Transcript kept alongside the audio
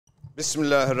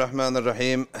Bismillah ar-Rahman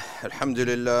ar-Rahim.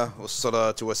 Alhamdulillah.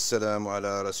 Wassalatu wassalamu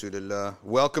ala Rasulillah.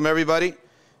 Welcome everybody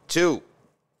to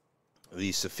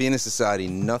the Safina Society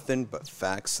Nothing But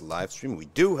Facts live stream. We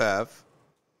do have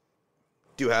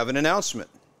an announcement.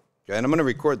 Okay, and I'm going to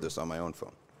record this on my own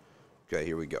phone. Okay,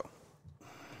 here we go.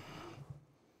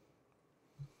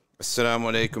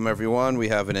 Assalamu alaikum everyone. We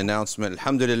have an announcement.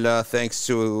 Alhamdulillah, thanks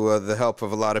to the help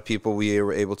of a lot of people, we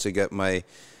were able to get my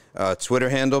Twitter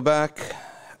handle back.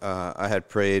 I had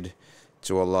prayed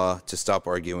to Allah to stop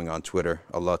arguing on Twitter.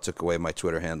 Allah took away my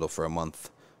Twitter handle for a month.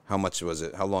 How much was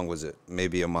it? How long was it?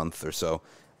 Maybe a month or so.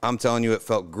 I'm telling you, it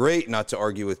felt great not to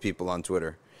argue with people on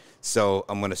Twitter. So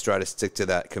I'm going to try to stick to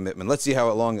that commitment. Let's see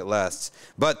how long it lasts.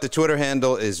 But the Twitter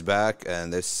handle is back,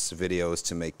 and this video is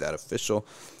to make that official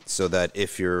so that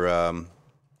if you're...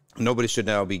 nobody should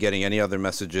now be getting any other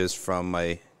messages from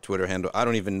my Twitter handle. I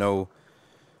don't even know...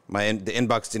 The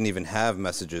inbox didn't even have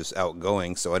messages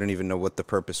outgoing, so I don't even know what the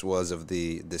purpose was of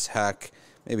this hack.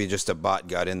 Maybe just a bot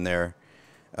got in there,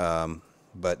 but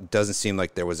it doesn't seem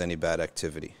like there was any bad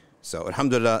activity. So,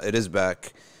 alhamdulillah, it is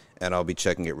back, and I'll be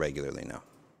checking it regularly now.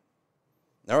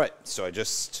 All right, so I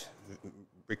just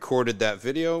recorded that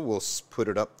video. We'll put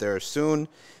it up there soon,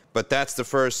 but that's the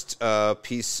first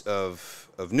piece of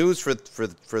news for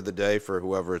the day for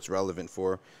whoever it's relevant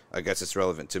for. I guess it's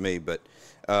relevant to me, but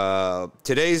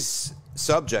today's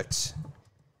subject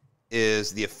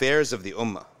is the affairs of the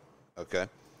Umma, okay?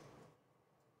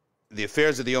 The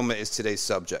affairs of the Umma is today's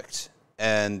subject.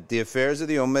 And the affairs of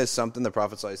the Umma is something the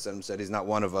Prophet ﷺ said he's not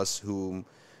one of us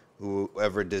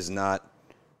whoever does not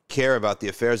care about the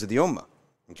affairs of the Ummah,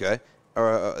 okay?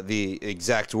 The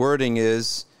exact wording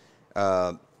is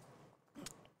al-ihtimam,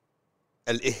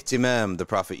 the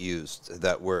Prophet used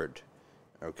that word.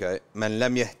 Okay, man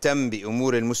lam yahtam bi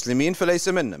umur al-muslimin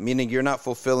falaysa minna, meaning you're not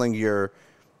fulfilling your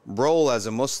role as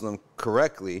a Muslim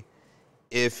correctly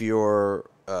if you're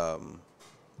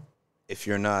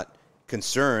not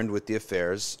concerned with the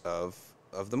affairs of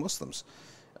the Muslims,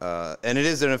 and it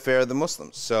is an affair of the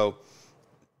Muslims. So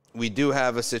we do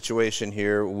have a situation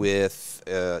here with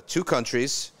two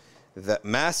countries, that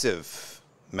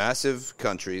massive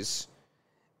countries,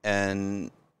 and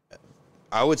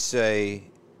I would say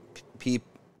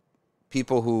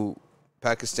people who...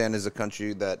 Pakistan is a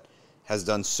country that has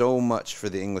done so much for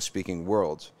the English-speaking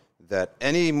world that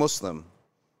any Muslim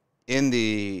in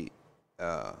the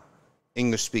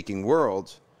English-speaking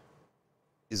world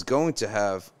is going to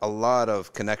have a lot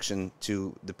of connection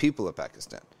to the people of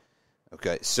Pakistan.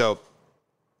 Okay, so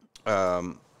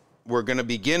we're going to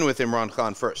begin with Imran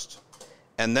Khan first,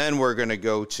 and then we're going to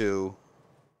go to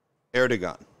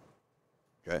Erdogan.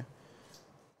 Okay.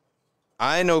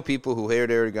 I know people who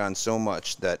hate Erdogan so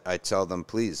much that I tell them,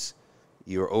 please,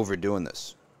 you're overdoing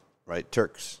this, right?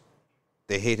 Turks,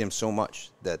 they hate him so much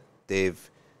that they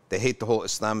hate the whole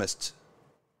Islamist,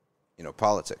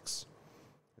 politics,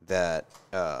 that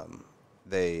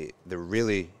they're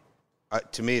really,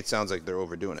 to me, it sounds like they're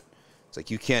overdoing it. It's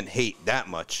like you can't hate that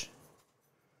much,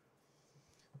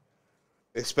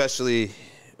 especially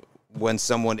when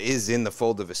someone is in the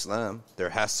fold of Islam.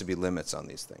 There has to be limits on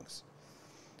these things.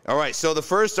 All right, so the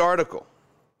first article.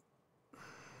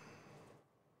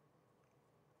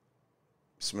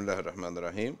 Bismillah ar-Rahman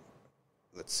ar-Rahim.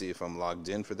 Let's see if I'm logged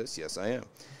in for this. Yes, I am.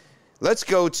 Let's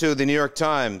go to the New York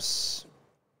Times.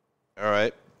 All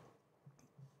right.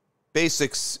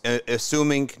 Basics,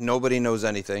 assuming nobody knows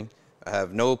anything. I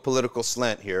have no political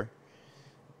slant here.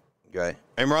 Okay.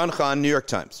 Imran Khan, New York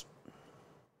Times.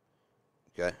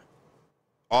 Okay.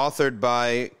 Authored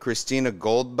by Christina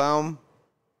Goldbaum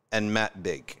and Matt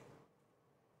Big.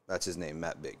 That's his name,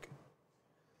 Matt Big.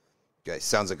 Okay,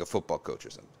 sounds like a football coach or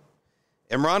something.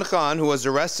 Imran Khan, who was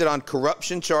arrested on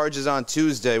corruption charges on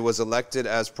Tuesday, was elected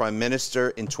as prime minister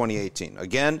in 2018.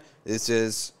 Again, this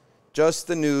is just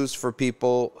the news for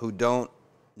people who don't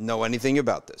know anything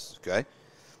about this, okay?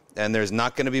 And there's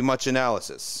not going to be much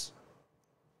analysis.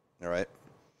 All right?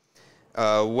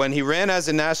 When he ran as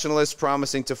a nationalist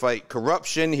promising to fight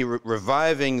corruption, he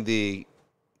reviving the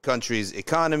country's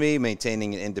economy,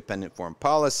 maintaining an independent foreign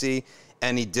policy,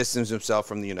 and he distanced himself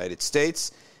from the United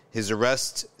States. His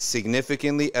arrest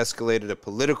significantly escalated a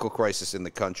political crisis in the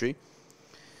country,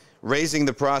 raising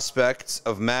the prospects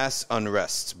of mass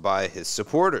unrest by his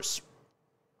supporters.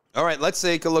 All right, let's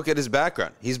take a look at his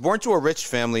background. He's born to a rich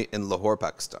family in Lahore,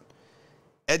 Pakistan.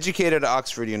 Educated at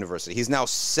Oxford University. He's now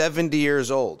 70 years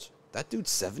old. That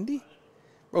dude's 70?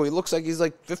 Bro, he looks like he's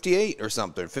like 58 or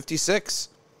something, 56.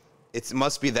 It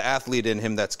must be the athlete in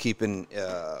him that's keeping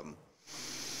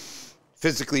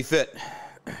physically fit.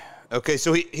 Okay,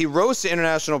 so he rose to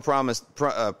international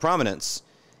prominence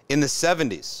in the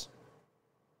 70s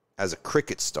as a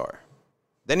cricket star.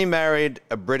 Then he married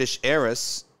a British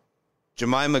heiress,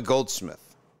 Jemima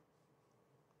Goldsmith.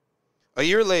 A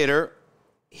year later,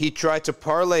 he tried to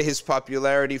parlay his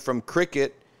popularity from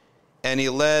cricket, and he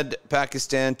led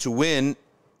Pakistan to win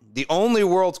the only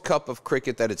World Cup of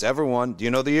cricket that it's ever won. Do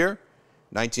you know the year?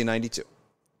 1992.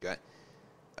 Okay.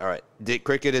 All right.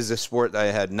 Cricket is a sport that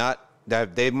I had not.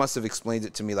 They must have explained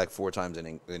it to me like 4 times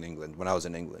in England when I was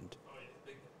in England.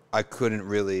 I couldn't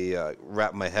really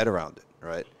wrap my head around it.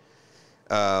 Right.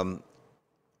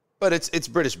 But it's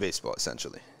British baseball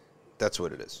essentially. That's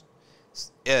what it is.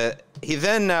 He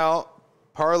then now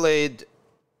parlayed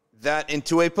that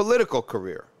into a political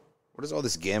career. What is all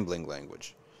this gambling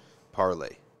language?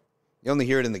 Parlay. You only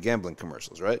hear it in the gambling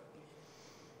commercials, right?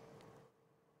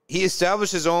 He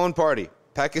established his own party,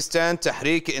 Pakistan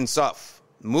Tehreek-e-Insaf,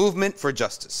 Movement for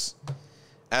Justice.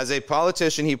 As a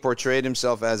politician, he portrayed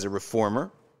himself as a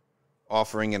reformer,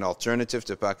 offering an alternative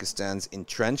to Pakistan's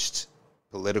entrenched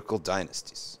political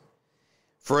dynasties.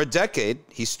 For a decade,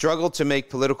 he struggled to make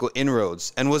political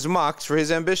inroads and was mocked for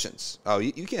his ambitions. Oh,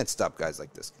 you can't stop guys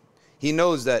like this. He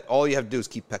knows that all you have to do is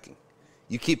keep pecking.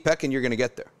 You keep pecking, you're going to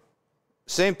get there.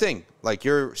 Same thing. Like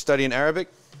you're studying Arabic,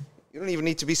 you don't even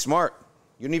need to be smart.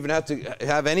 You don't even have to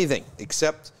have anything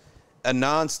except a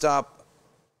nonstop.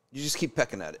 You just keep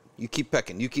pecking at it. You keep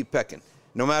pecking. You keep pecking.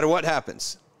 No matter what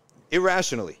happens,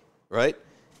 irrationally, right?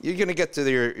 You're going to get to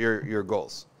your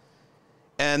goals.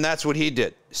 And that's what he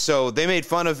did. So they made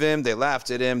fun of him. They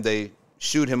laughed at him. They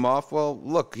shooed him off. Well,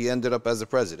 look, he ended up as the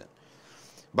president.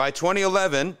 By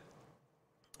 2011,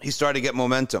 he started to get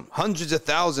momentum. Hundreds of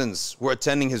thousands were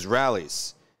attending his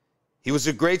rallies. He was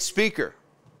a great speaker,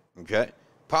 okay?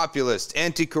 Populist,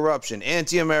 anti-corruption,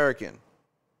 anti-American.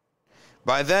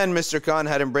 By then, Mr. Khan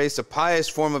had embraced a pious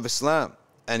form of Islam,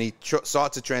 and he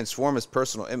sought to transform his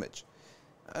personal image.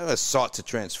 Sought to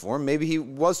transform. Maybe he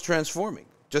was transforming.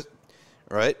 Just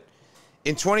right?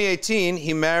 In 2018,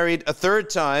 he married a third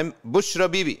time,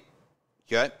 Bushra Bibi.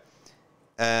 Okay?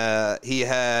 He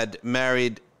had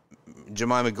married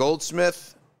Jemima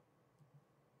Goldsmith,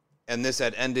 and this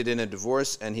had ended in a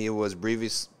divorce, and he was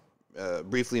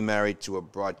briefly married to a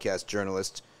broadcast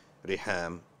journalist,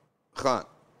 Riham Khan.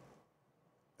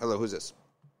 Hello, who's this?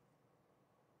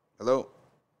 Hello?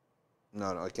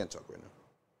 No, I can't talk right now.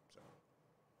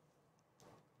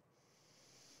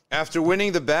 After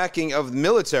winning the backing of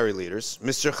military leaders,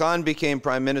 Mr. Khan became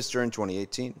prime minister in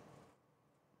 2018.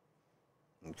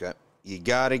 Okay. You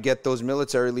got to get those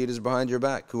military leaders behind your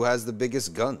back. Who has the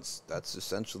biggest guns? That's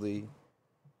essentially,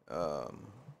 all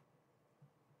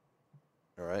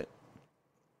right.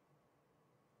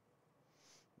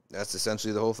 That's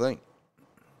essentially the whole thing.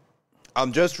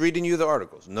 I'm just reading you the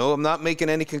articles. No, I'm not making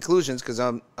any conclusions because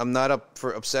I'm not up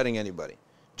for upsetting anybody.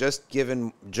 Just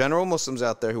giving general Muslims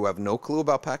out there who have no clue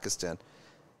about Pakistan,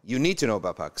 you need to know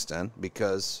about Pakistan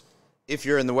because if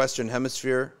you're in the Western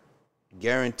Hemisphere,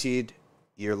 guaranteed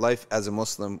your life as a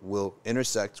Muslim will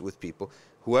intersect with people.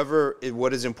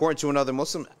 What is important to another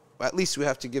Muslim, at least we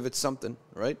have to give it something,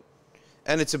 right?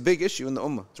 And it's a big issue in the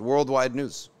Ummah. It's worldwide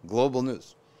news, global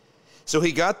news. So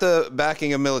he got the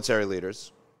backing of military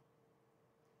leaders,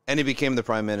 and he became the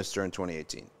prime minister in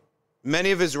 2018.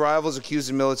 Many of his rivals accused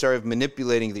the military of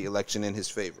manipulating the election in his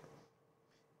favor.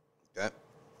 Okay?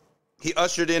 He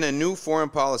ushered in a new foreign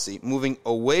policy, moving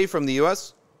away from the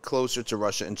U.S., closer to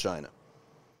Russia and China.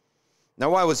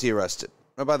 Now, why was he arrested?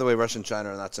 Oh, by the way, Russia and China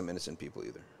are not some innocent people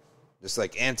either. Just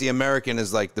like anti-American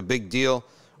is like the big deal,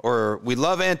 or we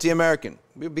love anti-American.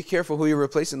 Be careful who you're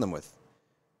replacing them with.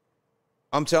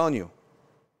 I'm telling you,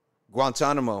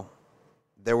 Guantanamo,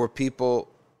 there were people...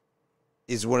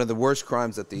 is one of the worst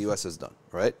crimes that the U.S. has done,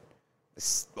 right?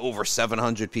 It's over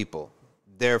 700 people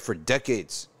there for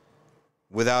decades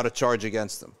without a charge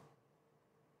against them.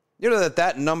 You know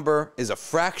that number is a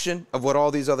fraction of what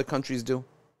all these other countries do?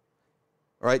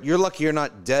 All right? You're lucky you're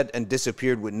not dead and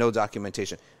disappeared with no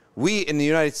documentation. We in the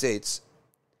United States,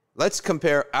 let's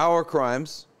compare our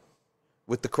crimes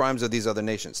with the crimes of these other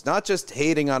nations. Not just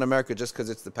hating on America just because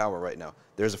it's the power right now.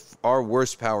 There's our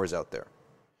worst powers out there.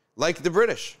 Like the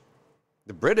British.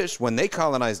 The British, when they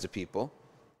colonized the people,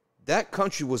 that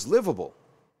country was livable.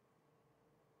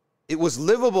 It was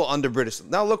livable under British.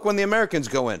 Now look when the Americans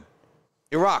go in.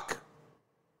 Iraq.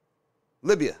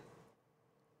 Libya.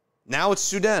 Now it's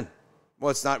Sudan. Well,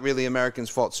 it's not really Americans'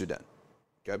 fault, Sudan.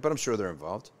 Okay, but I'm sure they're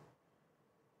involved.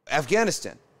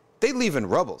 Afghanistan. They leave in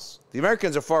rubbles. The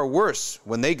Americans are far worse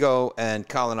when they go and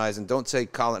colonize, and don't say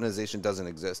colonization doesn't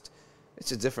exist.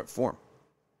 It's a different form.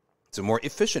 It's a more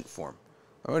efficient form.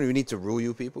 I don't even need to rule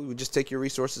you people. We just take your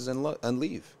resources and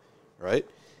leave, right?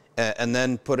 And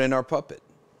then put in our puppet.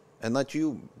 and let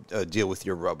you deal with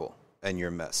your rubble and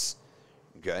your mess.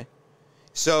 Okay?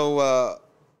 So,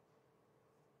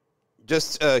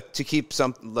 just to keep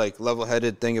some like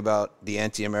level-headed thing about the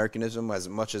anti-Americanism, as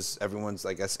much as everyone's,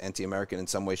 I guess, anti-American in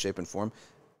some way, shape, and form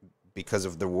because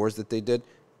of the wars that they did.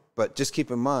 But just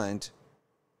keep in mind,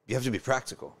 you have to be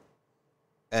practical.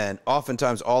 And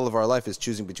oftentimes, all of our life is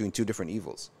choosing between two different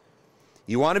evils.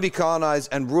 You want to be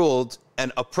colonized and ruled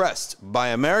and oppressed by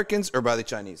Americans or by the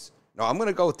Chinese? No, I'm going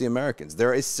to go with the Americans.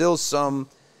 There is still some,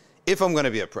 if I'm going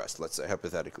to be oppressed, let's say,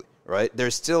 hypothetically, right?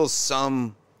 There's still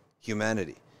some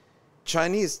humanity.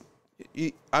 Chinese,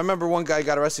 I remember one guy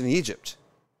got arrested in Egypt,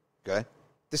 okay?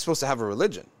 They're supposed to have a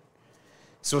religion.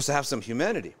 They're supposed to have some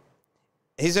humanity.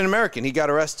 He's an American. He got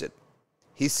arrested.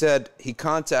 He said,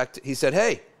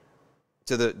 hey,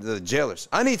 to the jailers,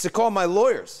 I need to call my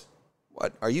lawyers.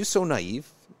 What? Are you so naive?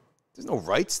 There's no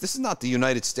rights. This is not the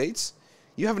United States.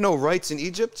 You have no rights in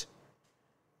Egypt.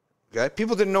 Okay?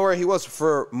 People didn't know where he was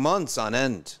for months on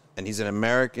end. And he's an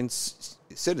American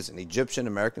citizen, Egyptian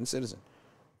American citizen.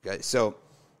 Okay, so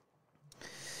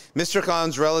Mr.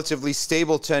 Khan's relatively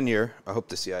stable tenure. I hope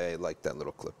the CIA liked that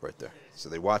little clip right there. So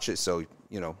they watch it. So,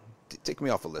 take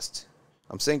me off a list.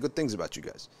 I'm saying good things about you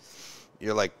guys.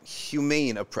 You're like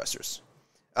humane oppressors.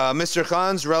 Mr.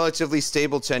 Khan's relatively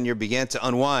stable tenure began to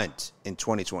unwind in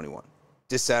 2021.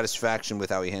 Dissatisfaction with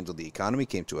how he handled the economy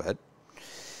came to a head.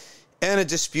 And a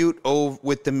dispute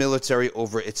with the military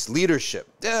over its leadership.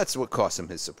 That's what cost him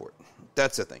his support.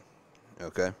 That's the thing.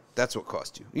 Okay? That's what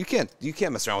cost you. You can't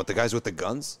mess around with the guys with the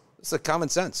guns. It's like common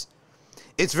sense.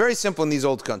 It's very simple in these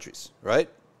old countries, right?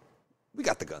 We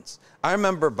got the guns. I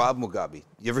remember Bob Mugabe.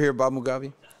 You ever hear of Bob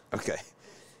Mugabe? Okay.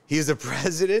 He's the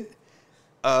president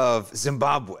of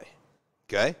Zimbabwe.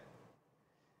 Okay?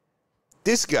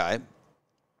 This guy,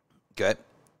 Bob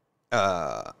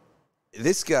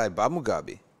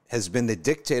Mugabe, has been the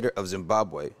dictator of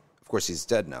Zimbabwe. Of course, he's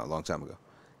dead now, a long time ago.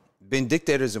 Been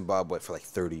dictator of Zimbabwe for like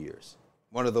 30 years.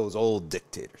 One of those old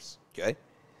dictators, okay?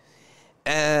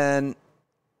 And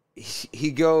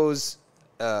he goes,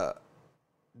 the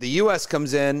U.S.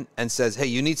 comes in and says, hey,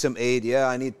 you need some aid? Yeah,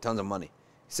 I need tons of money.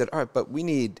 He said, all right, but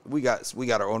we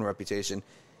got our own reputation.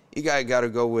 You guys got to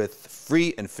go with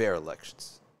free and fair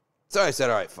elections. So I said,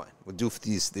 all right, fine. We'll do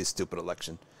this stupid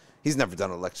election. He's never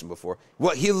done an election before.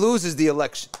 Well, he loses the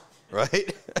election,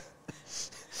 right?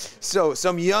 So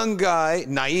some young guy,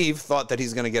 naive, thought that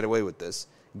he's going to get away with this,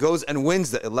 goes and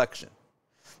wins the election.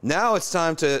 Now it's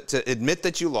time to admit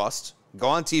that you lost. Go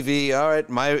on TV. All right,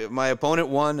 my opponent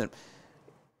won. And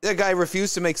the guy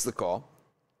refused to make the call,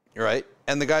 right?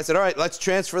 And the guy said, all right, let's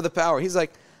transfer the power. He's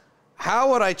like,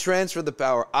 how would I transfer the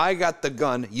power? I got the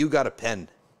gun. You got a pen,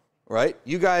 right?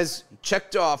 You guys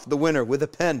checked off the winner with a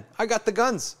pen. I got the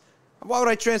guns. Why would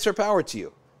I transfer power to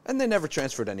you? And they never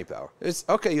transferred any power. It's,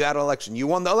 okay, you had an election. You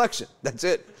won the election. That's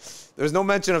it. There's no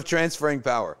mention of transferring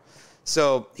power.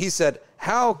 So he said,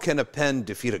 how can a pen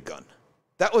defeat a gun?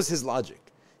 That was his logic.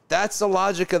 That's the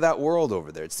logic of that world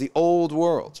over there. It's the old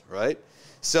world, right?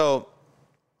 So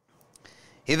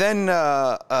he then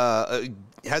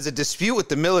has a dispute with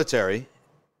the military.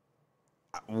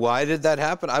 Why did that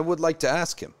happen? I would like to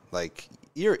ask him. Like,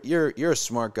 you're a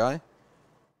smart guy.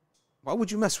 Why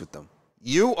would you mess with them?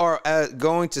 You are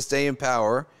going to stay in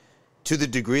power to the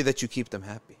degree that you keep them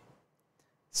happy.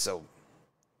 So,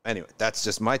 anyway, that's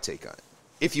just my take on it.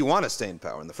 If you want to stay in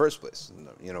power in the first place.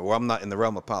 Well, I'm not in the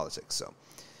realm of politics, so.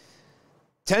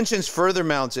 Tensions further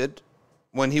mounted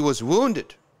when he was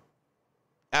wounded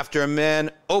after a man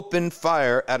opened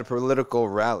fire at a political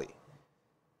rally.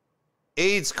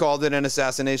 Aides called it an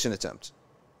assassination attempt.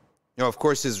 Of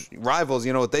course, his rivals,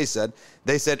 you know what they said?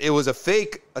 They said it was a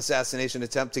fake assassination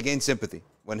attempt to gain sympathy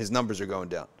when his numbers are going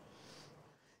down.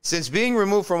 Since being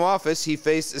removed from office, he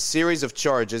faced a series of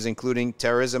charges, including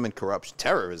terrorism and corruption.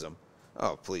 Terrorism?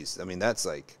 Oh, please. I mean, that's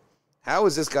like, how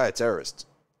is this guy a terrorist?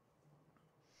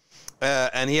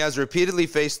 And he has repeatedly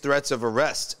faced threats of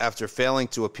arrest after failing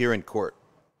to appear in court.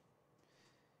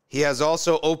 He has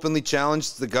also openly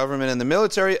challenged the government and the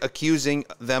military, accusing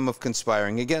them of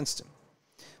conspiring against him.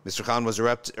 Mr. Khan was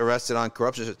arrested on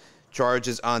corruption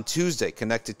charges on Tuesday,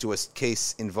 connected to a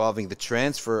case involving the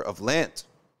transfer of land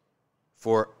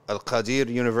for Al-Qadir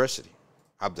University.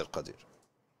 Abdul Qadir.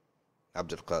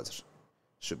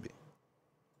 Should be.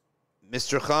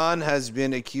 Mr. Khan has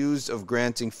been accused of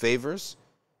granting favors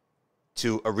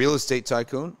to a real estate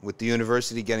tycoon, with the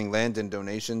university getting land and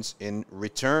donations in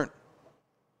return.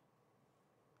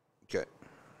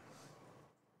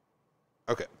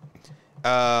 Okay.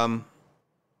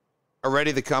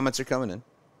 Already the comments are coming in.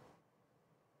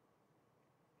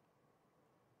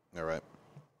 All right.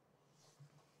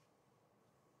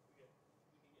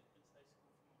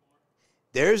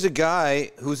 There's a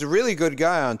guy who's a really good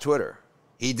guy on Twitter.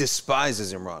 He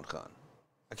despises Imran Khan.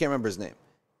 I can't remember his name.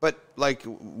 But, like,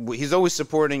 he's always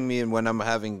supporting me and when I'm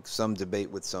having some debate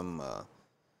with some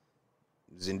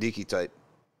Zindiki type.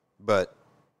 But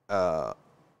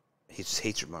he just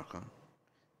hates Imran Khan.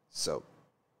 So,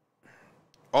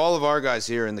 all of our guys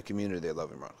here in the community, they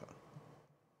love Imran Khan.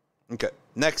 Okay,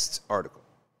 next article.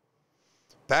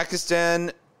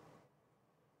 Pakistan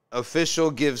official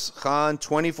gives Khan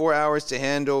 24 hours to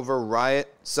hand over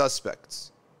riot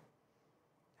suspects.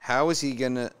 How is he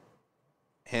going to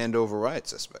hand over riot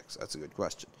suspects? That's a good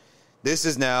question. This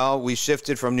is now, we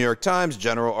shifted from New York Times,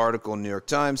 general article in New York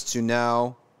Times, to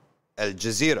now Al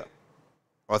Jazeera.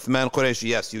 Uthman Qureshi,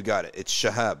 yes, you got it. It's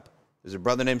Shahab. There's a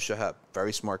brother named Shahab,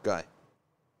 very smart guy.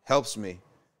 Helps me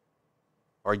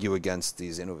argue against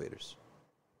these innovators,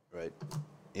 right?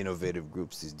 Innovative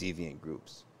groups, these deviant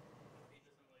groups.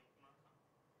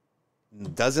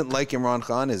 Doesn't like Imran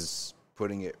Khan is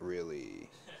putting it really,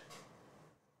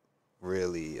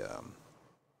 really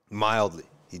mildly.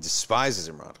 He despises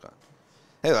Imran Khan.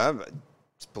 Hey,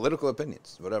 it's political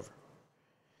opinions, whatever.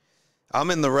 I'm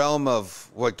in the realm of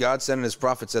what God said and his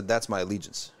prophet said, that's my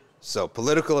allegiance. So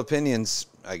political opinions,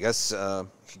 I guess,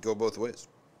 could go both ways.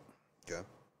 Okay.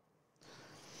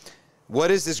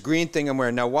 What is this green thing I'm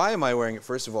wearing? Now, why am I wearing it,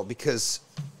 first of all? Because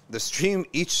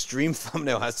each stream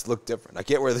thumbnail has to look different. I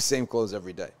can't wear the same clothes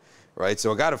every day, right?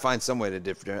 So I got to find some way to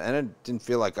different. And I didn't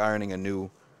feel like ironing a new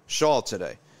shawl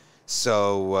today.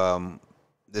 So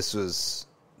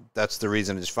that's the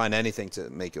reason. Just find anything to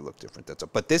make it look different. That's all.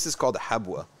 But this is called a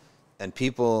habwa. And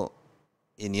people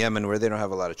in Yemen, where they don't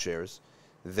have a lot of chairs,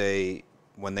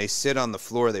 when they sit on the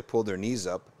floor, they pull their knees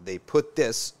up. They put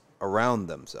this around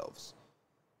themselves.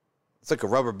 It's like a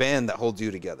rubber band that holds you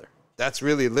together. That's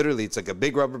really, literally, it's like a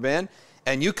big rubber band.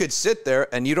 And you could sit there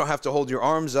and you don't have to hold your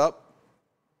arms up,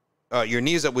 your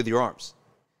knees up with your arms.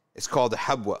 It's called a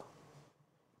habwa.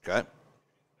 Okay?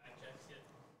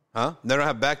 Huh? They don't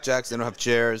have back jacks. They don't have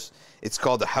chairs. It's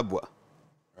called a habwa.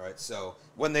 All right, so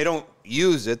when they don't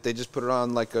use it, they just put it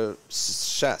on like a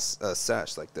sash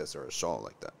like this or a shawl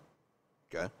like that.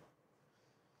 Okay?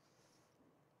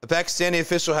 A Pakistani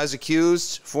official has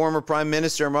accused former Prime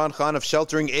Minister Imran Khan of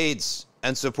sheltering aides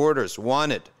and supporters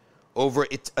wanted over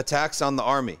attacks on the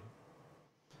army.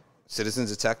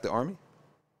 Citizens attacked the army?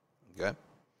 Okay.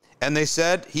 And they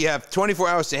said he have 24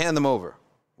 hours to hand them over.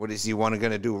 What is he going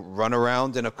to do? Run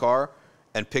around in a car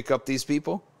and pick up these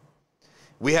people?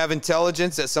 We have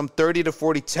intelligence that some 30 to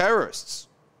 40 terrorists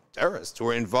who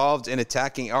are involved in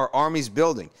attacking our army's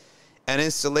building and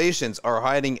installations are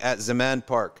hiding at Zaman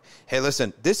Park. Hey,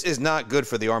 listen, this is not good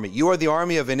for the army. You are the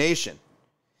army of a nation.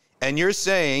 And you're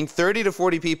saying 30 to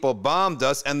 40 people bombed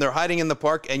us and they're hiding in the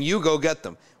park and you go get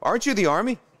them. Aren't you the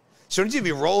army? Shouldn't you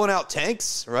be rolling out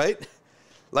tanks, right?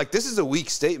 Like, this is a weak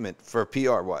statement for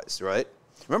PR-wise, right?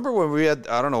 Remember when we had,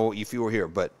 I don't know if you were here,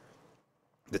 but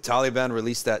the Taliban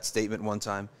released that statement one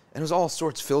time, and it was all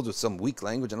sorts filled with some weak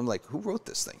language, and I'm like, who wrote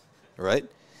this thing, right?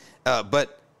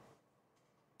 But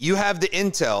you have the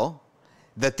intel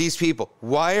that these people,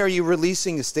 why are you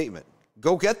releasing a statement?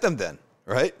 Go get them then,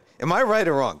 right? Am I right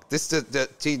or wrong? This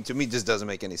to me just doesn't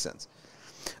make any sense.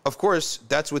 Of course,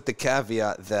 that's with the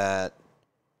caveat that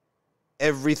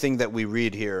everything that we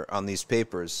read here on these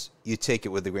papers, you take it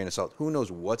with a grain of salt. Who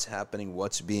knows what's happening,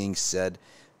 what's being said.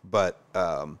 But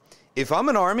if I'm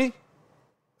an army,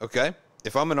 okay,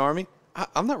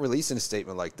 I'm not releasing a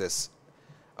statement like this.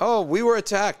 Oh, we were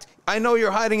attacked. I know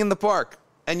you're hiding in the park,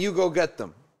 and you go get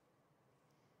them.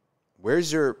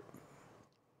 Where's your...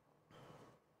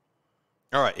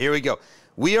 All right, here we go.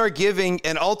 We are giving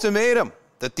an ultimatum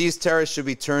that these terrorists should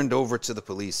be turned over to the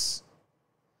police.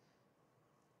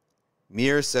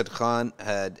 Mir said Khan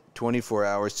had 24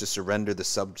 hours to surrender the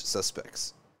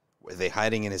suspects. Were they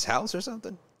hiding in his house or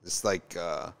something? It's like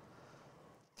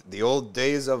the old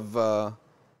days of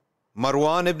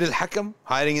Marwan ibn al-Hakam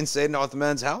hiding in Sayyidina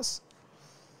Uthman's house.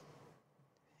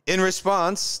 In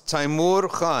response, Taimur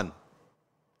Khan,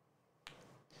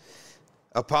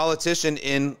 a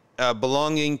politician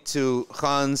belonging to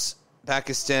Khan's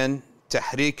Pakistan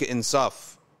Tehreek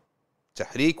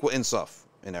wa Insaf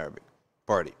in Arabic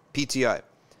party, PTI,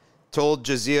 told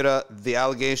Jazeera the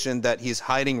allegation that he's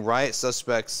hiding riot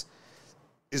suspects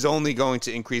is only going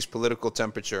to increase political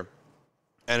temperature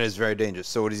and is very dangerous.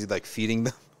 So what is he, like, feeding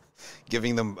them,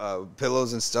 giving them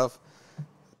pillows and stuff?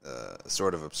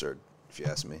 Sort of absurd, if you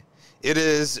ask me. It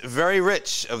is very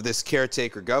rich of this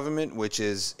caretaker government, which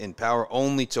is in power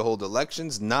only to hold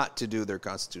elections, not to do their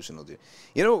constitutional duty.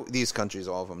 You know, these countries,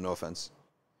 all of them, no offense.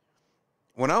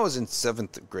 When I was in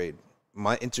 7th grade,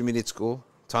 my intermediate school,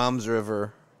 Toms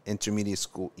River Intermediate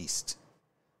School East,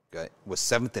 okay, was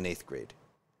 7th and 8th grade.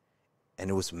 And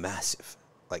it was massive.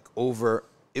 Like over,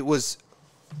 it was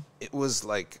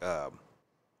like 7th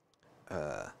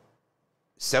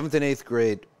and 8th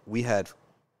grade, we had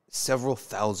several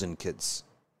thousand kids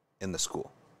in the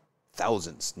school.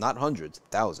 Thousands, not hundreds,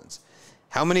 thousands.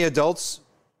 How many adults?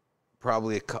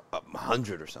 Probably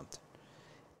 100 or something.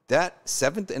 That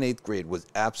 7th and 8th grade was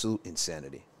absolute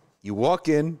insanity. You walk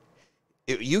in,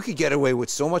 you could get away with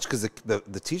so much because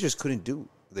the teachers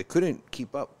they couldn't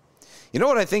keep up. You know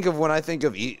what I think of when I think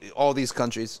of all these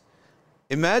countries?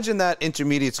 Imagine that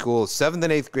intermediate school, 7th and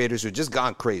 8th graders who have just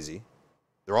gone crazy.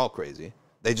 They're all crazy.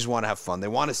 They just want to have fun. They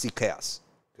want to see chaos.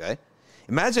 Okay?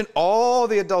 Imagine all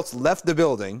the adults left the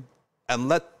building and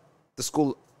let the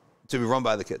school to be run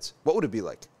by the kids. What would it be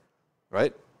like?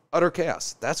 Right? Utter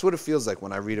chaos. That's what it feels like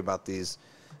when I read about these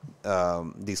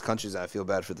countries. I feel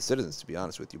bad for the citizens, to be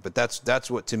honest with you. But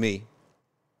that's what, to me,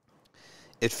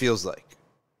 it feels like.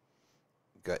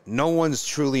 Okay? No one's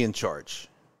truly in charge.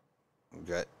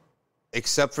 Okay?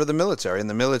 Except for the military. And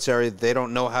the military, they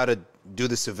don't know how to do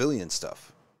the civilian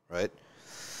stuff. Right?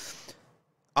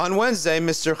 On Wednesday,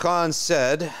 Mr. Khan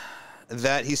said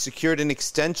that he secured an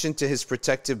extension to his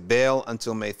protective bail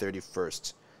until May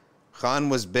 31st. Khan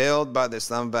was bailed by the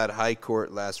Islamabad High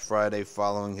Court last Friday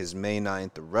following his May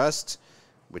 9th arrest,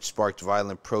 which sparked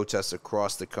violent protests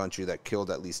across the country that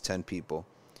killed at least 10 people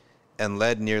and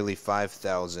led nearly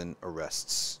 5,000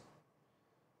 arrests.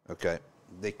 Okay.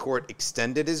 The court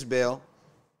extended his bail,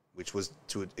 which was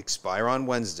to expire on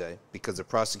Wednesday, because the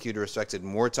prosecutor expected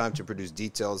more time to produce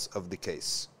details of the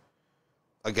case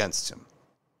against him.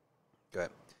 Okay.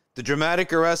 The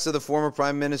dramatic arrest of the former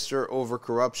prime minister over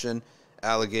corruption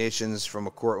allegations from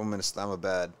a courtroom in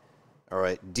Islamabad, all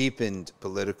right, deepened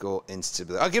political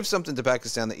instability. I'll give something to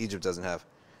Pakistan that Egypt doesn't have.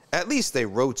 At least they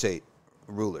rotate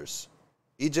rulers.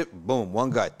 Egypt, boom,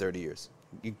 one guy, 30 years.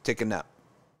 You take a nap.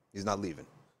 He's not leaving.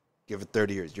 Give it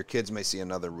 30 years. Your kids may see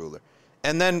another ruler.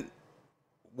 And then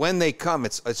when they come,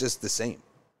 it's just the same.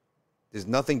 There's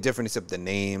nothing different except the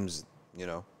names,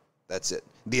 that's it.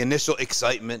 The initial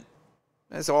excitement,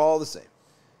 that's all the same.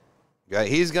 Okay?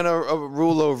 He's going to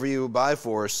rule over you by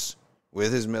force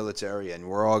with his military, and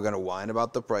we're all going to whine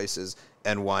about the prices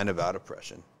and whine about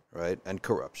oppression, right? And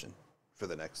corruption for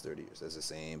the next 30 years. That's the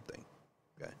same thing.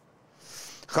 Okay.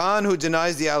 Khan, who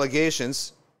denies the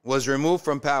allegations, was removed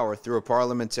from power through a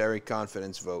parliamentary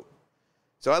confidence vote.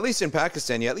 So at least in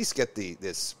Pakistan, you at least get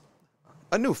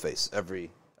a new face,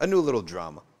 a new little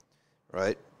drama,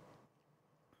 right?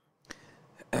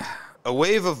 A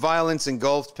wave of violence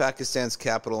engulfed Pakistan's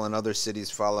capital and other cities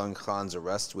following Khan's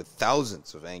arrest, with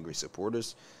thousands of angry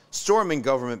supporters storming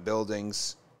government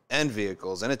buildings and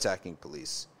vehicles and attacking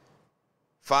police.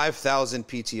 5,000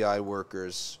 PTI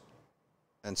workers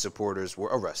and supporters were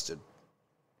arrested.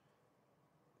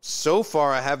 So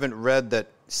far, I haven't read that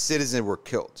citizens were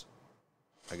killed.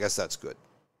 I guess that's good.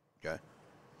 Okay.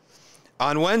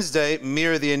 On Wednesday,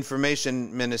 Mir, the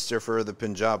information minister for the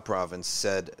Punjab province,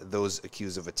 said those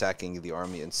accused of attacking the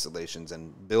army installations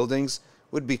and buildings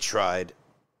would be tried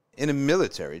in a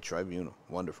military tribunal.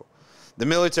 Wonderful. The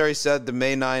military said the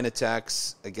May 9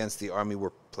 attacks against the army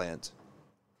were planned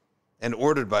and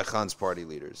ordered by Khan's party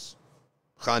leaders.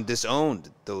 Khan disowned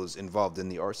those involved in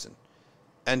the arson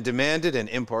and demanded an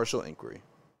impartial inquiry.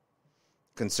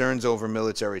 Concerns over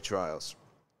military trials.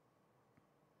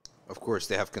 Of course,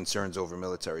 they have concerns over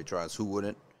military trials. Who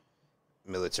wouldn't?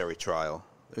 Military trial.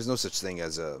 There's no such thing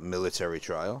as a military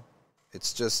trial.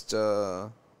 It's just,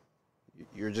 you're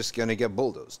just going to get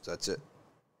bulldozed. That's it.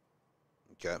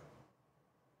 Okay.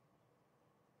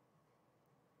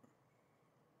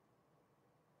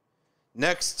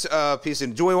 Next piece.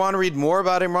 Do we want to read more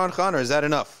about Imran Khan, or is that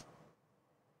enough?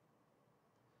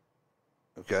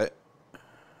 Okay.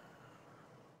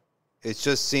 It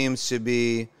just seems to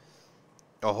be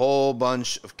a whole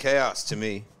bunch of chaos to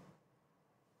me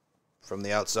from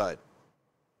the outside.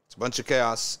 It's a bunch of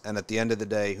chaos, and at the end of the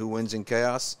day, who wins in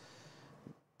chaos?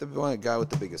 The guy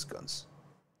with the biggest guns.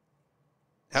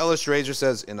 Hellish Razor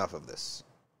says, enough of this.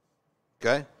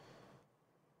 Okay?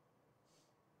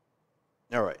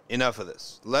 All right, enough of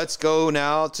this. Let's go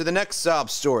now to the next sob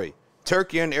story.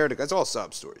 Turkey and Erdogan. That's all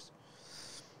sob stories.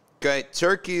 Okay,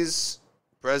 Turkey's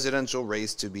presidential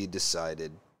race to be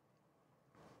decided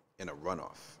in a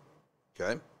runoff.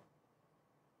 Okay?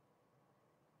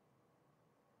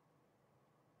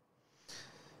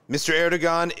 Mr.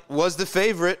 Erdogan was the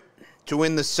favorite to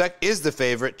win is the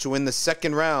favorite to win the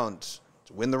second round,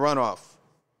 to win the runoff.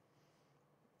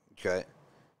 Okay?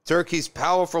 Turkey's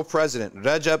powerful president,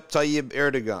 Recep Tayyip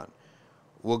Erdogan,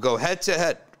 will go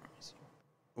head-to-head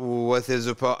with his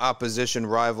opposition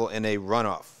rival in a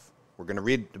runoff, We're going to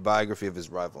read the biography of his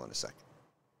rival in a second.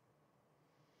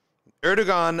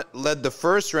 Erdogan led the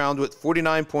first round with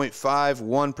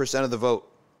 49.51% of the vote,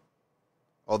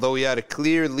 although he had a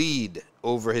clear lead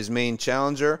over his main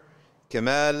challenger,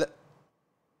 Kemal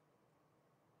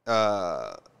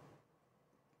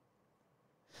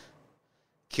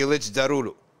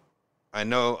Kılıçdaroğlu. I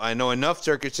know enough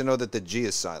Turkish to know that the G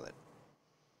is silent.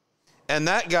 And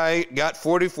that guy got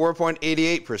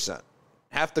 44.88%.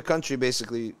 Half the country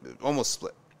basically almost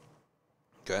split.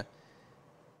 Okay.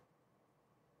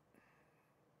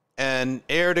 And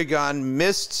Erdogan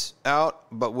missed out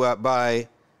but by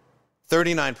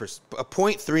 39%,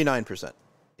 0.39%.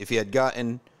 If he had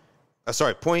gotten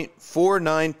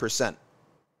 0.49%,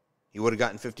 he would have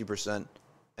gotten 50%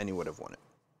 and he would have won it.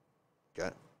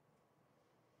 Okay.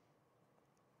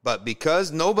 But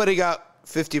because nobody got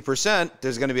 50%,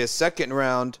 there's going to be a second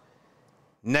round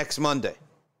next Monday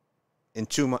in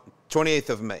 28th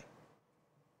of May.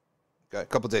 Okay, a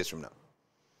couple days from now.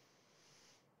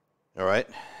 All right.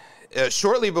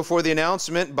 Shortly before the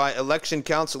announcement by election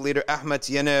council leader Ahmet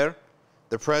Yener,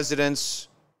 the president's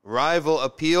rival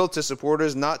appealed to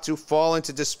supporters not to fall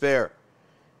into despair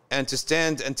and to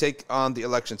stand and take on the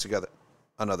election together.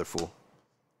 Another fool.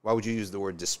 Why would you use the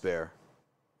word despair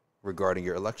regarding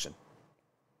your election?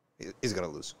 He's going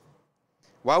to lose.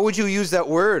 Why would you use that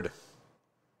word?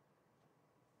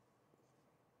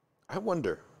 I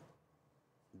wonder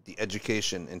the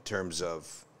education in terms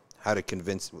of how to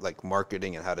convince, like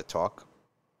marketing and how to talk.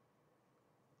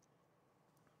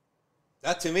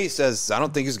 That to me says, I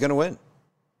don't think he's going to win,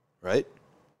 right?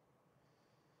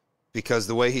 Because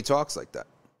the way he talks like that,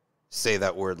 say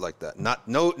that word like that,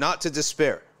 not to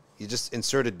despair. He just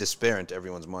inserted despair into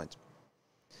everyone's mind.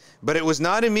 But it was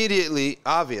not immediately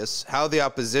obvious how the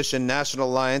opposition National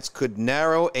Alliance could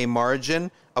narrow a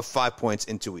margin of 5 points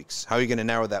in 2 weeks. How are you going to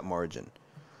narrow that margin?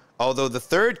 Although the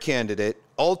third candidate,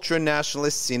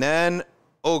 ultra-nationalist Sinan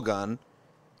Ogan,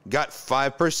 got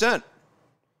 5%.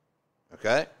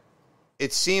 Okay?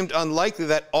 It seemed unlikely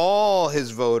that all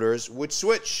his voters would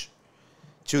switch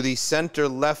to the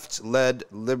center-left-led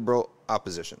liberal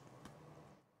opposition.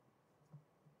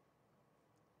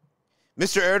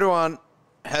 Mr. Erdogan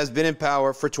has been in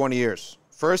power for 20 years.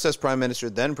 First as prime minister,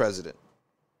 then president.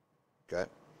 Okay?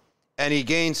 And he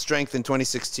gained strength in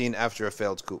 2016 after a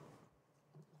failed coup.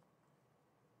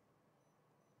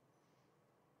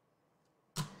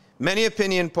 Many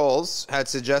opinion polls had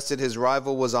suggested his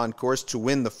rival was on course to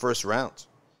win the first round.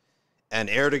 And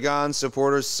Erdogan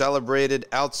supporters celebrated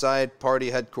outside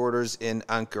party headquarters in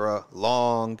Ankara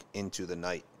long into the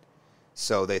night.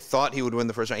 So they thought he would win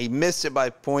the first round. He missed it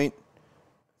by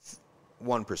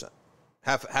 0.1%.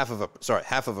 Half of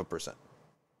a percent.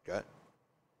 Okay?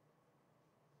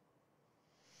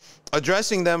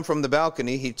 Addressing them from the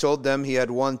balcony, he told them he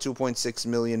had won 2.6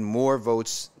 million more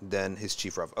votes than his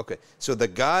chief rival. Okay, so the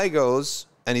guy goes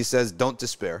and he says, don't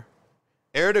despair.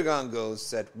 Erdogan goes,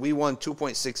 said, we won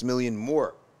 2.6 million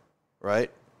more, right?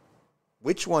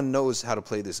 Which one knows how to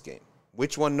play this game?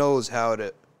 Which one knows how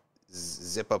to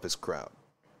zip up his crowd?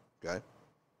 Okay?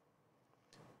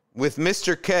 With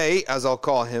Mr. K, as I'll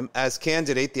call him, as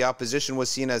candidate, the opposition was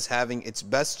seen as having its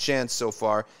best chance so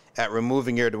far at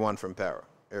removing Erdogan from power.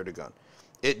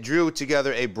 It drew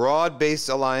together a broad-based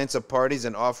alliance of parties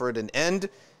and offered an end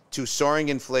to soaring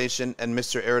inflation and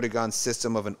Mr. Erdogan's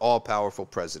system of an all-powerful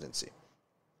presidency.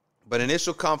 But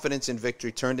initial confidence in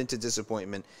victory turned into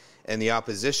disappointment, and the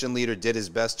opposition leader did his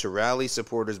best to rally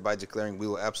supporters by declaring, we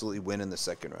will absolutely win in the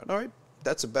second round. All right,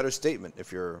 that's a better statement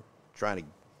if you're trying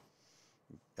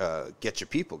to get your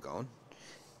people going.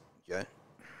 Okay.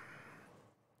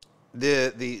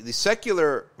 The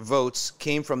secular votes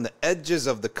came from the edges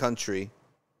of the country,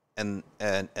 and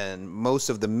most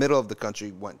of the middle of the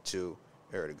country went to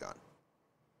Erdogan.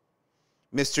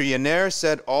 Mr. Yener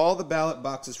said all the ballot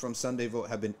boxes from Sunday vote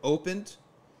have been opened,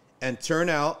 and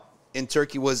turnout in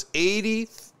Turkey was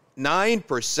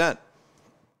 89%.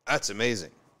 That's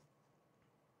amazing.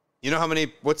 You know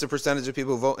what's the percentage of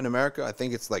people who vote in America? I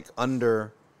think it's like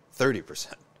under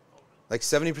 30%. Like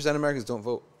 70% of Americans don't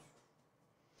vote.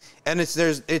 And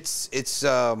there's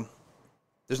no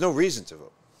reason to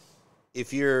vote.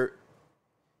 If you're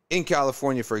in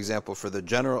California, for example, for the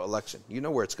general election, you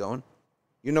know where it's going.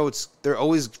 You know they're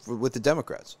always with the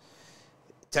Democrats.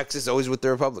 Texas always with the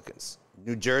Republicans.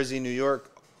 New Jersey, New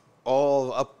York,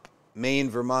 all up Maine,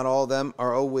 Vermont, all of them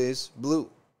are always blue.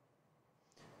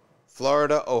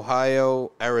 Florida,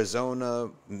 Ohio, Arizona,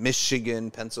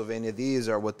 Michigan, Pennsylvania, these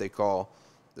are what they call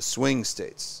the swing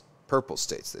states, purple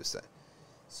states, they say.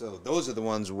 So those are the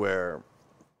ones where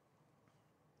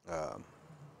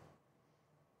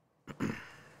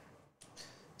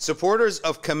Supporters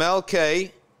of Kemal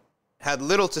K had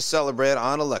little to celebrate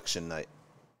on election night.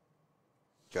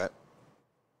 Okay.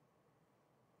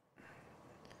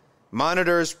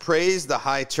 Monitors praised the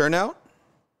high turnout.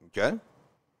 Okay.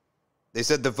 They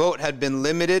said the vote had been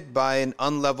limited by an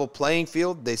unlevel playing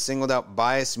field. They singled out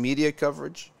biased media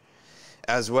coverage,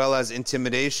 as well as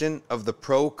intimidation of the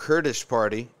pro-Kurdish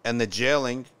party and the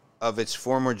jailing of its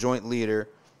former joint leader,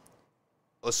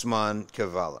 Osman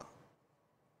Kavala.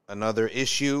 Another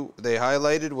issue they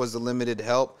highlighted was the limited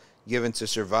help given to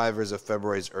survivors of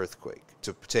February's earthquake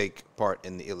to take part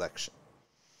in the election.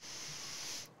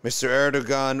 Mr.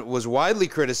 Erdogan was widely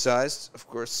criticized. Of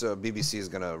course, BBC is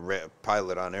going to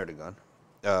pilot on Erdogan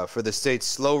for the state's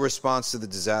slow response to the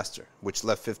disaster, which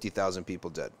left 50,000 people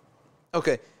dead.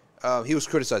 Okay, he was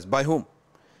criticized. By whom?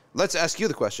 Let's ask you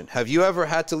the question. Have you ever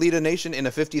had to lead a nation in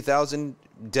a 50,000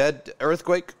 dead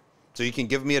earthquake? So you can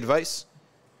give me advice?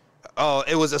 Oh,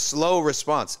 it was a slow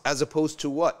response. As opposed to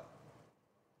what?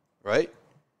 Right?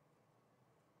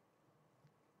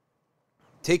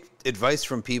 Take advice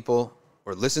from people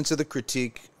or listen to the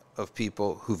critique of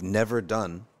people who've never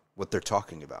done what they're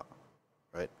talking about.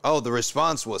 Right? Oh, the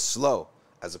response was slow.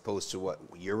 As opposed to what?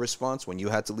 Your response when you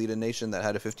had to lead a nation that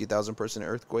had a 50,000 person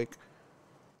earthquake?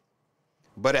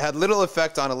 But it had little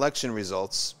effect on election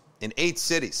results in 8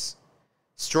 cities.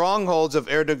 Strongholds of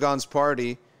Erdogan's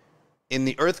party in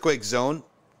the earthquake zone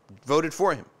voted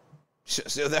for him.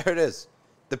 So there it is.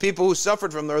 The people who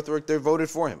suffered from the earthquake, they voted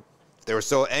for him. If they were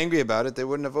so angry about it, they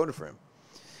wouldn't have voted for him.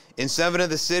 In 7 of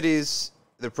the cities,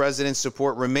 the president's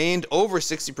support remained over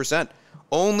 60%.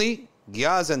 Only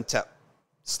Gaziantep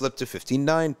slipped to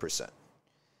 59%.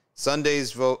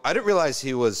 Sunday's vote, I didn't realize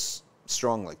he was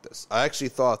strong like this. I actually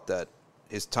thought that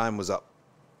his time was up.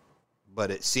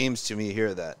 But it seems to me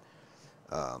here that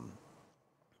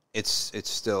he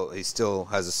still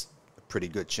has a pretty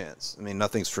good chance. I mean,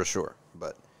 nothing's for sure,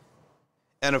 but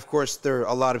and of course there are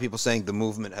a lot of people saying the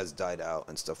movement has died out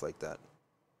and stuff like that.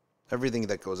 Everything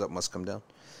that goes up must come down.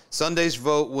 Sunday's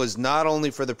vote was not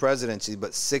only for the presidency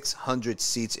but 600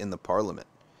 seats in the parliament.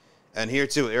 And here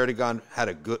too, Erdogan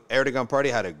party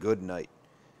had a good night,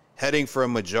 heading for a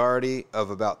majority of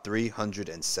about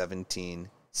 317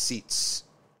 seats.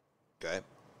 Okay.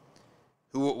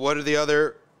 What are the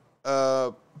other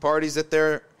parties that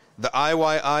they're? The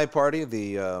IYI party,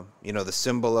 the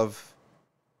symbol of.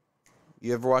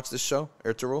 You ever watch this show,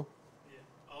 Ertugrul? Yeah.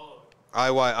 Oh.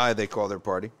 IYI, they call their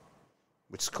party,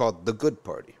 which is called the Good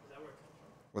Party. Is that where it comes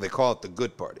from? Well, they call it the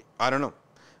Good Party. I don't know,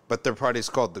 but their party is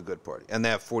called the Good Party, and they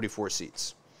have 44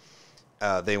 seats.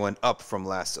 They went up from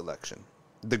last election.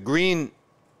 The Green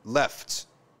Left,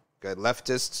 okay,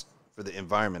 leftists for the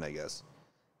environment, I guess.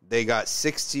 They got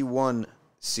 61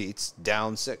 seats,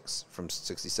 down 6 from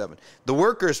 67. The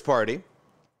Workers' Party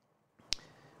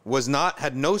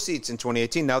had no seats in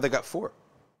 2018. Now they got 4.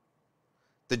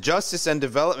 The Justice and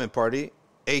Development Party,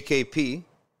 AKP,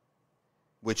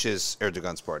 which is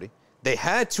Erdogan's party, they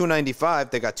had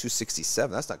 295. They got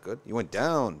 267. That's not good. You went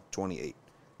down 28.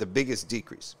 The biggest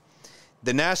decrease.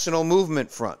 The National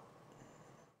Movement Front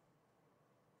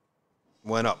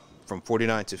went up from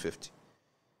 49 to 50.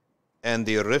 And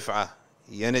the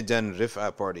Yeniden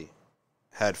Rif'a party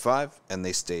had 5, and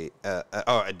they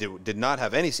did not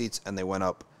have any seats, and they went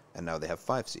up, and now they have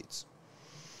 5 seats.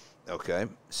 Okay,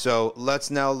 so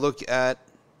let's now look at,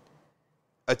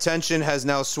 attention has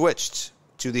now switched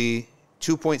to the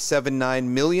 2.79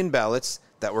 million ballots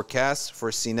that were cast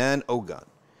for Sinan Ogan,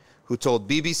 who told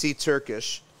BBC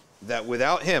Turkish that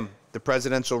without him, the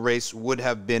presidential race would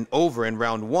have been over in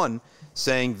round 1,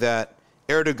 saying that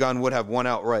Erdogan would have won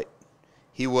outright.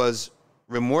 He was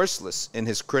remorseless in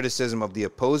his criticism of the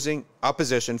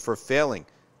opposition for failing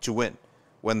to win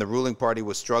when the ruling party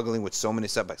was struggling with so many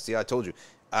setbacks. See, I told you.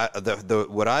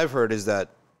 What I've heard is that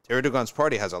Erdogan's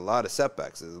party has a lot of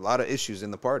setbacks. There's a lot of issues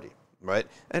in the party, right?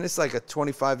 And it's like a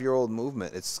 25-year-old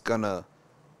movement. It's going to,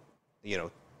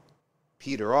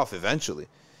 peter off eventually.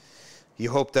 You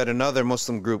hope that another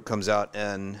Muslim group comes out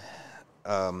and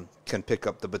can pick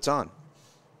up the baton.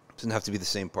 It doesn't have to be the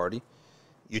same party.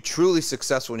 You're truly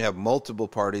successful when you have multiple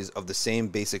parties of the same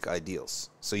basic ideals.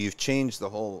 So you've changed the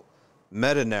whole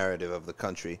meta-narrative of the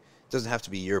country. It doesn't have to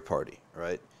be your party,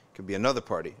 right? It could be another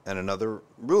party and another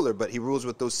ruler, but he rules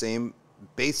with those same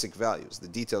basic values. The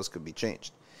details could be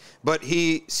changed. But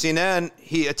Sinan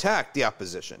attacked the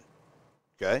opposition,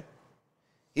 okay?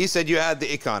 He said you had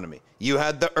the economy, you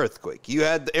had the earthquake, you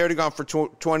had the Erdogan for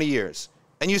 20 years,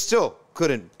 and you still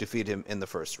couldn't defeat him in the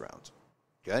first round,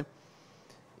 okay?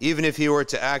 Even if he were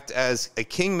to act as a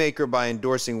kingmaker by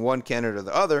endorsing one candidate or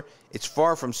the other, it's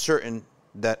far from certain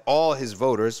that all his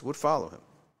voters would follow him.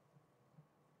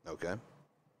 Okay?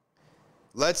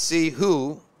 let's see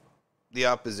who the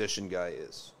opposition guy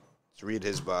is. Let's read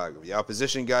his biography. The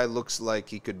opposition guy looks like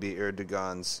he could be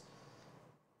Erdogan's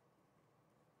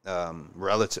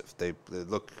relative. They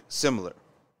look similar.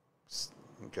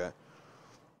 Okay.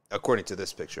 According to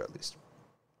this picture, at least.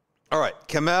 All right.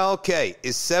 Kemal K.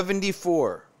 is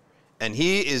 74, and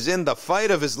he is in the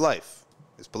fight of his life,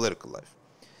 his political life.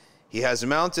 He has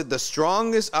mounted the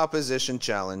strongest opposition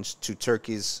challenge to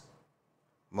Turkey's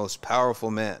most powerful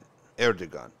man,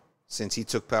 Erdogan, since he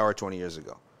took power 20 years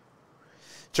ago.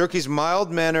 Turkey's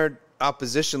mild-mannered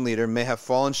opposition leader may have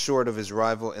fallen short of his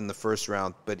rival in the first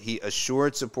round, but he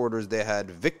assured supporters they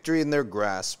had victory in their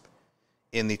grasp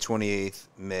in the 28th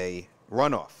May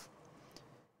runoff.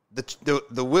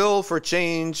 The will for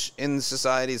change in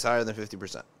society is higher than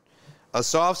 50%. A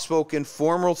soft-spoken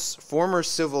former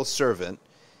civil servant,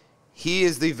 he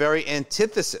is the very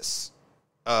antithesis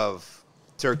of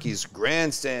Turkey's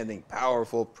grandstanding,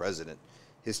 powerful president.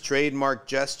 His trademark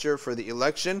gesture for the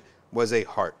election was a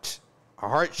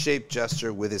heart-shaped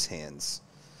gesture with his hands.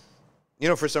 You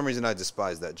know, for some reason, I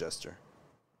despise that gesture.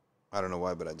 I don't know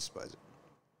why, but I despise it.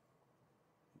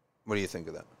 What do you think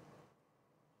of that?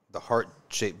 The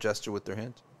heart-shaped gesture with their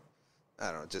hands?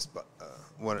 I don't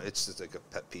know, it's just like a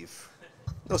pet peeve.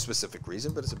 No specific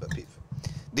reason, but it's a pet peeve.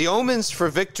 The omens for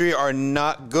victory are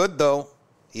not good, though.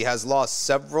 He has lost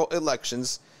several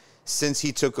elections since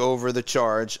he took over the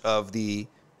charge of the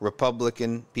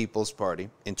Republican People's Party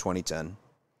in 2010.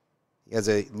 He has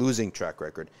a losing track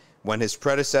record when his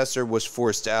predecessor was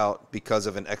forced out because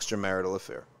of an extramarital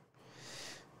affair.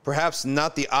 Perhaps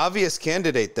not the obvious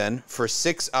candidate, then, for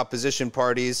 6 opposition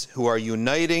parties who are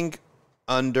uniting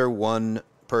under one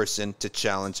person to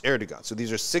challenge Erdogan. So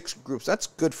these are 6 groups. That's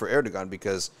good for Erdogan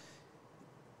because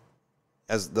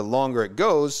as the longer it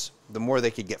goes, the more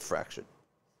they could get fractured.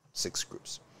 6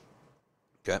 groups.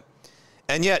 Okay?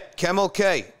 And yet, Kemal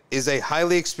K. is a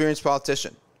highly experienced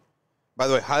politician. By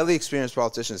the way, highly experienced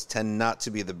politicians tend not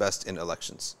to be the best in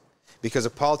elections because a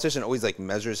politician always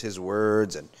measures his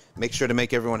words and makes sure to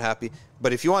make everyone happy.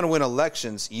 But if you want to win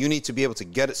elections, you need to be able to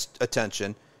get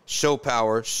attention, show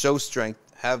power, show strength,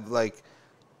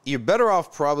 you're better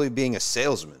off probably being a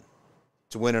salesman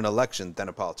to win an election than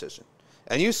a politician.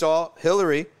 And you saw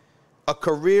Hillary, a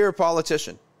career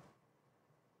politician,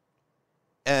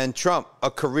 and Trump,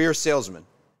 a career salesman.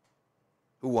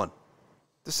 Who won?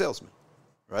 The salesman,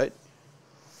 right?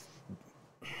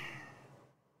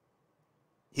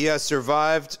 He has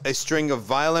survived a string of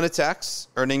violent attacks,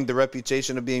 earning the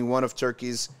reputation of being one of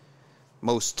Turkey's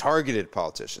most targeted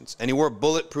politicians. And he wore a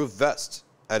bulletproof vest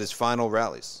at his final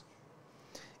rallies.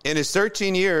 In his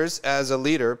 13 years as a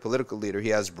leader, political leader, he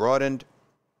has broadened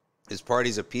his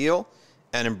party's appeal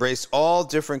and embraced all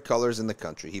different colors in the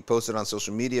country. He posted on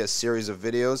social media a series of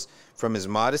videos from his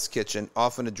modest kitchen,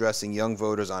 often addressing young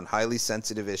voters on highly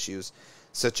sensitive issues,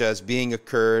 such as being a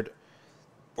Kurd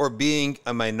or being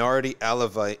a minority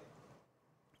Alawite,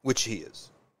 which he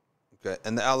is. Okay,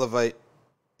 and the Alawite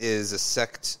is a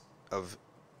sect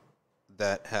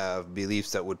that have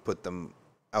beliefs that would put them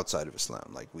outside of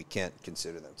Islam. We can't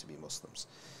consider them to be Muslims.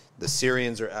 The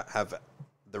Syrians have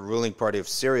the ruling party of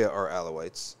Syria are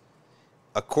Alawites.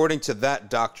 According to that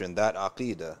doctrine, that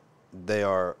aqidah, they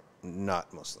are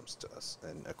not Muslims to us,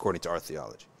 and according to our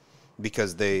theology,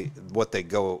 because what they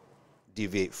go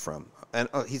deviate from. And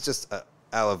he's just an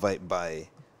Alawite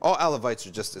all Alawites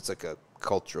are just, it's like a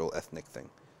cultural, ethnic thing.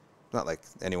 Not like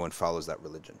anyone follows that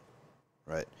religion,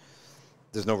 right?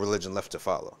 There's no religion left to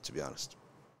follow, to be honest.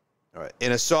 All right.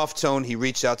 In a soft tone, he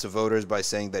reached out to voters by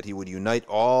saying that he would unite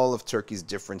all of Turkey's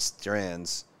different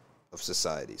strands of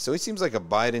society. So he seems like a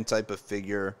Biden type of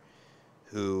figure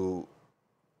who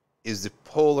is the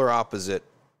polar opposite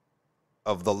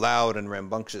of the loud and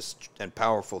rambunctious and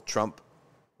powerful Trump,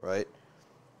 right?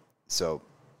 So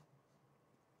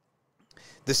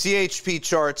the CHP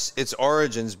charts its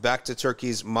origins back to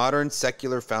Turkey's modern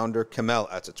secular founder, Kemal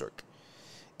Atatürk.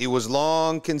 It was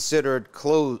long considered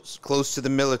close to the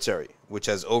military, which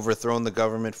has overthrown the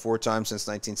government 4 times since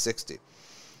 1960,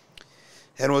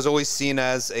 and was always seen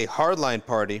as a hardline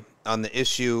party on the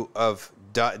issue of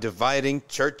dividing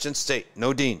church and state.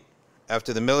 No deen.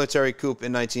 After the military coup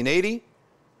in 1980,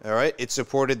 all right, it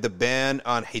supported the ban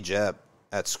on hijab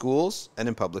at schools and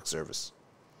in public service.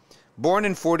 Born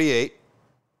in 1948,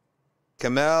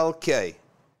 Kemal K.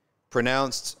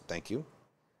 pronounced, thank you,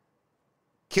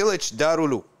 Kılıç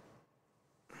Darulu.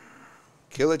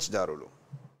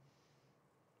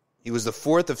 He was the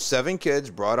 4th of 7 kids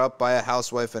brought up by a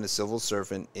housewife and a civil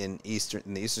servant in the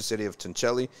eastern city of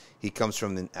Tunceli. He comes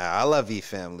from the Alavi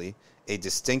family, a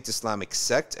distinct Islamic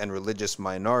sect and religious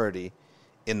minority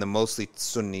in the mostly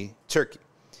Sunni Turkey.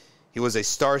 He was a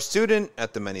star student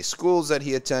at the many schools that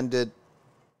he attended,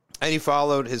 and he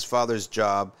followed his father's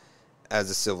job as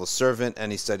a civil servant,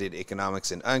 and he studied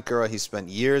economics in Ankara. He spent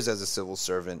years as a civil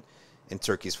servant in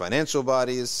Turkey's financial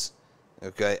bodies.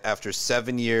 Okay, after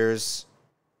 7 years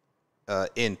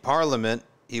in parliament,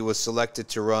 he was selected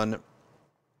to run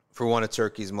for one of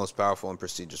Turkey's most powerful and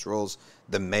prestigious roles,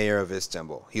 the mayor of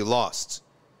Istanbul. He lost,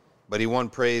 but he won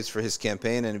praise for his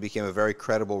campaign, and he became a very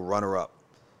credible runner-up.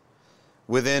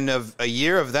 Within a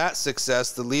year of that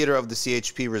success, the leader of the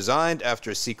CHP resigned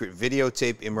after a secret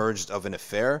videotape emerged of an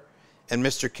affair, and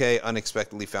Mr. K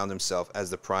unexpectedly found himself as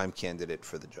the prime candidate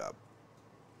for the job.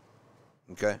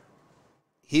 Okay?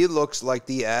 He looks like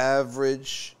the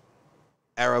average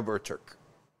Arab or Turk,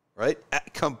 right?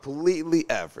 Completely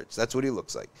average. That's what he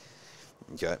looks like.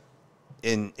 Okay?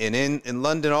 In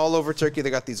London, all over Turkey, they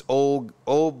got these old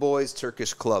boys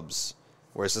Turkish clubs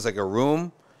where it's just like a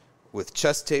room with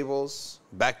chess tables,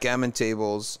 backgammon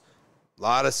tables, a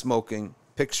lot of smoking,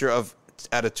 picture of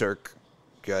Ataturk,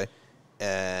 okay,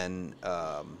 and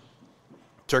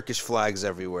Turkish flags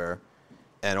everywhere,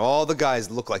 and all the guys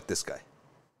look like this guy.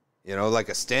 You know, like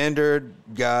a standard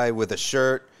guy with a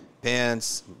shirt,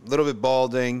 pants, a little bit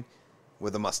balding,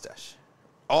 with a mustache.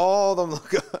 All of them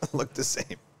look the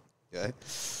same. Okay.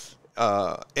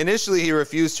 Initially, he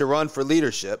refused to run for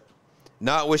leadership,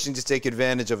 not wishing to take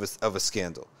advantage of a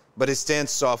scandal. But his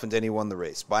stance softened, and he won the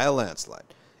race by a landslide.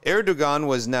 Erdogan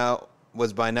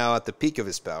was by now at the peak of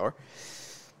his power,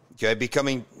 okay,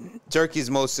 becoming Turkey's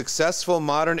most successful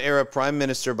modern-era prime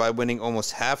minister by winning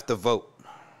almost half the vote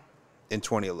in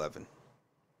 2011.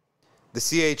 The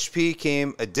CHP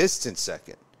came a distant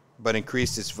second, but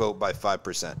increased its vote by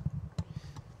 5%.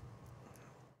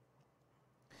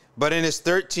 But in his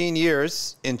 13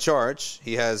 years in charge,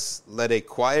 he has led a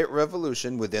quiet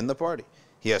revolution within the party.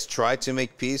 He has tried to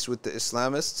make peace with the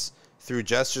Islamists through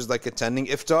gestures like attending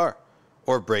iftar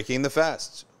or breaking the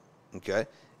fast. Okay?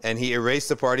 And he erased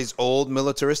the party's old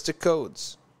militaristic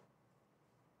codes.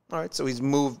 All right, so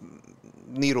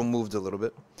needle moved a little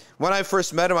bit. When I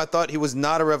first met him, I thought he was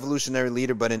not a revolutionary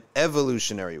leader, but an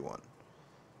evolutionary one,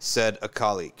 said a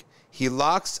colleague. He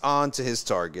locks on to his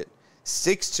target,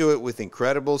 sticks to it with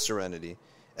incredible serenity,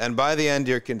 and by the end,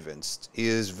 you're convinced. He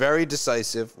is very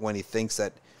decisive when he thinks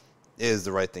that is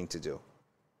the right thing to do.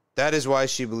 That is why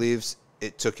she believes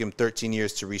it took him 13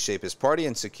 years to reshape his party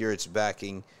and secure its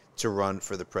backing to run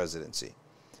for the presidency.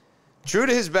 True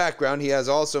to his background, he has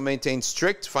also maintained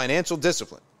strict financial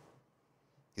discipline.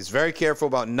 He's very careful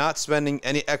about not spending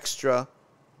any extra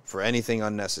for anything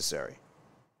unnecessary.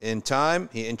 In time,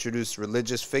 he introduced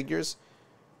religious figures,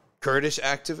 Kurdish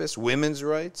activists, women's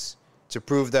rights, to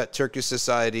prove that Turkish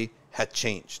society had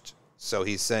changed. So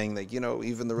he's saying that, you know,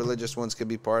 even the religious ones can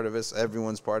be part of this.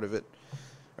 Everyone's part of it.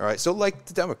 All right. So like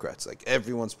the Democrats, like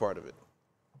everyone's part of it.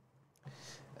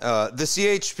 The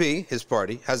CHP, his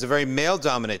party, has a very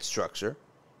male-dominated structure.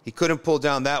 He couldn't pull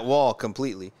down that wall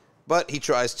completely, but he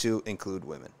tries to include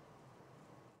women.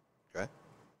 Okay.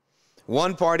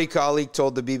 One party colleague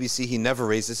told the BBC he never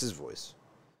raises his voice.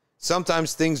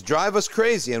 Sometimes things drive us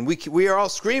crazy and we are all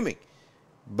screaming,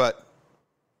 but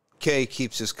Kay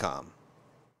keeps his calm.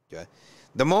 Okay.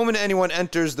 The moment anyone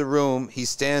enters the room, he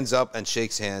stands up and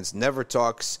shakes hands, never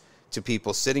talks to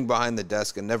people sitting behind the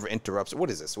desk, and never interrupts. What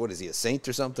is this? What is he, a saint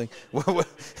or something?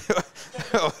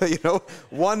 You know,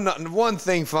 one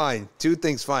thing fine, two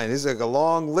things fine. This is like a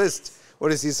long list.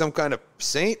 What is he, some kind of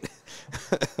saint?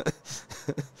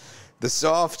 The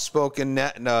soft-spoken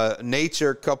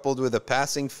nature coupled with a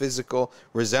passing physical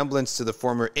resemblance to the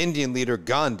former Indian leader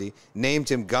Gandhi named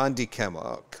him Gandhi Kema.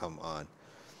 Oh, come on.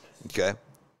 Okay.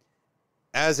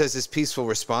 As has his peaceful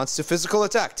response to physical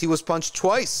attack. He was punched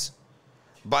twice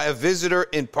by a visitor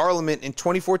in Parliament in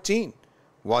 2014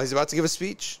 while he's about to give a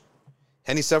speech.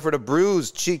 And he suffered a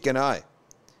bruised cheek and eye.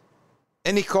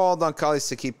 And he called on colleagues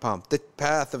to keep calm. The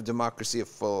path of democracy is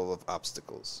full of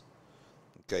obstacles.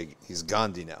 Okay, he's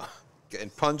Gandhi now.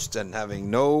 Getting punched and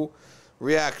having no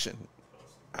reaction.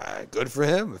 Good for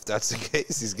him, if that's the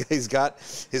case. He's got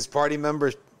his party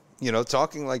members, you know,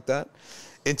 talking like that.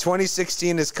 In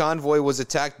 2016, his convoy was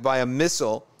attacked by a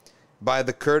missile by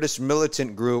the Kurdish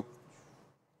militant group.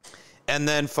 And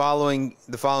then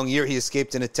the following year, he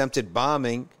escaped an attempted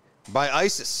bombing by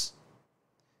ISIS.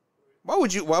 Why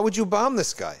would you bomb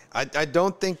this guy? I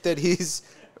don't think that he's...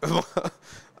 I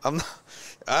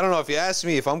don't know. If you ask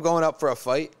me, if I'm going up for a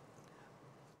fight,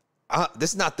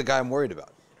 this is not the guy I'm worried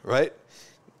about, right?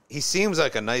 He seems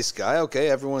like a nice guy. Okay,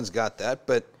 everyone's got that,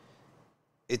 but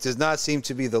it does not seem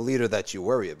to be the leader that you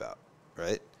worry about,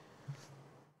 right?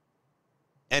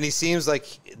 And he seems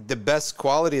like the best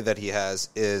quality that he has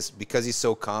is because he's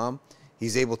so calm,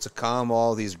 he's able to calm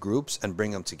all these groups and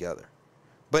bring them together.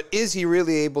 But is he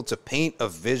really able to paint a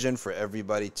vision for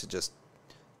everybody to just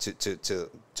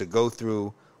to go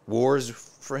through wars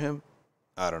for him?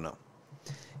 I don't know.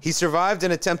 He survived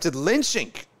an attempted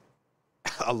lynching.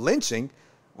 A lynching?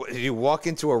 What, did he walk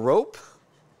into a rope?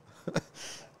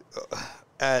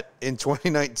 In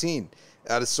 2019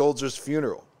 at a soldier's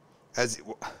funeral.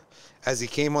 As he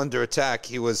came under attack,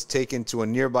 he was taken to a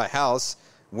nearby house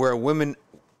where a woman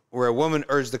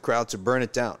urged the crowd to burn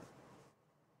it down.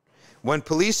 When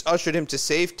police ushered him to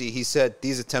safety, he said,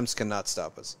 "These attempts cannot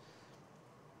stop us."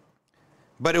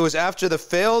 But it was after the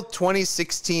failed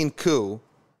 2016 coup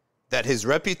that his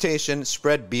reputation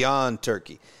spread beyond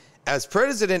Turkey. As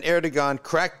President Erdogan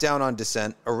cracked down on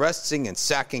dissent, arresting and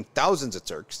sacking thousands of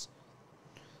Turks,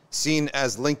 seen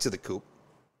as linked to the coup,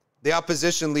 the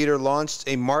opposition leader launched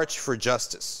a march for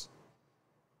justice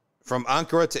from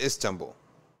Ankara to Istanbul.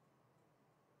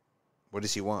 What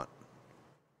does he want?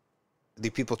 The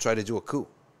people try to do a coup.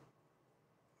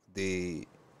 We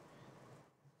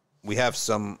have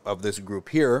some of this group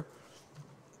here,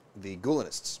 the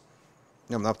Gulenists.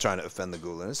 I'm not trying to offend the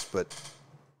Gulenists, but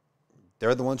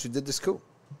they're the ones who did this coup.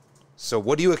 So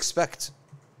what do you expect?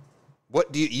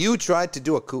 What do you tried to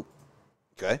do a coup?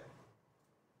 Okay?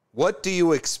 What do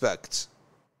you expect?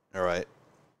 All right.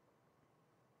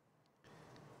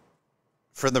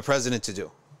 For the president to do?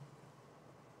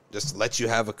 Just let you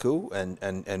have a coup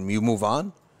and you move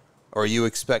on? Or you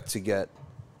expect to get,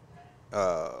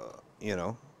 a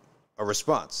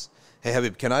response? Hey,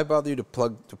 Habib, can I bother you to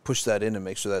push that in and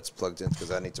make sure that's plugged in?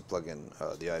 Because I need to plug in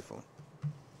the iPhone.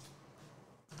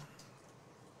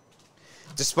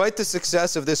 Despite the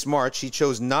success of this march, he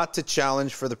chose not to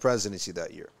challenge for the presidency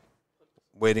that year.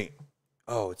 Waiting.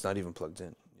 Oh, it's not even plugged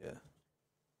in.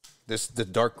 Yeah. The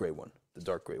dark gray one. The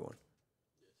dark gray one.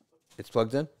 It's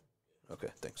plugged in? Okay,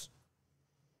 thanks.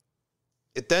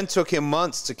 It then took him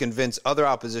months to convince other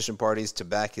opposition parties to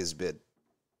back his bid.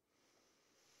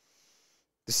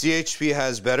 The CHP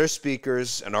has better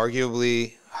speakers and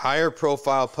arguably higher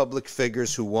profile public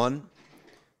figures who won,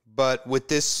 but with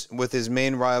his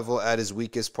main rival at his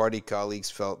weakest, party colleagues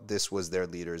felt this was their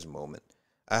leader's moment.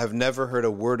 I have never heard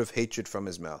a word of hatred from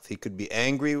his mouth. He could be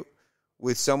angry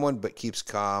with someone, but keeps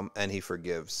calm and he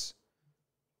forgives.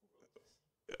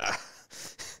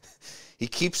 He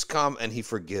keeps calm and he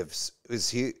forgives. Is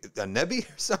he a Nebi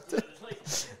or something?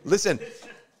 Listen,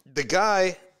 the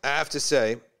guy, I have to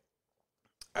say,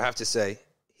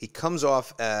 he comes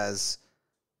off as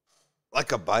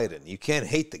like a Biden. You can't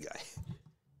hate the guy.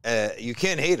 You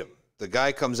can't hate him. The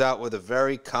guy comes out with a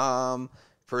very calm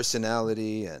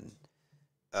personality, and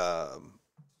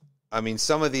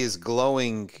some of these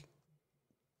glowing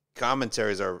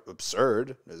commentaries are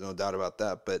absurd. There's no doubt about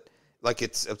that. But like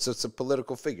it's a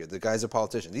political figure. The guy's a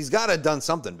politician. He's got to have done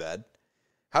something bad.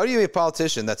 How do you be a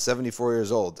politician that's 74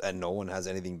 years old and no one has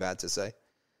anything bad to say?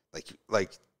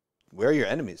 Like, where are your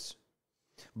enemies?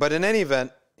 But in any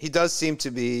event, he does seem to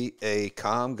be a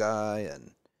calm guy,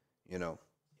 and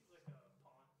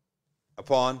a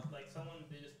pawn. Like someone,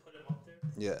 they just put him up there.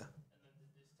 Yeah. And then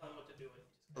they just tell him what to do.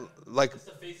 It's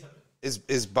the face of it.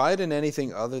 Is Biden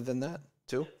anything other than that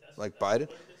too? Yeah, like Biden?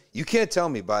 You can't tell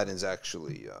me Biden's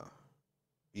actually.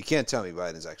 You can't tell me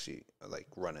Biden's actually like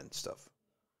running stuff.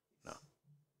 No.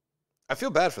 I feel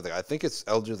bad for the guy. I think it's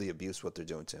elderly abuse what they're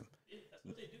doing to him. Yeah, that's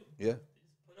what they do. Yeah. They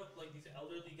just put up like these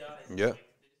elderly guys. Yeah.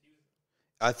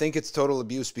 I think it's total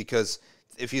abuse because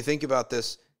if you think about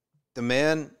this, the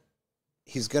man,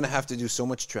 he's going to have to do so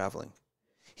much traveling.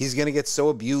 He's going to get so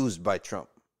abused by Trump.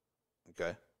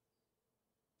 Okay?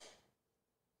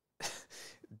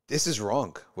 This is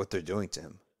wrong, what they're doing to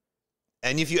him.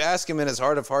 And if you ask him in his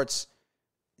heart of hearts,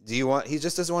 he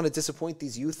just doesn't want to disappoint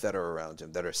these youth that are around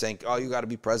him that are saying, oh, you got to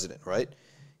be president, right?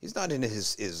 He's not in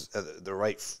the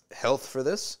right health for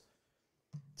this,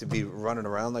 to be running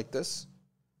around like this.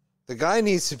 The guy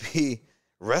needs to be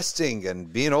resting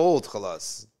and being old,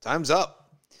 khalas. Time's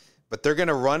up. But they're going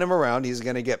to run him around. He's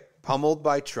going to get pummeled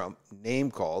by Trump, name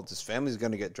called. His family's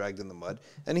going to get dragged in the mud.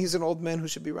 And he's an old man who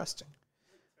should be resting.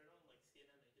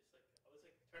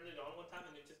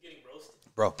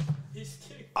 Bro,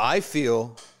 I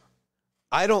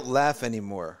don't laugh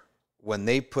anymore when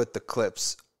they put the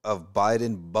clips of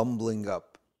Biden bumbling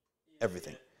up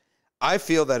everything. I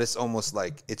feel that it's almost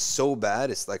like it's so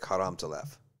bad, it's like haram to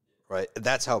laugh, right?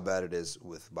 That's how bad it is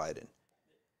with Biden.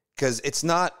 Because it's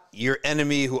not your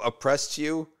enemy who oppressed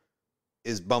you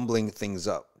is bumbling things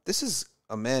up. This is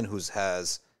a man who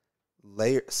has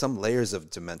some layers of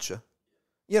dementia.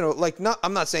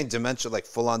 I'm not saying dementia like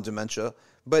full-on dementia,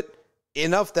 but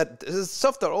enough that this is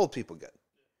stuff that old people get.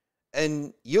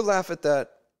 And you laugh at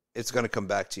that it's going to come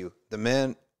back to you. The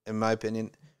man, in my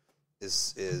opinion,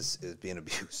 is being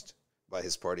abused by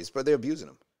his parties, but they're abusing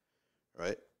him,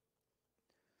 right?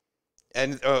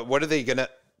 And what are they going to...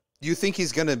 You think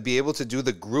he's going to be able to do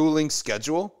the grueling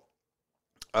schedule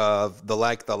of the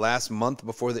last month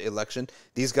before the election?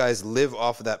 These guys live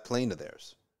off of that plane of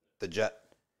theirs, the jet.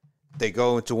 They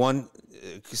go into one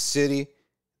city,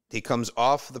 he comes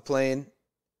off the plane,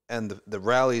 and the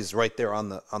rally is right there on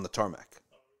the tarmac.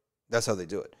 That's how they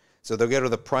do it. So they'll get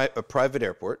to a private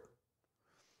airport.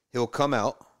 He'll come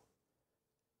out.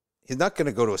 He's not going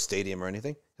to go to a stadium or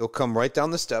anything. He'll come right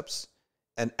down the steps,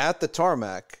 and at the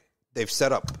tarmac, they've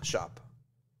set up shop.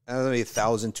 And maybe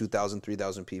 1,000, 2,000,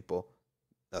 3,000 people.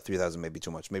 3,000 may be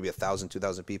too much. Maybe 1,000,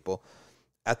 2,000 people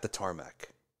at the tarmac.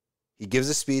 He gives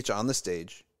a speech on the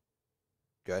stage.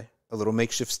 Okay? A little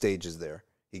makeshift stage is there.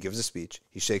 He gives a speech.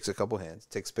 He shakes a couple hands,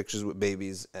 takes pictures with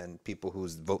babies and people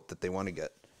whose vote that they want to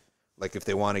get. Like if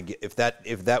they want to get, if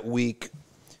that week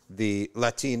the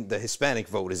Hispanic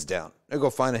vote is down, they go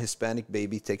find a Hispanic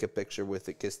baby, take a picture with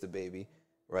it, kiss the baby,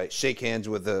 right? Shake hands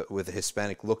with a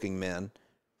Hispanic looking man,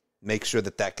 make sure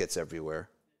that gets everywhere,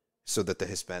 so that the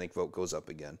Hispanic vote goes up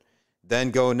again.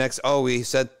 Then go next. Oh, he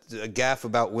said a gaffe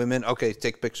about women. Okay,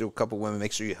 take a picture with a couple women.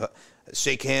 Make sure you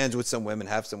shake hands with some women.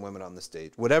 Have some women on the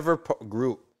stage. Whatever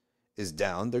group is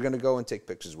down, they're going to go and take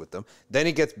pictures with them. Then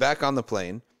he gets back on the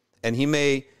plane, and he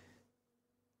may,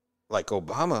 like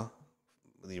Obama,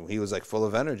 he was like full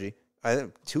of energy. I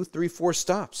think 2, 3, 4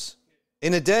 stops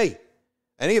in a day,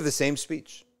 and he have the same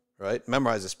speech, right?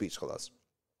 Memorize the speech, khalas.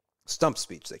 Stump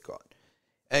speech, they call it.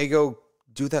 And you go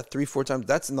do that 3, 4 times.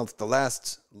 That's in the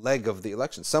last leg of the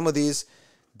election. Some of these,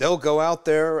 they'll go out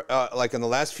there, like in the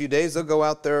last few days, they'll go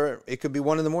out there. It could be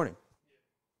 1 a.m.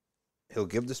 He'll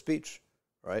give the speech,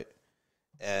 right?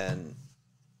 And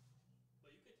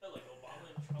but you could tell, like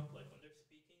Obama and Trump, like when they're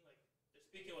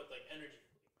speaking with like energy.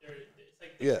 It's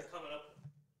like things are coming up.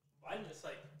 Biden is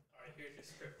like, all right, here's your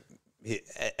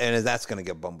script. And that's going to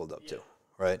get bumbled up too,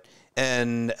 right?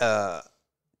 And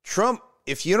Trump,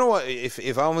 if you know what,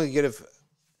 if I'm going to get it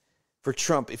for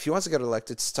Trump, if he wants to get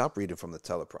elected, stop reading from the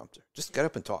teleprompter. Just get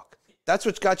up and talk. That's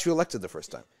what got you elected the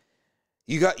first time.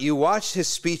 You watched his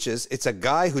speeches. It's a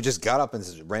guy who just got up and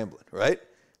is rambling, right?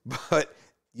 But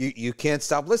you can't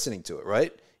stop listening to it,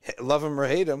 right? Love him or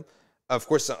hate him. Of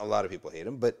course, a lot of people hate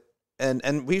him, but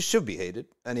and we should be hated.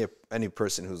 Any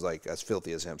person who's like as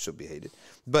filthy as him should be hated.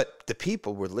 But the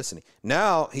people were listening.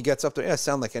 Now he gets up there. Yeah,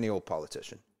 sound like any old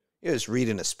politician. You're just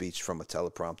reading a speech from a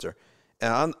teleprompter.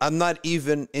 And I'm not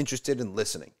even interested in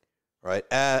listening, right?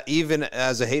 Even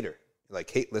as a hater,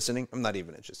 like hate listening, I'm not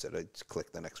even interested. I just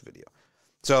click the next video.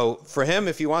 So for him,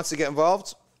 if he wants to get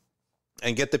involved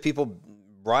and get the people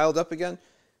riled up again,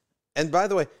 and by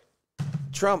the way,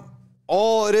 Trump,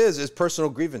 all it is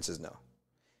personal grievances now.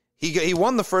 He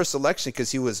won the first election because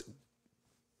he was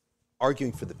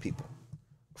arguing for the people,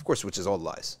 of course, which is all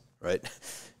lies, right?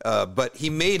 But he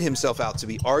made himself out to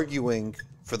be arguing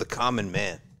for the common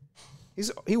man.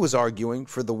 He was arguing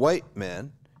for the white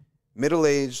man,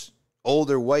 middle-aged,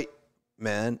 older white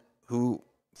man who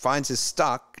finds his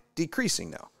stock decreasing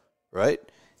now, right?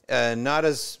 And not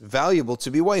as valuable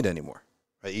to be white anymore.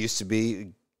 Right? It used to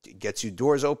be, it gets you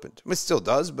doors opened. It still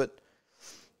does, but...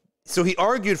 So he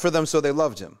argued for them so they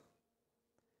loved him.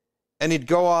 And he'd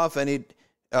go off and he'd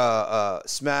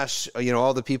smash,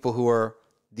 all the people who are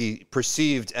the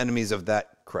perceived enemies of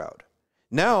that crowd.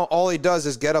 Now, all he does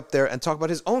is get up there and talk about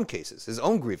his own cases, his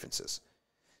own grievances.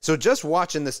 So just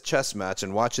watching this chess match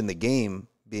and watching the game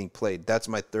being played, that's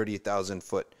my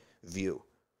 30,000-foot view,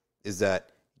 is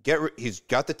that he's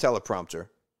got the teleprompter,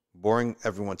 boring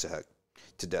everyone to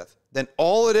death. Then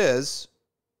all it is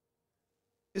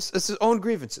his own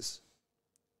grievances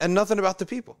and nothing about the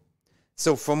people.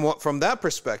 So from that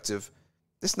perspective,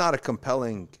 it's not a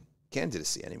compelling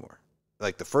candidacy anymore,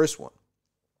 like the first one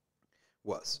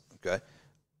was, okay?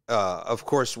 Of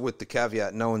course, with the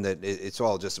caveat knowing that it's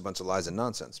all just a bunch of lies and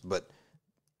nonsense. But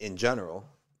in general,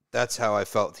 that's how I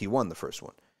felt he won the first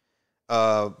one.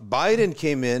 Biden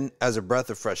came in as a breath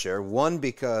of fresh air. One,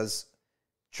 because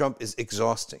Trump is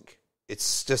exhausting.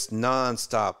 It's just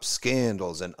nonstop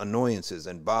scandals and annoyances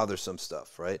and bothersome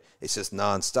stuff, right? It's just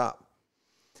nonstop.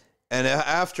 And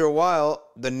after a while,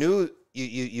 the news,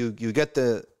 you get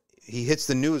he hits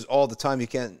the news all the time. You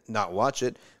can't not watch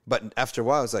it. But after a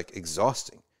while, it's like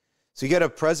exhausting. So you get a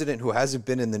president who hasn't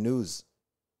been in the news.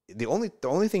 The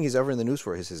only thing he's ever in the news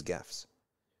for is his gaffes.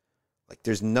 Like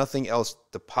there's nothing else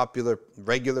the popular,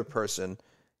 regular person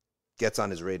gets on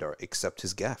his radar except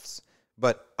his gaffes.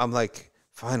 But I'm like,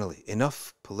 finally,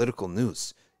 enough political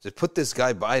news. Just put this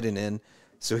guy Biden in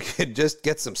so we could just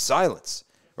get some silence,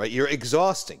 right? You're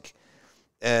exhausting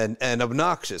and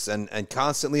obnoxious and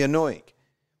constantly annoying.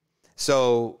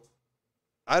 So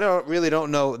I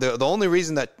don't know. The only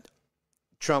reason that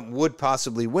Trump would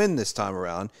possibly win this time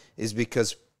around is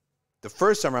because the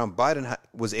first time around, Biden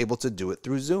was able to do it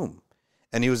through Zoom,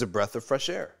 and he was a breath of fresh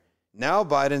air. Now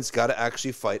Biden's got to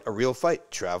actually fight a real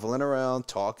fight, traveling around,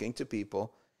 talking to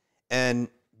people, and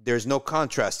there's no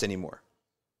contrast anymore,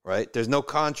 right? There's no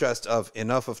contrast of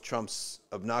enough of Trump's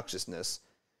obnoxiousness.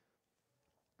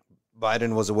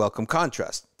 Biden was a welcome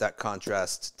contrast. That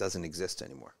contrast doesn't exist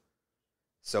anymore.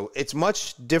 So it's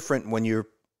much different when you're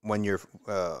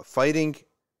fighting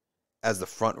as the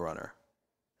front runner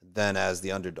than as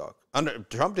the underdog.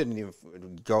 Trump didn't even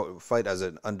go fight as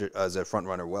a front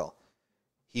runner well.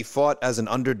 He fought as an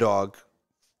underdog,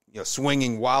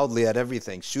 swinging wildly at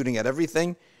everything, shooting at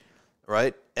everything,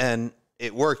 right? And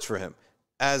it worked for him.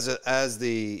 As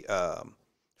the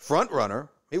front runner,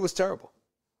 he was terrible.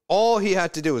 All he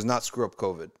had to do was not screw up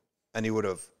COVID, and he would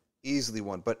have easily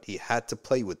won. But he had to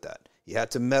play with that. He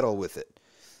had to meddle with it,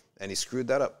 and he screwed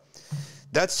that up.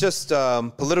 That's just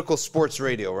political sports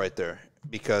radio right there,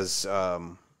 because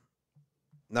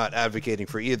not advocating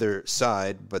for either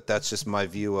side, but that's just my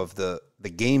view of the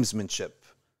gamesmanship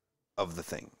of the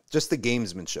thing, just the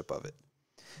gamesmanship of it.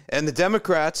 And the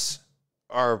Democrats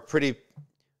are pretty.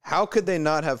 How could they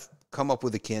not have come up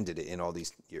with a candidate in all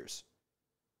these years?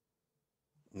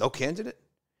 No candidate?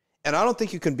 And I don't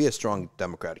think you can be a strong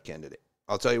Democratic candidate.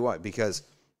 I'll tell you why. Because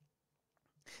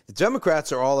the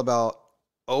Democrats are all about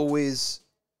always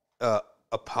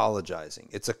apologizing.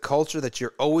 It's a culture that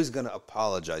you're always going to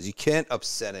apologize. You can't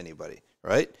upset anybody,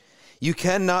 right? You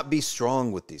cannot be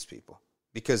strong with these people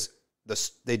because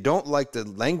they don't like the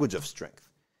language of strength.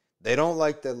 They don't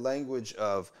like the language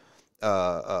of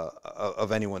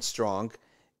anyone strong,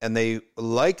 and they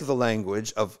like the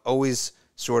language of always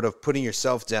sort of putting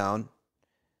yourself down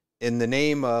in the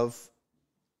name of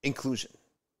inclusion,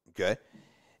 okay?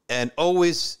 And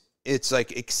always it's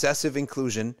like excessive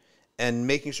inclusion and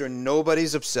making sure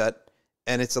nobody's upset,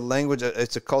 and it's a language,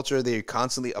 it's a culture that you're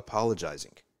constantly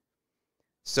apologizing.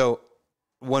 So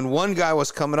when one guy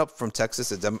was coming up from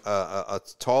Texas, a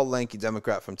tall, lanky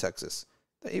Democrat from Texas,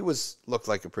 he looked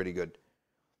like a pretty good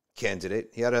candidate.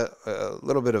 He had a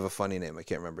little bit of a funny name. I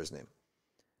can't remember his name.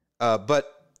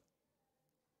 But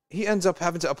he ends up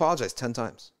having to apologize 10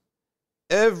 times.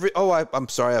 I'm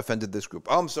sorry I offended this group.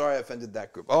 Oh, I'm sorry I offended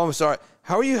that group. Oh, I'm sorry.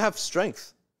 How do you have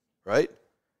strength, right?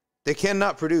 They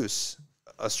cannot produce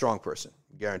a strong person,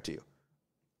 guarantee you.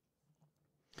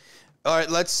 All right,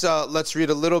 let's read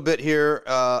a little bit here.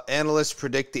 Analysts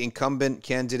predict the incumbent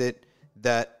candidate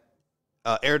that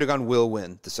Erdogan will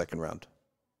win the second round.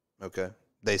 Okay,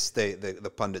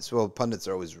 the pundits. Well, pundits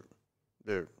are always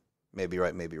they're maybe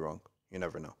right, maybe wrong. You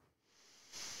never know.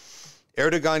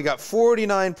 Erdogan got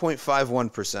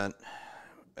 49.51%,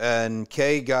 and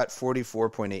Kay got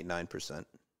 44.89%.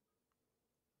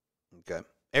 Okay,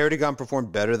 Erdogan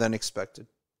performed better than expected.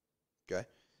 Okay.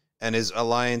 And his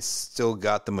alliance still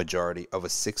got the majority of a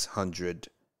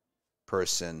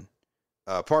 600-person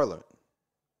parliament.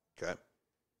 Okay.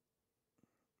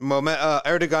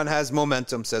 Erdogan has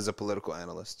momentum, says a political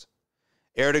analyst.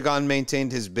 Erdogan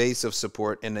maintained his base of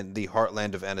support in the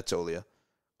heartland of Anatolia,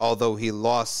 although he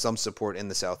lost some support in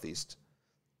the southeast.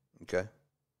 Okay.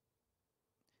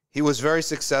 He was very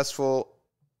successful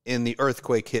in the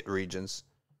earthquake-hit regions.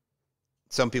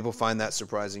 Some people find that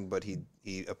surprising, but he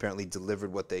apparently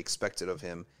delivered what they expected of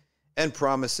him and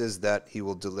promises that he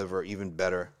will deliver even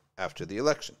better after the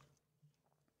election.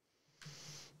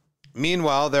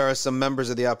 Meanwhile, there are some members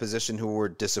of the opposition who were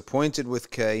disappointed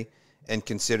with Kay and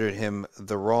considered him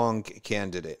the wrong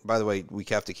candidate. By the way, we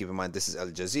have to keep in mind this is Al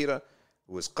Jazeera,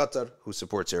 who is Qatar, who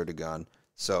supports Erdogan.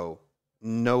 So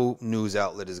no news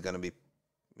outlet is going to be,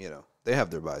 they have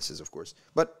their biases, of course.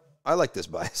 But I like this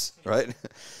bias, right?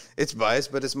 It's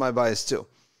biased, but it's my bias too.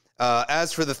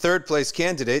 As for the third place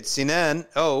candidate, Sinan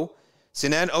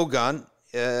Ogan,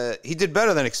 he did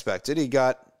better than expected. He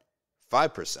got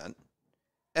 5%,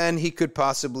 and he could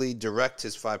possibly direct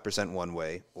his 5% one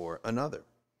way or another.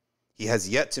 He has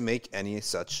yet to make any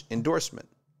such endorsement.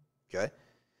 Okay?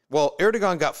 Well,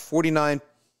 Erdogan got 49,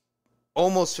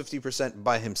 almost 50%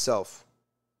 by himself.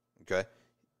 Okay?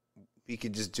 He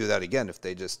could just do that again if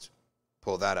they just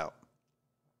pull that out.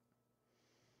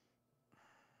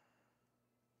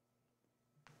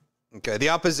 Okay, the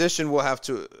opposition will have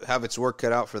to have its work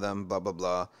cut out for them, blah, blah,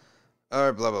 blah.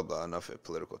 Or blah, blah, blah. Enough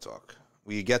political talk.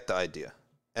 We get the idea.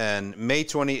 And May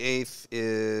 28th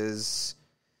is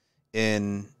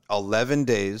in 11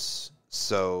 days.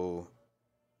 So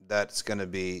that's going to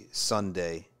be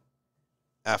Sunday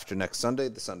after next Sunday,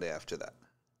 the Sunday after that.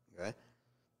 Okay.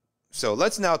 So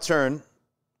let's now turn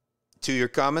to your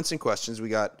comments and questions. We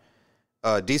got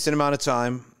a decent amount of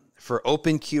time for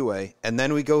open QA, and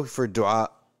then we go for dua.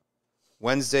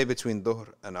 Wednesday between Dhuhr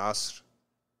and Asr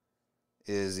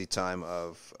is the time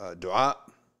of dua,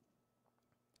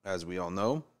 as we all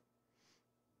know.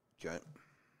 Okay.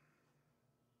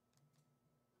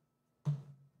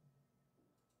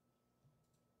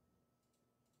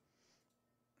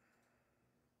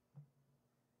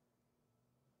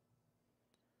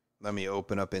 Let me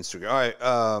open up Instagram.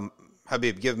 All right,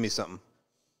 Habib, give me something.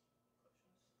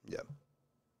 Yeah.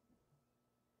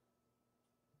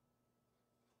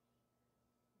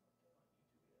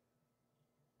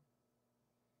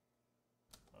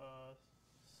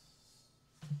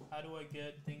 How do I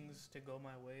get things to go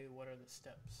my way? What are the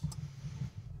steps?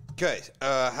 Okay.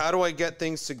 How do I get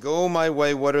things to go my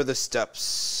way? What are the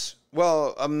steps?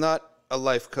 Well, I'm not a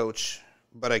life coach,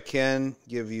 but I can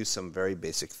give you some very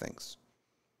basic things.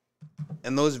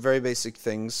 And those very basic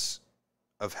things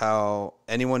of how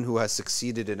anyone who has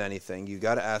succeeded in anything, you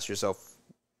got to ask yourself,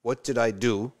 what did I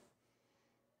do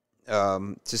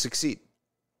to succeed?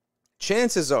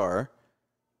 Chances are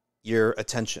your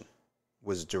attention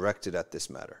was directed at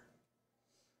this matter,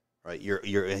 right?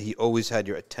 He always had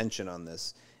your attention on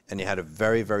this, and you had a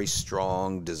very, very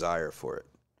strong desire for it.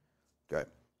 Okay.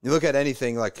 You look at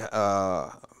anything like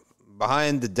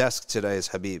behind the desk today is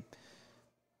Habib,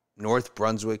 North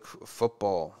Brunswick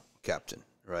football captain,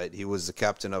 right? He was the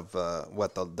captain of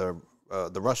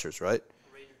the Rushers, right?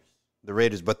 The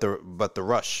Raiders, but the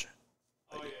Rush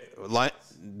line,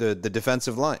 the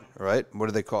defensive line, right? What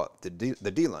do they call it?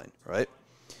 The D line, right?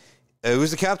 He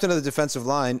was the captain of the defensive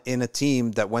line in a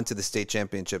team that went to the state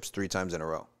championships 3 times in a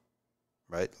row,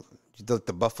 right?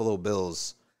 The Buffalo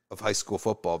Bills of high school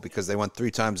football, because they went 3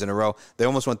 times in a row. They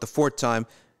almost went the 4th time.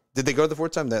 Did they go the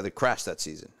 4th time? They crashed that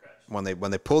season. When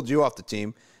they pulled you off the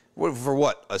team. For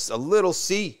what? A little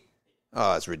C?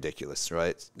 Oh, it's ridiculous,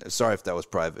 right? Sorry if that was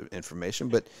private information,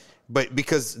 but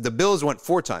because the Bills went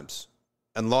 4 times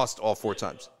and lost all 4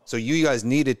 times. So you guys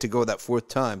needed to go that 4th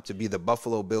time to be the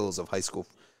Buffalo Bills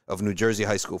of New Jersey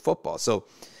high school football. So,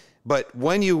 but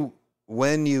when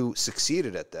you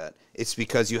succeeded at that, it's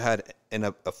because you had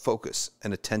a focus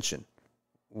and attention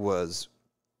was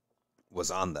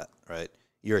on that, right?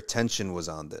 Your attention was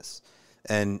on this.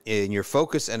 And in your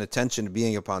focus and attention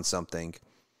being upon something,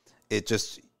 it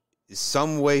just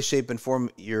some way, shape, and form,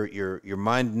 your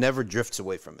mind never drifts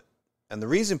away from it. And the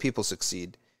reason people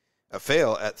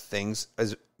fail at things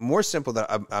is more simple,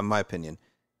 in my opinion,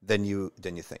 than you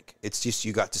think. It's just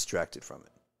you got distracted from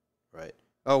it, right?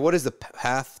 Oh, what is the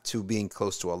path to being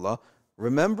close to Allah?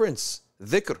 Remembrance,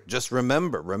 dhikr. Just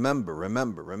remember,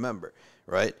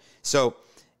 right? So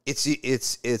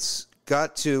it's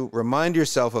got to remind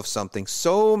yourself of something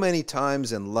so many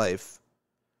times in life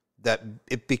that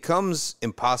it becomes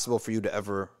impossible for you to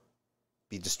ever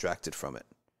be distracted from it.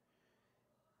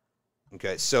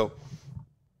 Okay, so,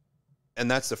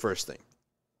 and that's the first thing.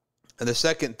 And the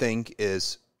second thing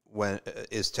is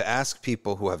to ask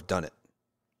people who have done it.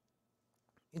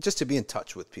 Just to be in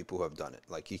touch with people who have done it.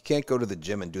 Like, you can't go to the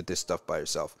gym and do this stuff by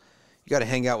yourself. You got to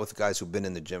hang out with guys who've been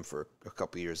in the gym for a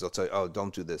couple of years. They'll tell you, oh,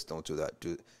 don't do this, don't do that,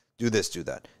 do this, do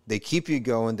that. They keep you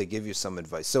going. They give you some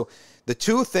advice. So the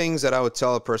 2 things that I would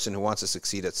tell a person who wants to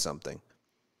succeed at something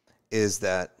is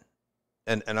that,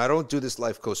 and I don't do this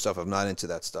life coach stuff. I'm not into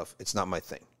that stuff. It's not my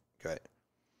thing, okay?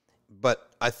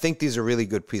 But I think these are really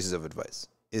good pieces of advice,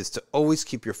 is to always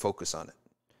keep your focus on it.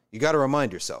 You got to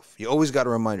remind yourself. You always got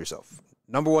to remind yourself.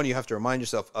 Number one, you have to remind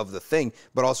yourself of the thing,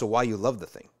 but also why you love the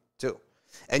thing too.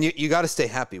 And you got to stay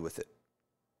happy with it,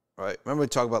 right? Remember we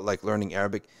talk about like learning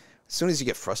Arabic? As soon as you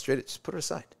get frustrated, just put it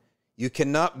aside. You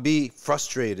cannot be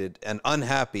frustrated and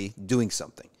unhappy doing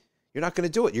something. You're not going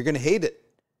to do it. You're going to hate it.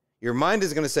 Your mind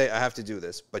is going to say, I have to do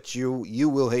this, but you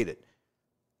will hate it.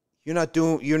 You're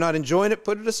not enjoying it,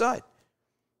 put it aside,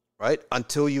 right?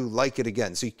 Until you like it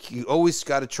again. So you always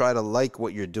got to try to like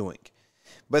what you're doing.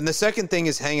 But the second thing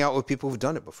is hang out with people who've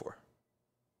done it before,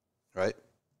 right?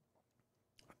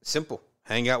 Simple.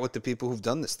 Hang out with the people who've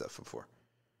done this stuff before,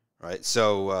 right?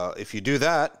 So if you do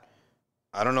that,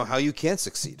 I don't know how you can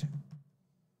succeed.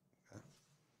 Okay.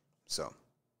 So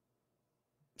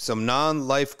some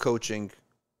non-life coaching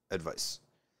advice.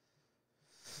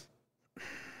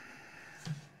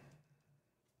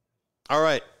 All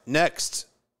right, next.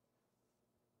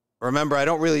 Remember, I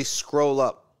don't really scroll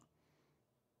up.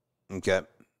 Okay.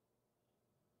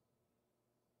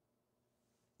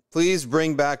 Please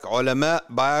bring back ulama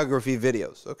biography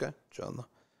videos. Okay, inshallah.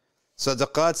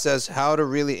 Sadaqat says how to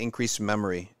really increase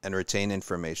memory and retain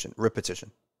information.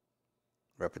 Repetition.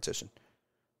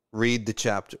 read the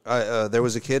chapter. There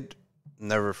was a kid,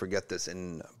 never forget this,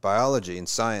 in biology, in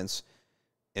science,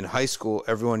 in high school,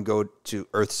 everyone go to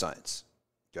earth science,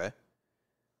 okay?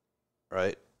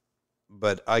 Right?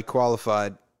 But I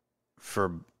qualified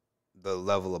for the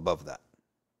level above that,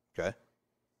 okay?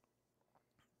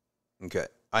 Okay.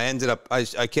 I ended up, I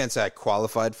can't say I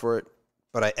qualified for it,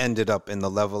 but I ended up in the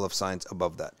level of science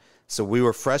above that. So we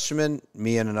were freshmen,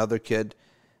 me and another kid,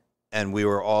 and we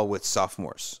were all with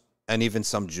sophomores and even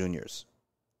some juniors.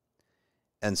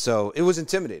 And so it was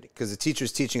intimidating because the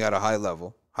teacher's teaching at a higher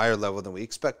level than we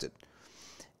expected.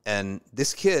 And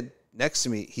this kid next to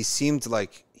me, he seemed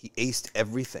like he aced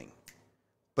everything,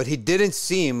 but he didn't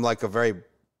seem like a very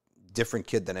different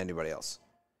kid than anybody else.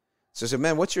 So I said,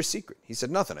 man, what's your secret? He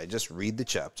said, nothing. I just read the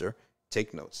chapter,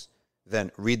 take notes,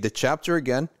 then read the chapter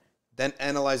again, then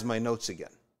analyze my notes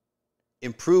again,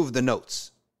 improve the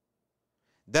notes.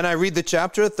 Then I read the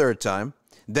chapter a third time,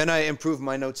 then I improve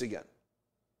my notes again.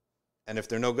 And if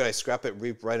they're no good, I scrap it,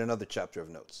 rewrite another chapter of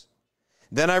notes.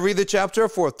 Then I read the chapter a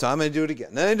fourth time and do it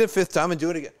again. Then I do it a fifth time and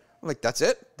do it again. I'm like, that's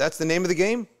it? That's the name of the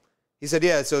game? He said,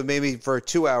 yeah, so maybe for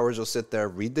 2 hours you'll sit there,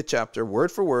 read the chapter word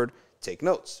for word, take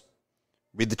notes.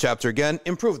 Read the chapter again,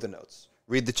 improve the notes.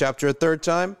 Read the chapter a third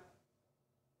time,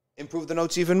 improve the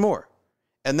notes even more.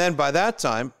 And then by that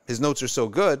time, his notes are so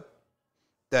good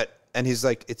that, and he's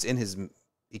like, it's in his,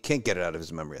 he can't get it out of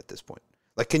his memory at this point.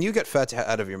 Like, can you get Fatiha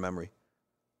out of your memory?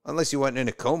 Unless you went in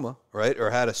a coma, right? Or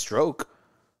had a stroke.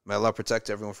 May Allah protect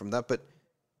everyone from that. But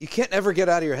you can't ever get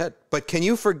out of your head. But can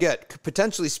you forget,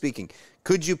 potentially speaking,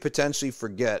 could you potentially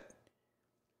forget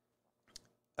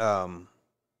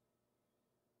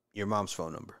your mom's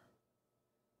phone number?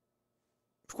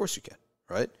 Of course you can,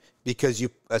 right? Because you,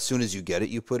 as soon as you get it,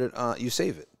 you put it on, you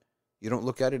save it. You don't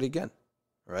look at it again,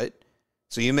 right?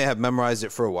 So you may have memorized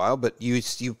it for a while, but you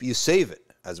save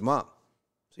it as mom.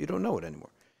 So you don't know it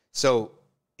anymore. So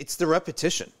it's the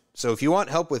repetition. So if you want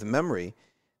help with memory,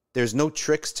 there's no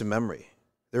tricks to memory.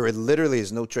 There literally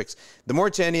is no tricks. The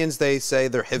Mauritanians, they say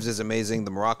their hifz is amazing.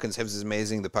 The Moroccans' hifz is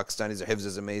amazing. The Pakistanis, their hifz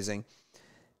is amazing.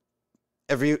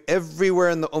 Everywhere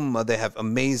in the Ummah, they have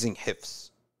amazing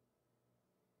hifz.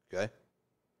 Okay?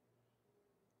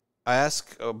 I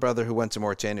asked a brother who went to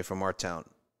Mauritania from our town,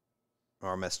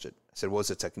 our masjid. I said, what's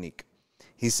the technique?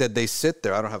 He said, they sit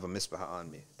there. I don't have a misbah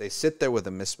on me. They sit there with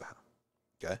a misbah.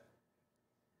 Okay?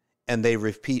 And they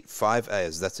repeat 5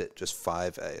 ayahs. That's it. Just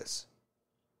 5 ayahs.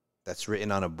 That's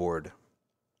written on a board.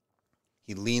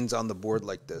 He leans on the board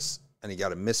like this, and he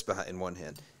got a misbah in one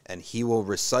hand. And he will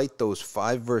recite those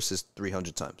 5 verses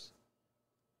 300 times.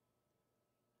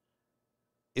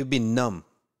 It would be numb.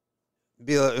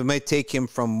 It might take him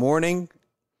from morning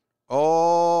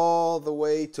all the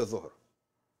way to dhuhr.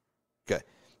 Okay.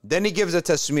 Then he gives a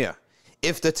tasmiyah.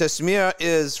 If the tasmiyah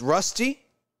is rusty,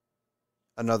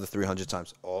 another 300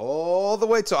 times. All the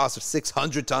way to asr,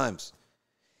 600 times.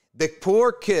 The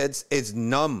poor kids is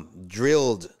numb,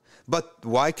 drilled. But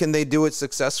why can they do it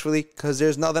successfully? Because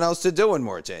there's nothing else to do in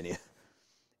Mauritania.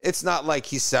 It's not like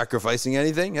he's sacrificing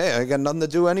anything. Hey, I got nothing to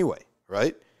do anyway,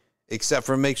 right? Except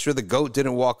for make sure the goat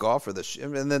didn't walk off, or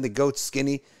and then the goat's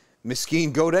skinny,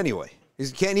 miskeen goat anyway.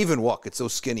 He can't even walk. It's so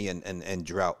skinny and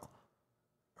drought,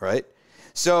 right?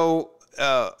 So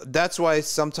that's why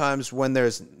sometimes when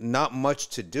there's not much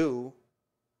to do,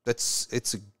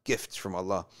 it's a gift from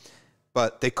Allah.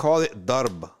 But they call it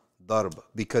darb,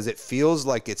 because it feels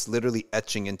like it's literally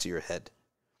etching into your head.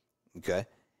 Okay?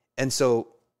 And so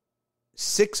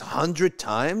 600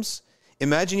 times,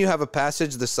 imagine you have a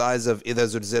passage the size of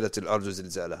إِذَا زُلْزِلَتِ الْأَرْضُ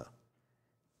زِلْزَالَهَا.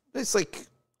 It's like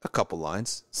a couple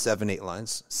lines, 7, 8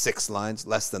 lines, 6 lines,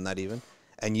 less than that even.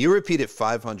 And you repeat it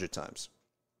 500 times.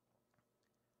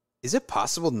 Is it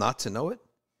possible not to know it?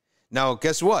 Now,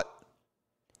 guess what?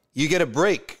 You get a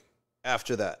break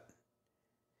after that.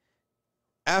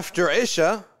 After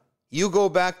Isha, you go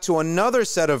back to another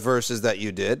set of verses that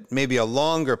you did, maybe a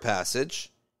longer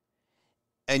passage,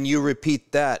 and you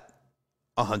repeat that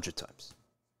 100 times.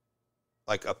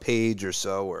 Like a page or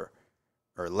so, or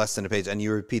less than a page, and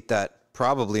you repeat that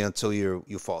probably until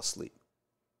you fall asleep.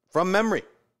 From memory,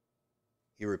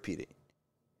 you repeat it.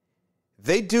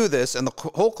 They do this, and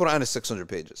the whole Quran is 600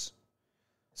 pages.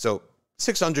 So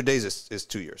 600 days is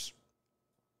 2 years.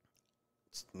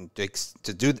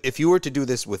 If you were to do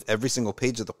this with every single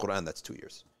page of the Quran, that's 2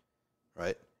 years,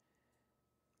 right?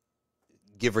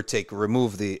 Give or take,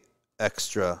 remove the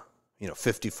extra,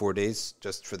 54 days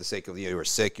just for the sake of you were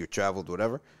sick, you traveled,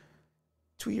 whatever.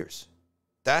 2 years.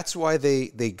 That's why they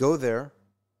go there,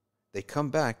 they come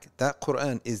back. That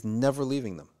Quran is never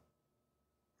leaving them,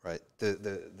 right?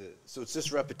 So it's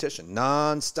just repetition,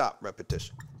 non-stop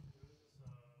repetition.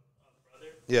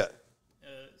 Brother. Yeah.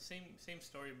 same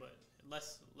story, but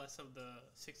less of the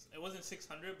six. It wasn't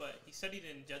 600, but he studied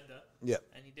in Jeddah. Yeah.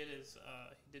 And he did his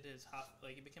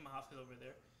he became a hafiz over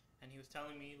there, and he was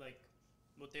telling me like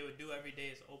what they would do every day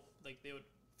is they would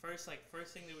first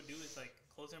thing they would do is like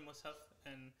close their mushaf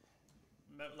and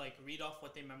read off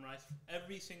what they memorized,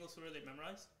 every single surah they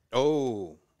memorized.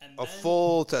 Oh, and a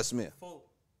full tasmiyah. Full.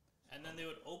 And then they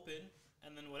would open,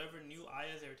 and then whatever new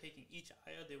ayahs they were taking, each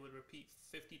ayah they would repeat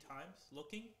 50 times,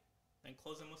 looking, and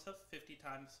close the mushaf 50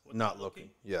 times. Not looking.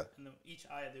 Yeah. And then each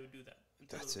ayah they would do that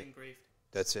until it was engraved.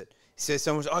 That's it. He says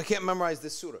someone, I can't memorize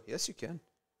this surah. Yes, you can.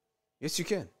 Yes, you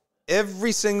can.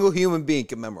 Every single human being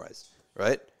can memorize,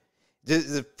 right?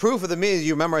 The proof of the meaning is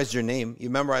you memorized your name.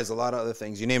 You memorized a lot of other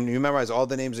things. You memorize all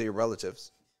the names of your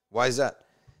relatives. Why is that?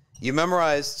 You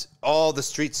memorized all the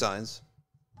street signs.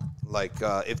 Like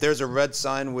if there's a red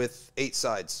sign with 8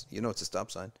 sides, you know it's a stop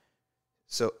sign.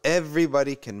 So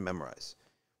everybody can memorize.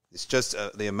 It's just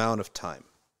the amount of time.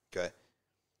 Okay.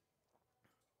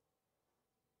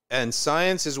 And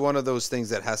science is one of those things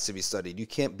that has to be studied. You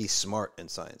can't be smart in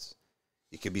science.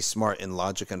 You can be smart in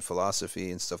logic and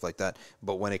philosophy and stuff like that.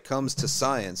 But when it comes to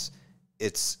science,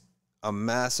 it's a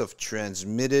mass of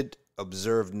transmitted,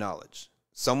 observed knowledge.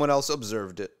 Someone else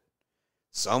observed it.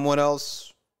 Someone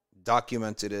else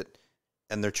documented it.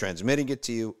 And they're transmitting it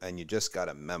to you, and you just got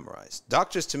to memorize.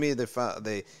 Doctors, to me,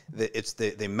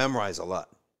 they memorize a lot.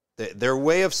 Their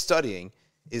way of studying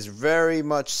is very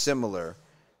much similar,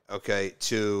 okay,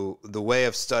 to the way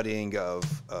of studying of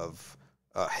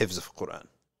hifz of Quran.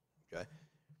 Okay.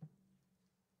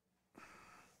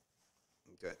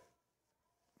 Okay.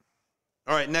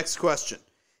 All right. Next question.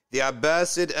 The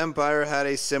Abbasid Empire had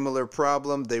a similar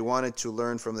problem. They wanted to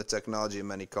learn from the technology of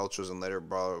many cultures and later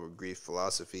borrow Greek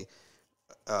philosophy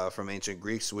from ancient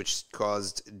Greeks, which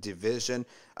caused division.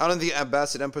 I don't think the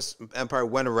Abbasid Empire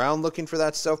went around looking for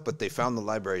that stuff, but they found the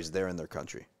libraries there in their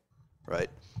country, right?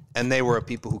 And they were a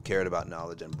people who cared about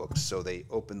knowledge and books, so they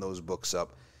opened those books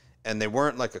up. And they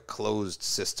weren't like a closed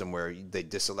system where they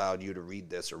disallowed you to read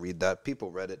this or read that. People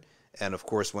read it. And, of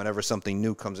course, whenever something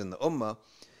new comes in the Ummah,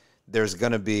 there's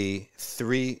going to be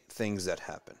 3 things that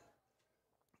happen,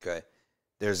 okay?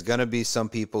 There's going to be some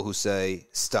people who say,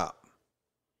 stop.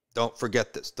 Don't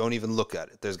forget this. Don't even look at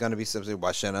it. There's going to be something,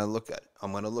 why shouldn't I look at it?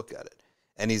 I'm going to look at it.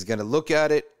 And he's going to look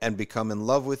at it and become in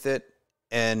love with it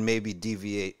and maybe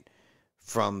deviate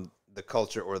from the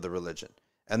culture or the religion.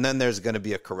 And then there's going to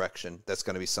be a correction. That's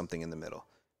going to be something in the middle.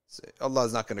 So Allah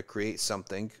is not going to create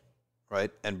something,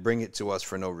 right, and bring it to us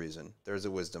for no reason. There's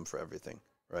a wisdom for everything,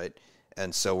 right?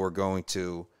 And so we're going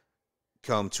to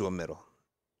come to a middle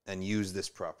and use this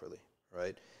properly,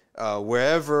 right?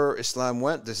 Wherever Islam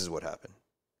went, this is what happened.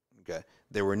 Okay,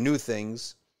 there were new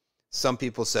things. Some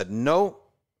people said no.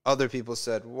 Other people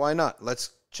said, why not?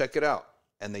 Let's check it out.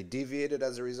 And they deviated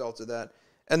as a result of that.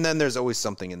 And then there's always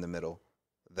something in the middle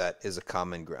that is a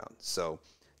common ground. So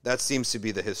that seems to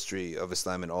be the history of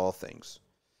Islam in all things.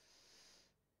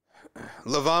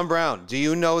 Levon Brown, do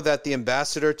you know that the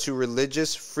ambassador to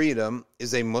religious freedom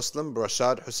is a Muslim,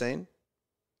 Rashad Hussain?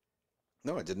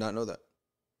 No, I did not know that.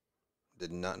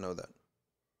 Did not know that.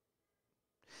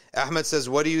 Ahmed says,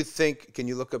 what do you think? Can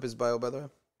you look up his bio, by the way?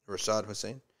 Rashad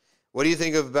Hussain. What do you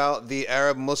think about the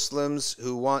Arab Muslims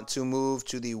who want to move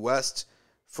to the West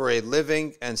for a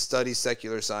living and study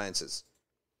secular sciences?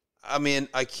 I mean,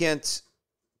 I can't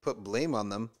put blame on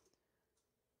them.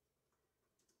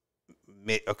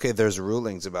 Okay, there's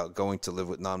rulings about going to live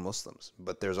with non-Muslims,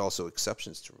 but there's also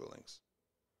exceptions to rulings.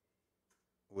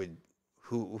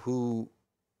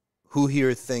 Who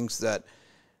here thinks that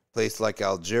a place like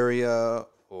Algeria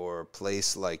or a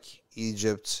place like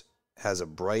Egypt has a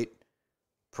bright,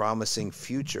 promising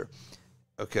future?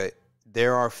 Okay,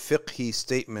 there are fiqhi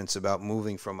statements about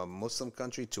moving from a Muslim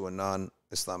country to a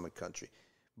non-Islamic country.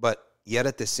 But yet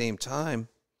at the same time,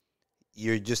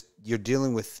 you're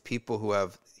dealing with people who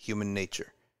have human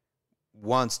nature,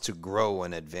 wants to grow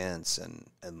and advance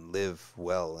and live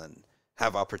well and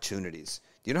have opportunities.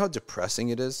 Do you know how depressing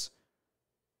it is,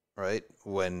 right?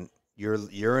 When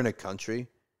you're in a country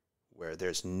where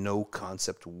there's no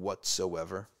concept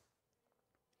whatsoever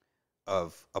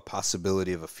of a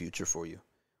possibility of a future for you.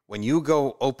 When you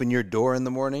go open your door in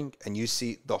the morning and you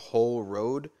see the whole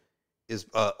road is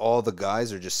all the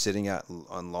guys are just sitting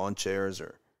on lawn chairs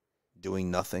or doing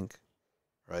nothing,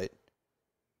 right?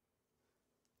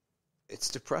 It's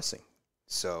depressing.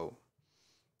 So,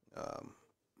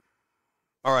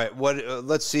 all right.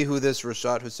 Let's see who this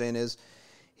Rashad Hussain is.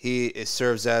 He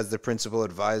serves as the principal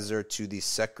advisor to the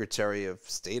Secretary of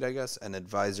State, I guess, and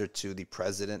advisor to the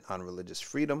President on religious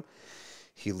freedom.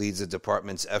 He leads the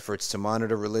department's efforts to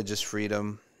monitor religious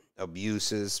freedom.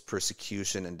 abuses,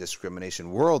 persecution, and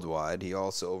discrimination worldwide. He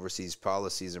also oversees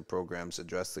policies and programs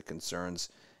address the concerns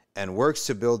and works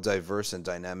to build diverse and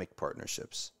dynamic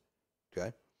partnerships,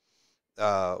 okay,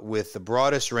 with the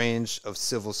broadest range of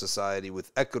civil society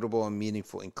with equitable and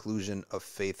meaningful inclusion of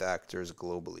faith actors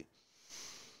globally.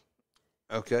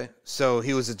 Okay, so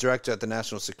he was a director at the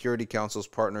National Security Council's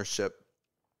Partnership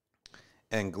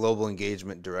and Global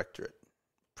Engagement Directorate.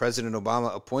 President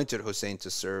Obama appointed Hussein to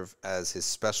serve as his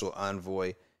special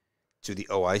envoy to the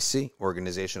OIC,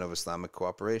 Organization of Islamic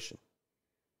Cooperation.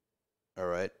 All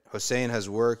right. Hussein has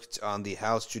worked on the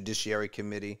House Judiciary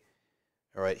Committee.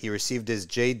 All right. He received his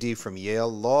JD from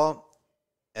Yale Law,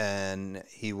 and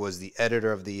he was the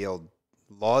editor of the Yale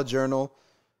Law Journal.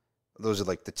 Those are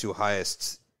like the two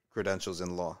highest credentials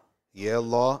in law, Yale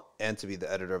Law, and to be the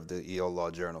editor of the Yale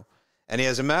Law Journal. And he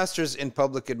has a master's in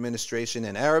public administration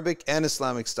in Arabic and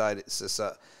Islamic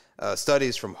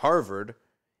studies from Harvard.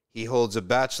 He holds a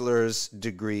bachelor's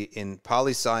degree in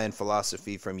poli-sci and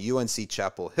philosophy from UNC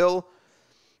Chapel Hill.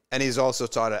 And he's also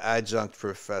taught an adjunct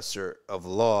professor of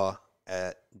law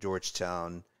at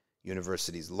Georgetown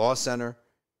University's Law Center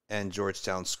and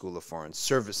Georgetown School of Foreign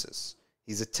Services.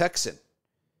 He's a Texan,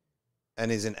 and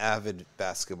he's an avid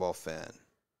basketball fan.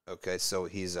 Okay, so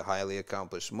he's a highly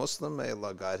accomplished Muslim. May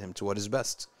Allah guide him to what is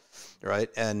best, right?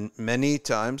 And many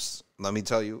times, let me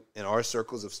tell you, in our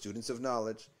circles of students of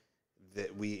knowledge,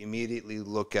 that we immediately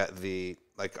look at the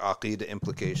like aqeedah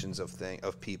implications of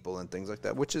people and things like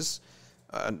that, which is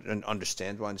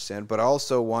understand. But I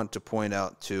also want to point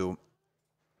out to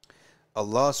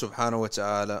Allah subhanahu wa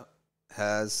ta'ala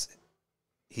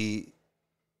He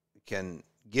can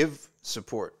give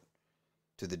support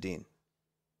to the deen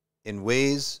in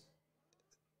ways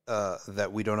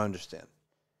that we don't understand,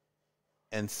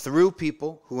 and through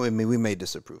people who we may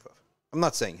disapprove of. I'm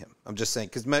not saying him. I'm just saying,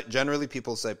 because generally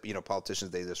people say,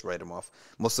 politicians, they just write him off.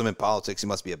 Muslim in politics, he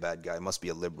must be a bad guy, he must be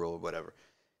a liberal or whatever.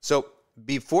 So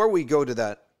before we go to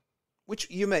that, which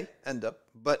you may end up,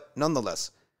 but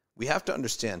nonetheless, we have to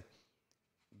understand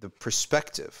the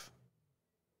perspective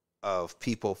of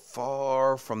people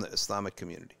far from the Islamic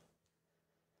community.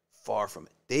 Far from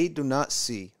it. They do not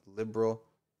see liberal,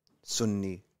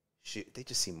 Sunni, Shia. They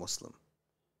just see Muslim.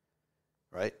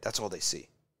 Right? That's all they see.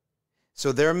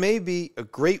 So there may be a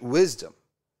great wisdom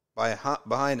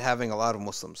behind having a lot of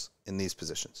Muslims in these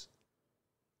positions.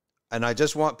 And I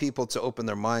just want people to open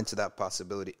their mind to that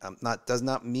possibility. Does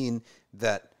not mean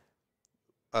that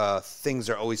things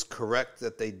are always correct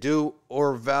that they do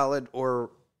or valid or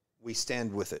we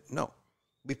stand with it. No.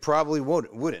 We probably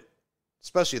wouldn't,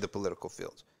 especially the political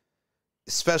field.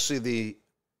 Especially the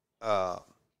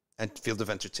field of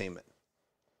entertainment.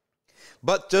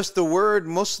 But just the word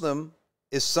Muslim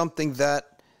is something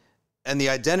that, and the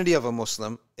identity of a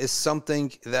Muslim is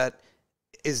something that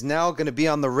is now going to be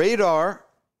on the radar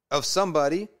of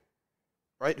somebody,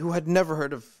 right, who had never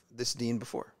heard of this deen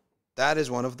before. That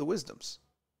is one of the wisdoms.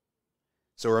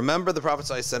 So remember the Prophet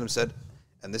ﷺ said,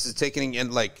 and this is taking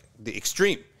in like the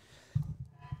extreme.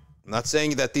 I'm not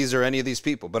saying that these are any of these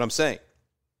people, but I'm saying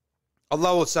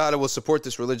Allah Ta'ala will support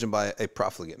this religion by a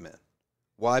profligate man.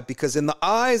 Why? Because in the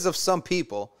eyes of some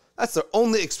people, that's their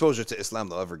only exposure to Islam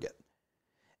they'll ever get.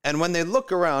 And when they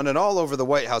look around and all over the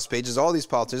White House pages, all these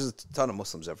politicians, a ton of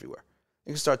Muslims everywhere.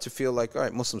 You can start to feel like, all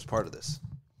right, Muslims part of this.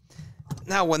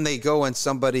 Now when they go and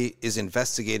somebody is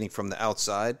investigating from the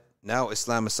outside, now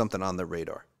Islam is something on their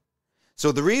radar.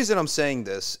 So the reason I'm saying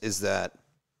this is that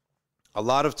a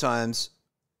lot of times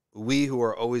we who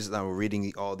are always now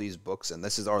reading all these books, and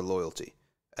this is our loyalty,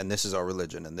 and this is our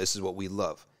religion, and this is what we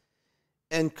love.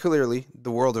 And clearly,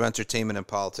 the world of entertainment and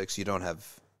politics, you don't have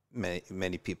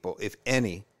many people, if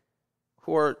any,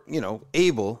 who are,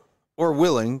 able or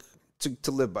willing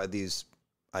to live by these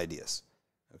ideas.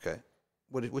 Okay?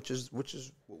 Which is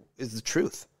the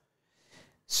truth.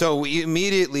 So we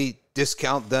immediately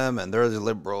discount them, and they're the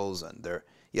liberals, and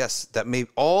yes, that may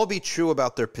all be true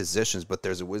about their positions, but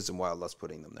there's a wisdom why Allah's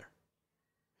putting them there.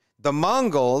 The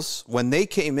Mongols, when they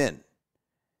came in,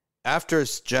 after a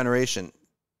generation,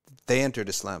 they entered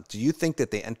Islam. Do you think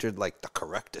that they entered like the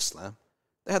correct Islam?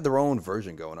 They had their own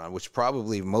version going on, which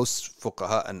probably most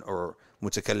fuqaha or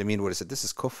mutakallimin would have said, this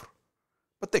is kufr.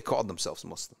 But they called themselves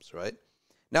Muslims, right?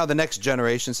 Now the next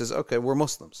generation says, okay, we're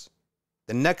Muslims.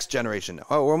 The next generation,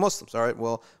 oh, we're Muslims. All right,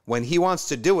 well, when he wants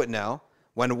to do it now,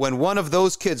 when one of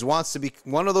those kids wants to be,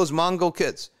 one of those Mongol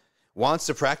kids wants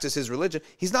to practice his religion,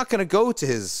 he's not going to go to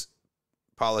his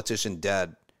politician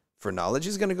dad for knowledge.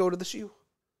 He's going to go to the shiur.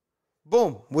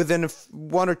 Boom. Within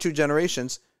 1 or 2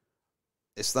 generations,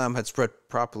 Islam had spread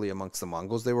properly amongst the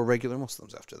Mongols, they were regular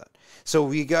Muslims after that. So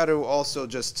we got to also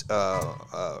just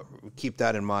keep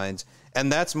that in mind.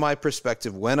 And that's my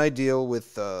perspective when I deal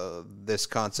with this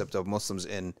concept of Muslims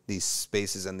in these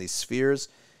spaces and these spheres.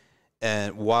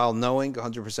 And while knowing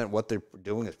 100% what they're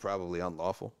doing is probably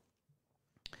unlawful,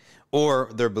 or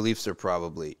their beliefs are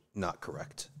probably not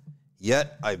correct.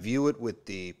 Yet I view it with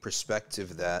the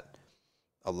perspective that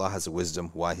Allah has a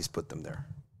wisdom why He's put them there.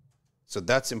 So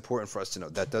that's important for us to know.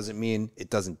 That doesn't mean it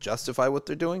doesn't justify what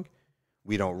they're doing.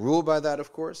 We don't rule by that,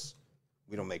 of course.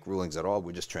 We don't make rulings at all.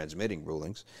 We're just transmitting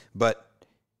rulings. But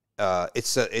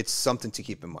it's something to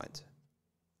keep in mind.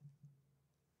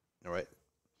 All right.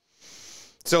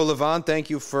 So, Levon, thank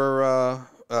you for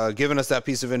giving us that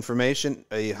piece of information.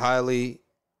 A highly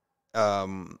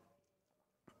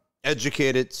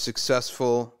educated,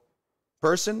 successful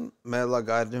person. May Allah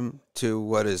guide him to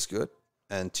what is good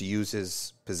and to use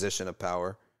his position of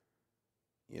power,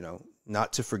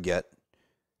 not to forget,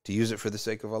 to use it for the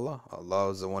sake of Allah. Allah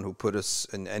is the one who put us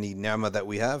in any ni'mah that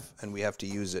we have, and we have to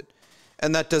use it.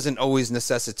 And that doesn't always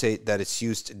necessitate that it's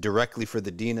used directly for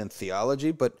the deen and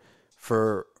theology, but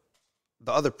for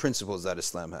the other principles that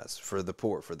Islam has, for the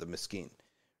poor, for the miskin,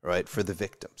 right? For the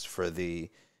victims, for the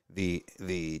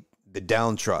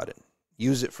downtrodden.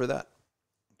 Use it for that,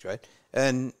 right?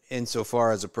 And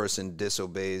insofar as a person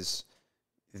disobeys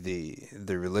the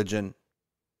religion,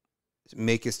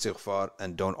 make istighfar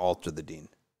and don't alter the deen,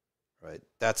 right?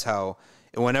 That's how,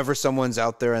 whenever someone's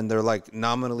out there and they're like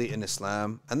nominally in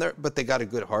Islam, but they got a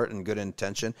good heart and good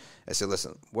intention, I say,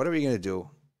 listen, whatever you're going to do,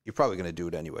 you're probably going to do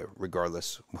it anyway,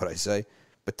 regardless what I say.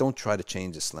 But don't try to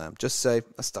change Islam. Just say,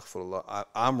 astaghfirullah,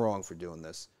 I'm wrong for doing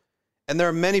this. And there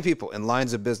are many people in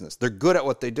lines of business. They're good at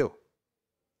what they do.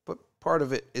 But part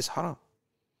of it is haram.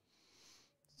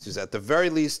 So at the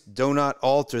very least, do not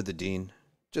alter the deen.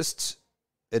 Just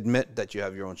admit that you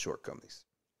have your own shortcomings.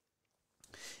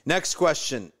 Next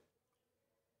question.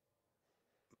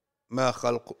 ما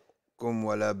خلقكم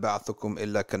ولا بعثكم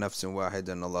إلا كنفس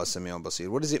واحدة إن الله سميع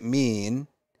بصير. What does it mean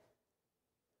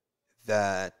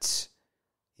that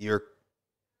your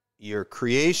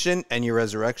creation and your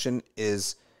resurrection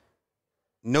is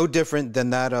no different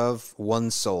than that of one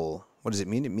soul? What does it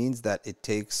mean? It means that it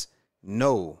takes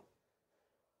no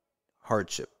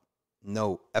hardship,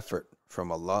 no effort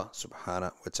from Allah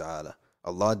subhanahu wa ta'ala.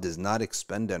 Allah does not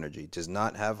expend energy, does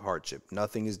not have hardship.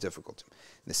 Nothing is difficult.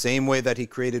 In the same way that He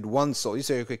created one soul. You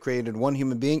say, okay, created one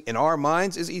human being. In our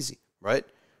minds is easy, right?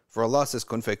 For Allah says,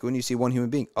 kun fayakun, you see one human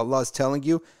being. Allah is telling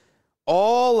you,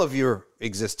 all of your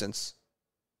existence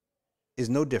is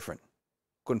no different.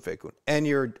 Kun fayakun.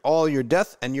 And all your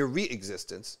death and your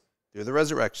re-existence through the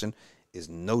resurrection is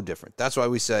no different. That's why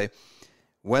we say,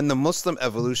 when the Muslim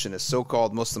evolutionists,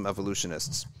 so-called Muslim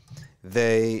evolutionists,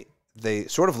 they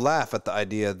sort of laugh at the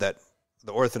idea that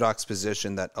the orthodox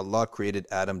position that Allah created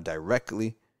Adam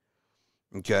directly,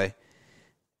 okay?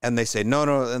 And they say,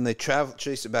 no, and they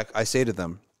trace it back. I say to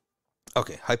them,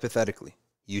 okay, hypothetically,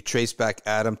 you trace back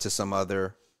Adam to some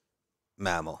other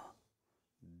mammal.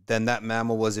 Then that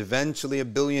mammal was eventually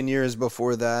 1 billion years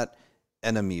before that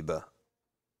an amoeba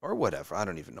or whatever. I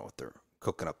don't even know what they're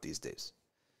cooking up these days.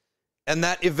 And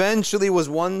that eventually was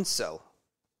one cell,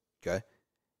 okay?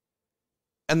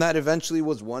 And that eventually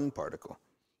was one particle.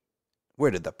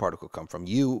 Where did that particle come from?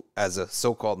 You, as a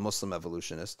so-called Muslim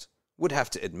evolutionist, would have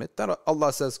to admit that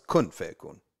Allah says, kun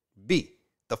fayakun. Be,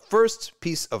 the first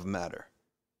piece of matter.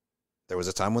 There was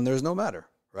a time when there was no matter,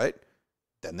 right?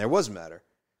 Then there was matter.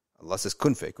 Allah says,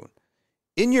 kun fayakun.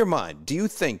 In your mind, do you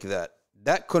think that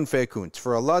kun fayakun,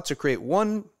 for Allah to create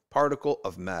one particle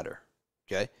of matter,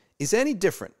 okay, is any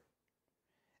different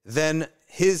than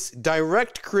His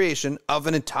direct creation of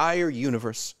an entire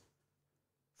universe?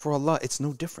 For Allah, it's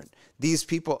no different. These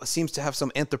people seems to have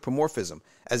some anthropomorphism,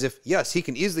 as if, yes, He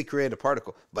can easily create a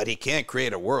particle, but He can't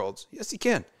create a world. Yes, He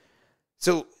can.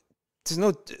 So there's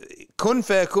no kun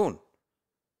fayakun.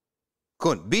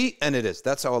 Kun, be and it is.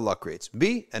 That's how Allah creates.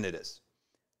 Be and it is.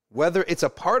 Whether it's a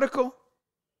particle,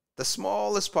 the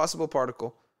smallest possible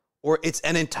particle, or it's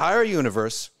an entire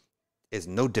universe, is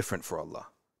no different for Allah.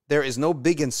 There is no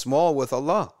big and small with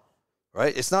Allah,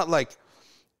 right? It's not like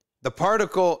the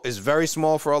particle is very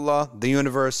small for Allah, the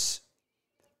universe,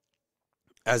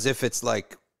 as if it's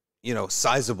like,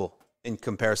 sizable in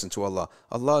comparison to Allah.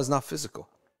 Allah is not physical.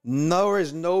 There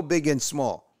is no big and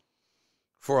small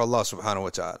for Allah subhanahu wa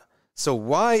ta'ala. So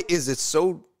why is it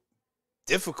so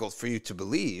difficult for you to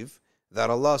believe that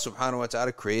Allah subhanahu wa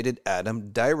ta'ala created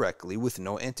Adam directly with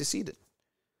no antecedent?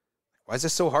 Why is it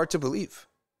so hard to believe?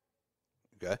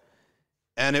 Okay.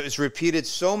 And it was repeated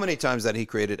so many times that He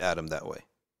created Adam that way.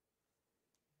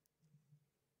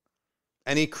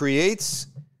 And he creates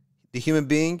the human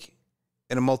being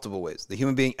in multiple ways. The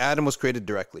human being, Adam, was created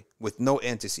directly with no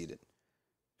antecedent.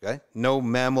 Okay? No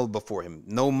mammal before him.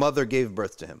 No mother gave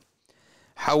birth to him.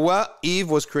 Hawa, Eve,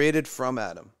 was created from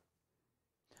Adam.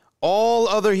 All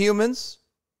other humans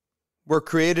were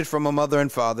created from a mother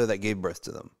and father that gave birth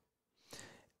to them.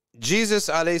 Jesus,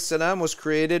 alayhi salam, was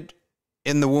created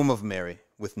in the womb of Mary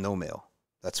with no male.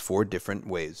 That's 4 different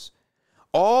ways.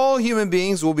 All human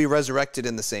beings will be resurrected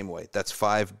in the same way. That's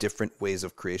 5 different ways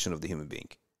of creation of the human being.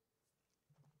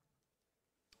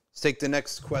 Let's take the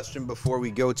next question before we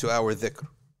go to our dhikr.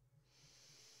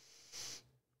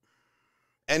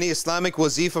 Any Islamic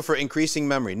wazifa for increasing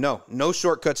memory? No. No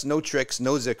shortcuts, no tricks,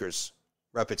 no zikrs.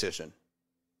 Repetition.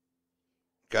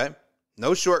 Okay?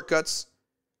 No shortcuts,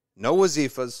 no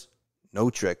wazifas, no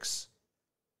tricks.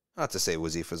 Not to say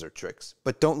wazifas are tricks,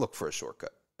 but don't look for a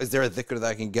shortcut. Is there a dhikr that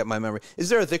I can get my memory? Is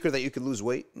there a dhikr that you can lose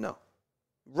weight? No.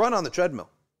 Run on the treadmill.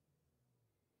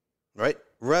 Right?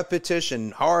 Repetition,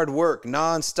 hard work,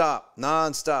 non-stop.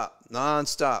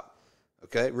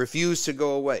 Okay? Refuse to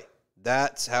go away.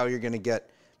 That's how you're going to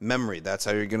get memory. That's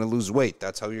how you're going to lose weight.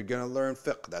 That's how you're going to learn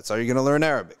fiqh. That's how you're going to learn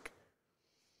Arabic.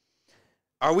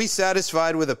 Are we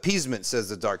satisfied with appeasement, says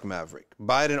the Dark Maverick?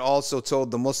 Biden also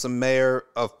told the Muslim mayor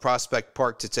of Prospect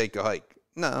Park to take a hike.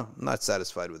 No, I'm not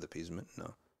satisfied with appeasement,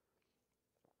 no.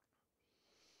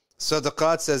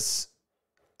 Sadaqat says,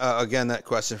 again, that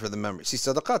question for the memory. See,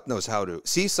 Sadaqat knows how to.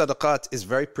 See, Sadaqat is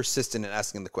very persistent in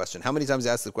asking the question. How many times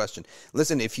you ask the question?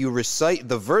 Listen, if you recite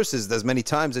the verses as many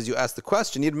times as you ask the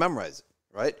question, you'd memorize it,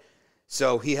 right?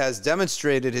 So he has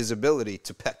demonstrated his ability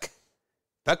to peck.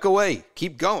 Peck away.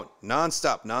 Keep going.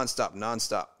 Non-stop.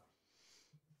 Okay.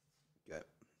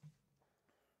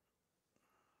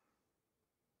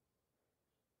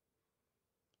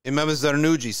 Imam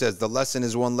Zarnuji says, the lesson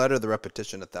is 1 letter, the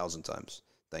repetition 1,000 times.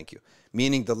 Thank you.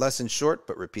 Meaning the lesson short,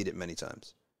 but repeat it many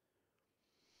times.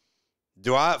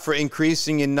 Dua for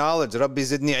increasing in knowledge. Rabbi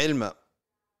zidni ilma.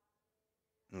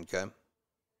 Okay.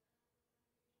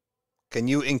 Can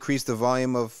you increase the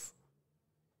volume of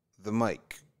the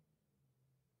mic?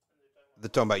 They're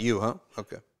talking about you, huh?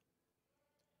 Okay.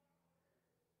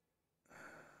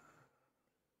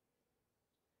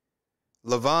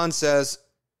 Levon says,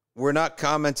 we're not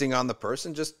commenting on the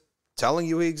person, just telling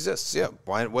you he exists. Yeah,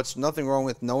 what's nothing wrong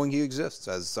with knowing he exists?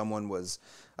 As someone was,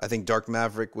 I think Dark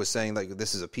Maverick was saying, like,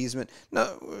 this is appeasement.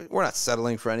 No, we're not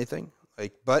settling for anything.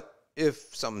 Like, but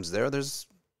if something's there, there's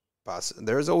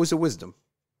always a wisdom.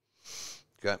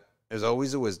 Okay, there's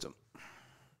always a wisdom.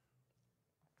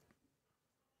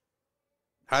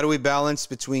 How do we balance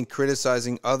between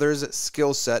criticizing others'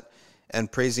 skill set and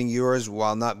praising yours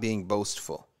while not being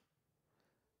boastful?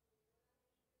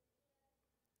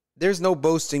 There's no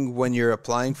boasting when you're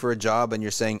applying for a job and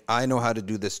you're saying, I know how to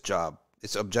do this job.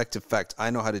 It's objective fact. I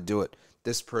know how to do it.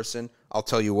 This person, I'll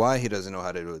tell you why he doesn't know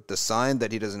how to do it. The sign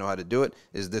that he doesn't know how to do it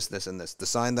is this, this, and this. The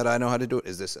sign that I know how to do it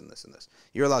is this, and this, and this.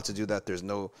 You're allowed to do that.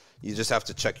 You just have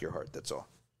to check your heart. That's all.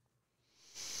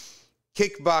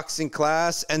 Kickboxing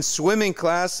class and swimming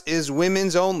class is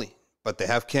women's only, but they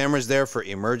have cameras there for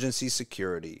emergency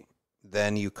security.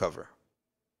 Then you cover.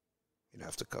 You'd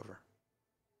have to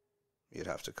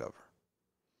cover.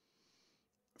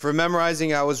 For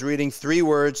memorizing, I was reading 3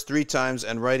 words 3 times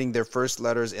and writing their first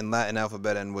letters in Latin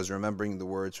alphabet and was remembering the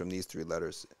words from these 3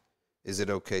 letters. Is it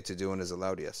okay to do and is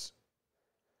allowed? Yes.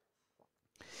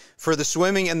 For the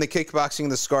swimming and the kickboxing,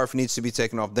 the scarf needs to be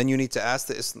taken off. Then you need to ask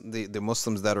the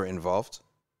Muslims that are involved,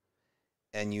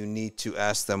 and you need to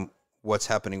ask them what's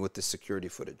happening with the security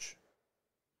footage.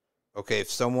 Okay,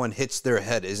 if someone hits their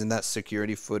head, isn't that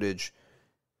security footage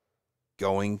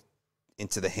going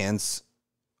into the hands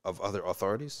of other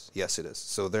authorities? Yes, it is.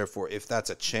 So therefore, if that's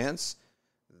a chance,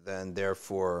 then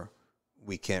therefore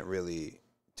we can't really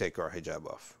take our hijab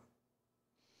off.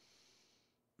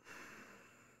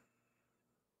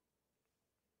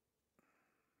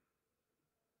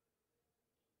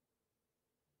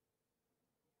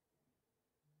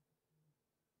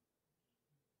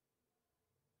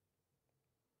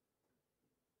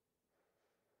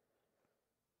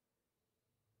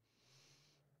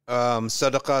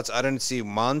 Sadaqats, I didn't see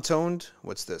montoned.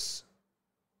 What's this?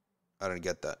 I don't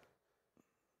get that.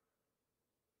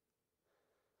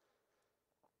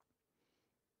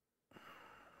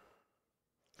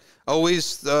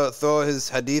 Always thought his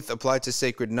hadith applied to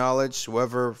sacred knowledge.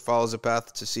 Whoever follows a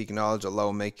path to seek knowledge, Allah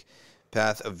will make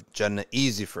path of Jannah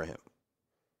easy for him.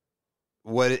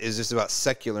 What is this about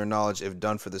secular knowledge if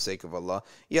done for the sake of Allah?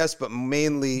 Yes, but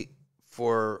mainly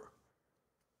for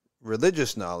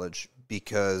religious knowledge,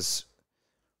 because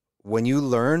when you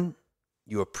learn,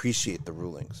 you appreciate the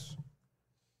rulings,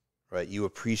 right? You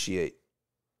appreciate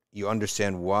you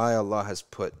understand why Allah has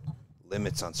put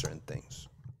limits on certain things.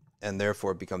 And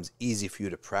therefore, it becomes easy for you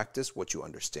to practice what you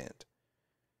understand.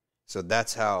 So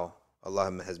that's how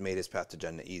Allah has made his path to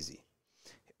Jannah easy.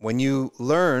 When you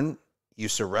learn, you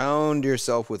surround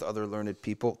yourself with other learned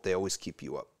people. They always keep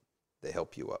you up. They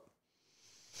help you up.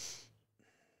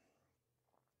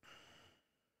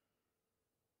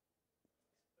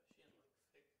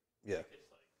 Yeah.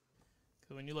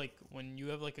 When you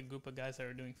have like a group of guys that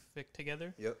are doing fiqh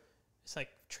together. Yep. It's like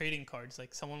trading cards.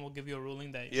 Like someone will give you a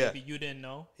ruling that maybe you didn't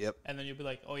know. Yep. And then you'll be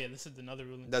like, oh yeah, this is another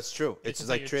ruling. That's true. It's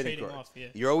like trading cards. Off, yeah.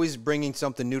 You're always bringing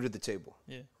something new to the table.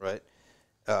 Yeah. Right?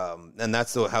 And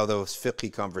that's how those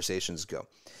fiqhy conversations go.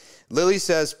 Lily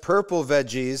says purple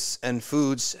veggies and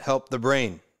foods help the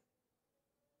brain.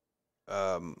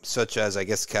 Such as, I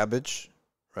guess, cabbage,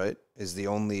 right, is the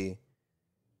only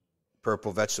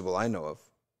purple vegetable I know of.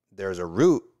 There's a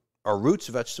root. Are roots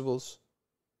vegetables?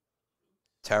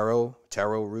 Taro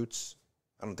roots?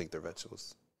 I don't think they're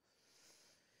vegetables.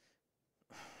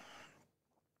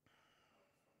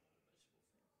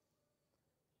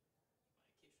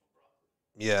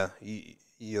 Yeah,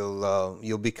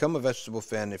 you'll become a vegetable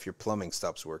fan if your plumbing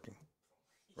stops working,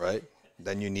 right?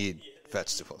 Then you need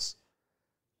vegetables.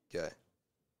 Okay.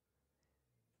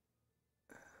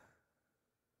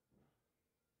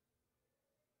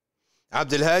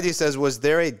 Abdul Hadi says, was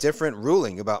there a different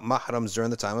ruling about mahrams during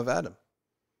the time of Adam?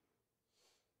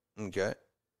 Okay.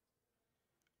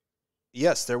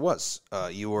 Yes, there was.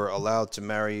 You were allowed to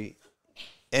marry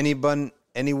anyone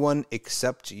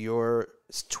except your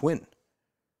twin.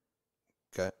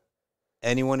 Okay.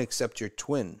 Anyone except your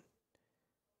twin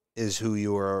is who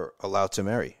you are allowed to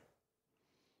marry.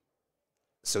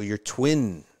 So your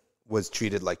twin was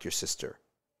treated like your sister.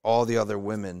 All the other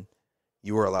women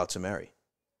you were allowed to marry.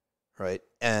 Right?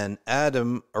 And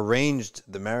Adam arranged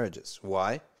the marriages.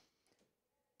 Why?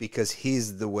 Because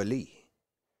he's the wali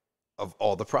of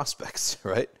all the prospects,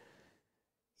 right?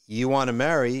 You want to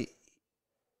marry,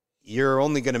 you're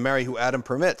only going to marry who Adam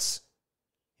permits.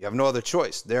 You have no other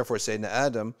choice. Therefore, Sayyidina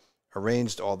Adam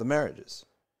arranged all the marriages.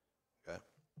 Okay?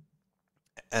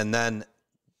 And then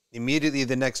immediately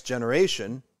the next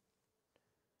generation,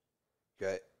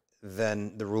 okay,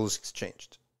 then the rules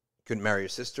changed. Couldn't marry your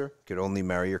sister, could only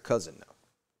marry your cousin now.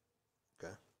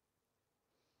 Okay.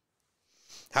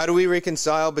 How do we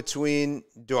reconcile between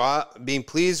dua, being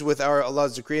pleased with our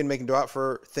Allah's decree, and making dua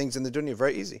for things in the dunya?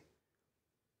 Very easy.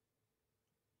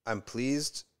 I'm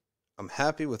pleased, I'm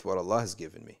happy with what Allah has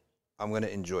given me. I'm going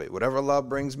to enjoy it. Whatever Allah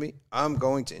brings me, I'm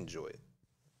going to enjoy it.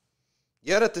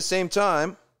 Yet at the same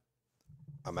time,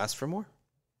 I'm asked for more.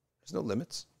 There's no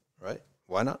limits, right?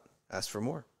 Why not? Ask for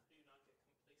more.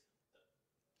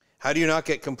 How do you not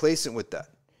get complacent with that?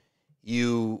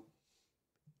 You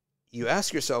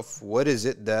ask yourself, what is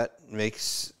it that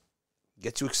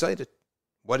gets you excited?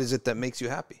 What is it that makes you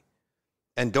happy?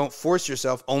 And don't force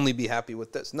yourself, only be happy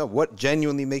with this. No, what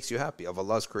genuinely makes you happy of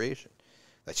Allah's creation?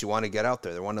 That you want to get out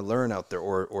there, that want to learn out there,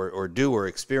 or do, or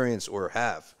experience, or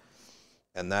have.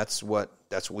 And that's what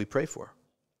we pray for.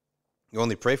 You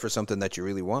only pray for something that you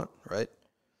really want, right?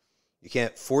 You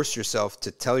can't force yourself to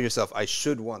tell yourself, I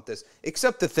should want this,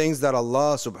 except the things that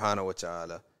Allah subhanahu wa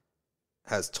ta'ala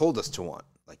has told us to want,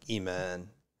 like iman,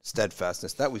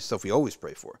 steadfastness, stuff we always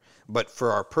pray for. But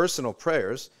for our personal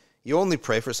prayers, you only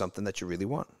pray for something that you really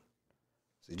want.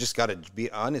 So you just got to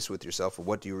be honest with yourself of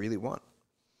what do you really want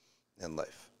in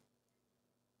life.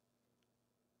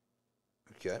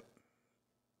 Okay.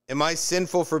 Am I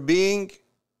sinful for being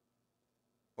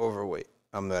overweight?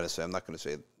 I'm not going to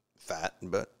say fat,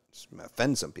 but it's going to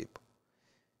offend some people.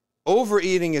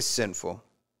 Overeating is sinful.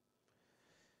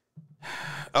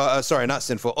 Sorry, not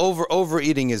sinful.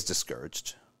 Overeating is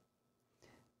discouraged.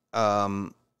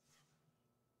 Karam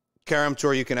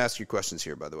Tour, you can ask your questions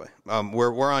here, by the way.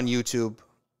 We're on YouTube,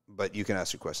 but you can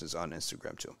ask your questions on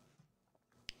Instagram too.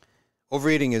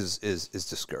 Overeating is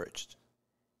discouraged.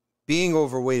 Being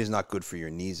overweight is not good for your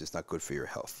knees. It's not good for your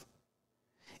health.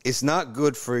 It's not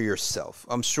good for yourself.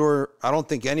 I don't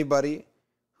think anybody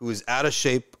who is out of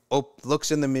shape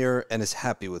looks in the mirror and is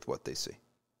happy with what they see.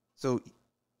 So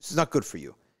this is not good for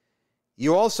you.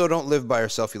 You also don't live by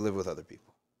yourself. You live with other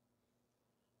people.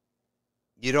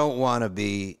 You don't want to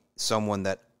be someone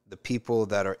that the people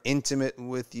that are intimate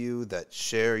with you, that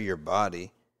share your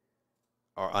body,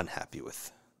 are unhappy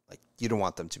with. Like, you don't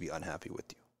want them to be unhappy with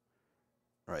you,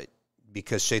 right?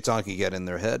 Because shaitan can get in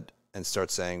their head and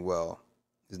start saying, well,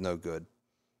 it's no good.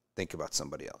 Think about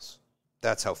somebody else.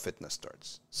 That's how fitness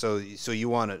starts. So you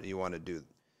want to do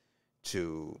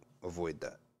to avoid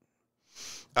that.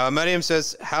 Maryam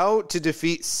says, how to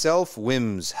defeat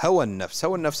self-whims. Hawa nafs.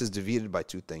 Hawa nafs is defeated by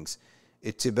two things.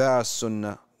 اتباع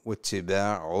السنة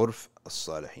واتباع عرف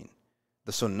الصالحين.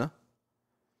 The sunnah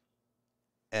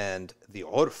and the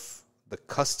urf, the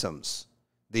customs,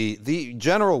 the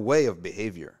general way of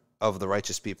behavior of the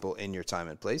righteous people in your time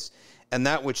and place, and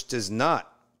that which does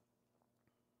not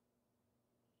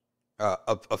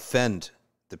offend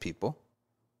the people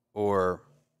or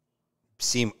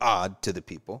seem odd to the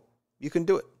people, you can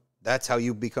do it. That's how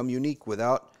you become unique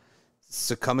without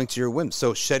succumbing to your whims.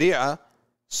 So Sharia,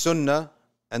 Sunnah,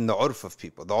 and the urf of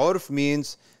people. The urf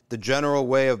means the general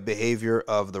way of behavior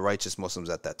of the righteous Muslims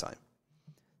at that time.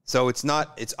 So it's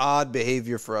odd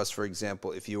behavior for us, for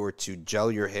example, if you were to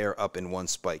gel your hair up in one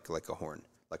spike like a horn,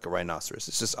 like a rhinoceros.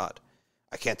 It's just odd.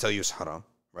 I can't tell you it's haram,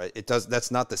 right?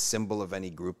 That's not the symbol of any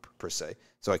group per se.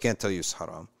 So I can't tell you it's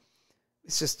haram.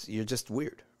 It's just, you're just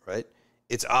weird, right?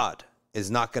 It's odd. It's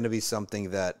not going to be something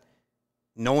that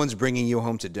no one's bringing you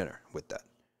home to dinner with that.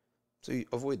 So you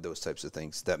avoid those types of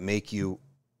things that make you,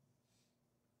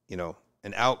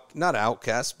 not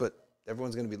outcast, but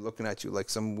everyone's going to be looking at you like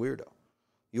some weirdo.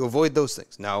 You avoid those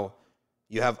things. Now,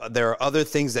 there are other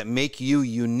things that make you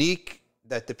unique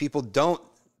that the people don't,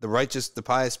 the righteous, the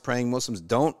pious, praying Muslims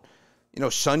don't,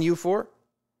 shun you for.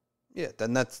 Yeah,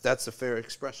 then that's a fair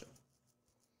expression.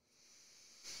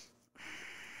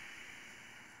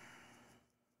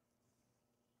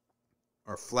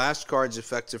 Are flashcards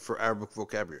effective for Arabic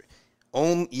vocabulary?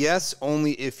 Yes,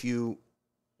 only if you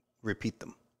repeat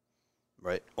them,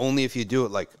 right? Only if you do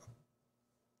it like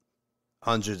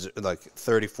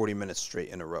 30, 40 minutes straight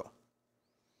in a row.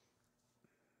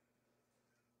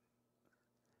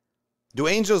 Do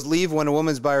angels leave when a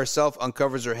woman's by herself,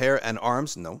 uncovers her hair and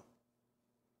arms? No.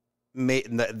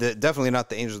 Definitely not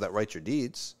the angels that write your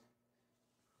deeds.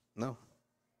 No.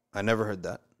 I never heard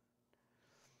that.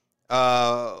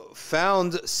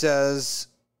 Found says,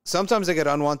 sometimes I get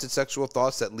unwanted sexual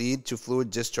thoughts that lead to fluid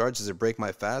discharge. Does it break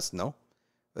my fast? No.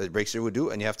 It breaks your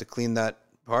wudu, and you have to clean that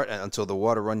part until the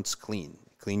water runs clean.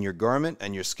 Clean your garment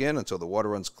and your skin until the water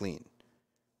runs clean.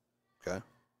 Okay?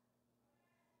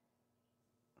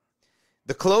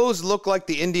 The clothes look like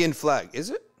the Indian flag. Is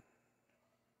it?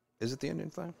 Is it the Indian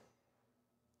flag?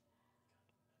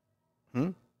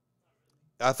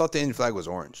 I thought the Indian flag was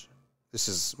orange. This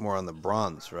is more on the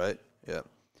bronze, right? Yeah.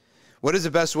 What is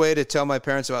the best way to tell my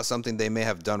parents about something they may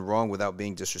have done wrong without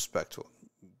being disrespectful?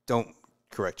 Don't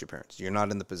correct your parents. You're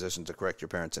not in the position to correct your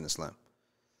parents in Islam.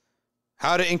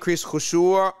 How to increase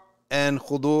khushu' and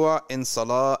khudu' in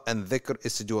salah and dhikr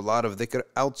is to do a lot of dhikr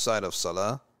outside of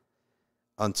salah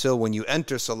until when you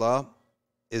enter salah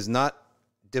is not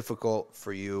difficult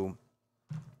for you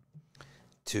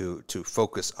to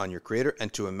focus on your creator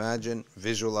and to imagine,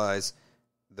 visualize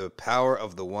the power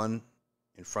of the one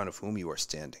in front of whom you are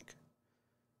standing.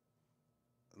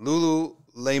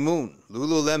 Lululemon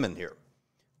here.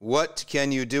 What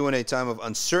can you do in a time of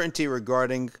uncertainty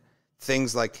regarding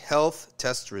things like health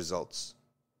test results?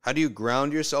 How do you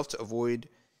ground yourself to avoid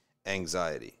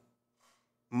anxiety?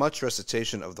 Much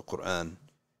recitation of the Quran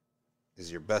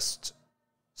is your best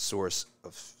source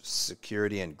of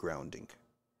security and grounding.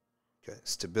 Okay,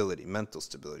 stability, mental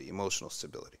stability, emotional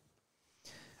stability.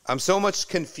 I'm so much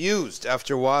confused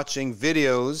after watching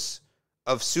videos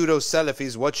of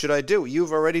pseudo-Salafis. What should I do?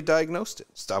 You've already diagnosed it.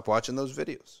 Stop watching those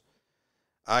videos.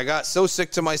 I got so sick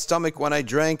to my stomach when I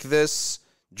drank this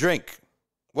drink.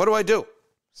 What do I do?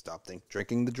 Stop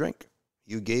drinking the drink.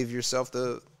 You gave yourself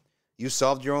you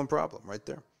solved your own problem right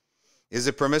there. Is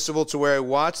it permissible to wear a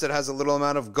watch that has a little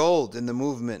amount of gold in the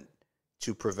movement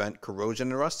to prevent corrosion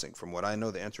and rusting? From what I know,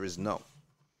 the answer is no.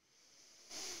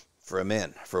 For a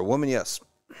man. For a woman, yes.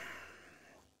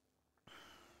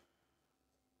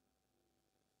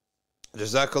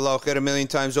 Jazakallahu khair 1,000,000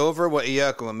 times over. Wa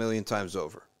iyyakum 1,000,000 times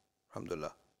over.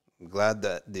 Alhamdulillah. I'm glad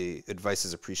that the advice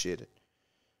is appreciated.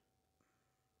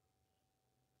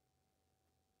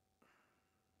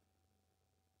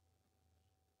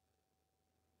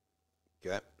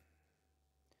 Okay.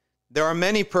 There are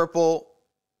many purple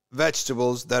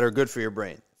vegetables that are good for your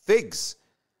brain. Figs,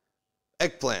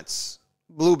 eggplants,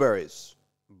 blueberries,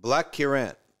 black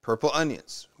currant, purple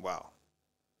onions. Wow.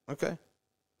 Okay.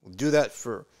 We'll do that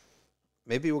for,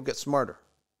 maybe we'll get smarter.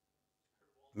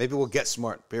 Maybe we'll get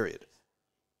smart, period.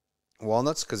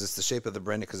 Walnuts, because it's the shape of the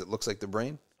brain, because it looks like the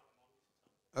brain?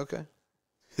 Okay.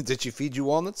 Did she feed you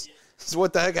walnuts? Yeah. So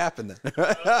what the heck happened then?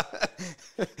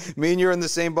 Me and you're in the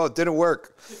same boat. Didn't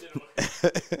work.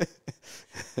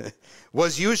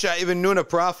 Was Yusha ibn Nun a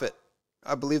prophet?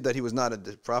 I believe that he was not a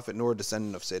prophet nor a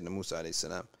descendant of Sayyidina Musa alayhi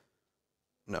salam.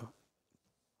 No.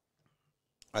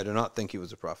 I do not think he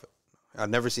was a prophet. I've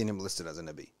never seen him listed as a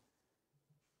Nabi.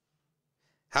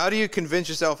 How do you convince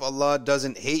yourself Allah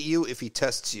doesn't hate you if he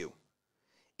tests you?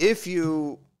 if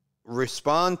you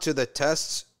respond to the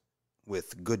tests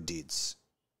with good deeds,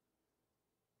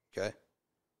 okay,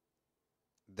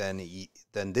 then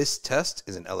this test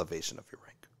is an elevation of your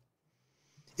rank.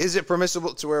 Is it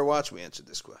permissible to wear a watch? We answered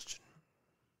this question.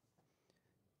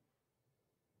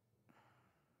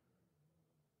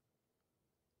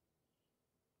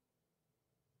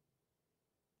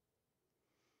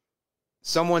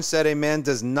 Someone said a man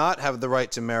does not have the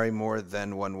right to marry more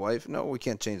than one wife. No, we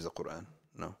can't change the Quran.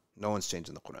 No one's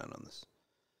changing the Quran on this.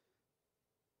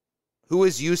 Who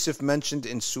is Yusuf mentioned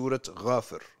in Surah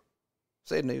Ghafir?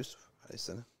 Sayyidina Yusuf.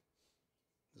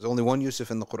 There's only one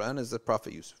Yusuf in the Quran, is the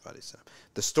Prophet Yusuf.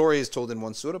 The story is told in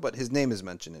one surah, but his name is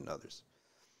mentioned in others.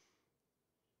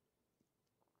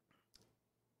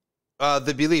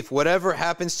 The belief, whatever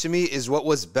happens to me is what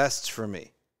was best for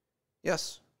me.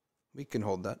 Yes, we can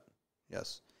hold that.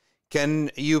 Yes.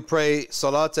 Can you pray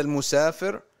Salat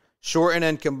al-Musafir, shorten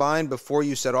and combine before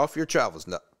you set off your travels?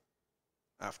 No.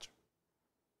 After.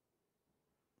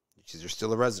 Because you're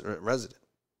still a resident.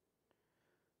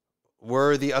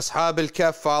 Were the Ashab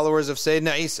al-Kahf followers of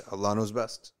Sayyidina Isa? Allah knows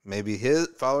best. Maybe his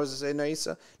followers of Sayyidina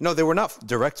Isa? No, they were not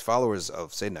direct followers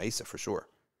of Sayyidina Isa for sure.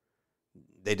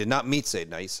 They did not meet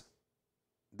Sayyidina Isa.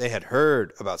 They had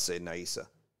heard about Sayyidina Isa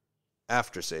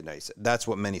after Sayyidina Isa. That's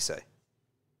what many say.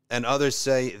 And others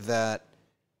say that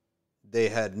they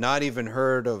had not even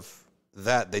heard of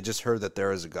that. They just heard that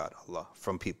there is a God, Allah,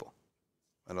 from people.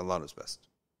 And Allah knows best.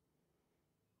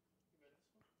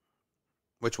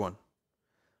 Which one?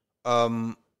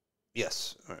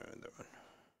 Yes.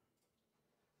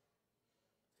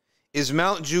 Is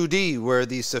Mount Judi where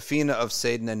the Safina of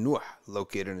Sayyidina Nuh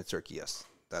located in Turkey? Yes.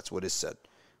 That's what is said.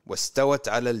 وَاسْتَوَتْ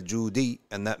عَلَى الْجُودِي.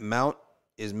 And that mount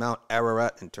is Mount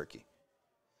Ararat in Turkey.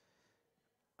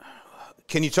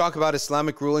 Can you talk about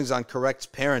Islamic rulings on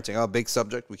correct parenting? Oh, big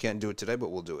subject. We can't do it today, but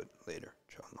we'll do it later,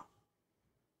 inshallah.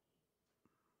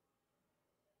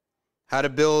 How to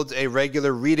build a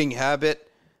regular reading habit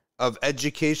of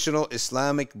educational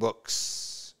Islamic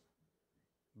books.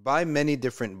 Buy many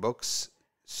different books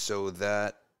so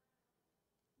that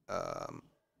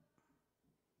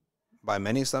buy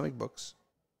many Islamic books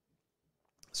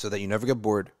so that you never get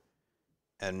bored.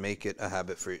 And make it a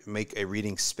habit make a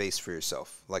reading space for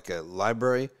yourself, like a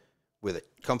library with a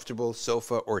comfortable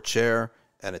sofa or chair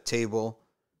and a table,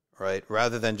 right?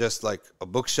 Rather than just like a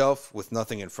bookshelf with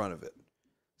nothing in front of it,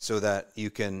 so that you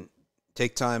can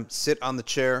take time, sit on the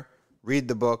chair, read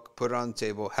the book, put it on the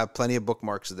table, have plenty of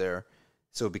bookmarks there,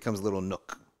 so it becomes a little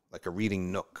nook, like a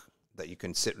reading nook that you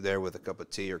can sit there with a cup of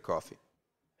tea or coffee.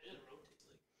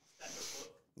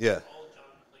 Yeah.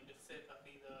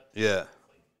 Yeah.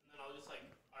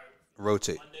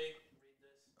 Rotate. Monday, read this,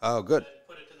 oh, good.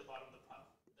 Put it to the bottom of the pile.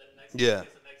 Then next day,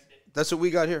 the next day. That's what we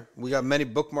got here. We got many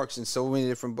bookmarks in so many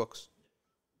different books.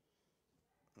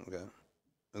 Okay.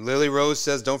 And Lily Rose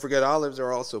says, don't forget olives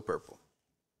are also purple.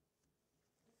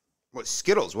 What,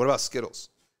 Skittles? What about Skittles?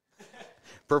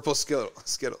 Purple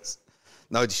Skittles.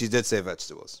 No, she did say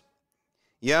vegetables.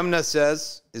 Yamna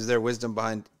says, is there wisdom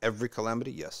behind every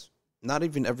calamity? Yes. Not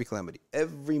even every calamity.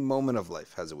 Every moment of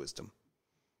life has a wisdom.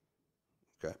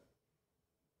 Okay.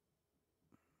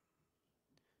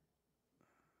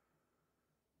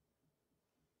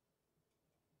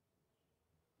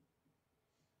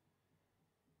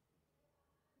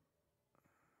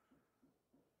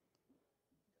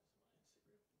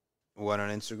 What on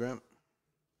Instagram?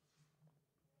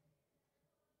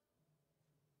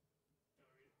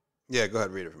 Yeah, go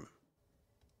ahead, read it from me.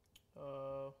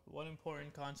 What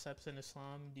important concepts in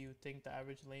Islam do you think the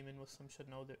average layman Muslim should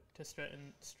know to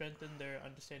strengthen their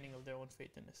understanding of their own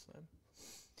faith in Islam?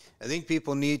 I think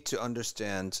people need to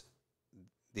understand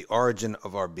the origin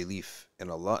of our belief in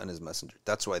Allah and His Messenger.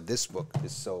 That's why this book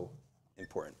is so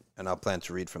important, and I'll plan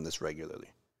to read from this regularly.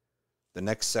 The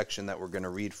next section that we're going to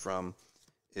read from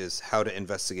is how to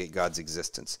investigate God's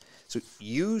existence. So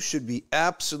you should be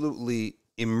absolutely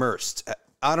immersed.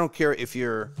 I don't care if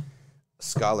you're a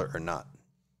scholar or not.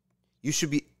 You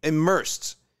should be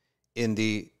immersed in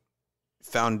the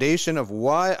foundation of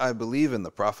why I believe in the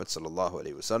Prophet sallallahu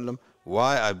alaihi wasallam,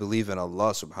 why I believe in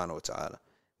Allah subhanahu wa ta'ala.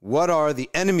 What are the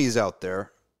enemies out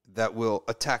there that will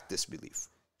attack this belief?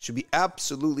 Should be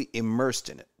absolutely immersed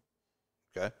in it.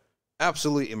 Okay?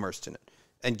 Absolutely immersed in it.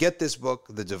 And get this book,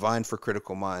 The Divine for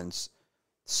Critical Minds.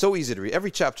 So easy to read.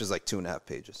 Every chapter is like 2.5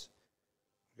 pages.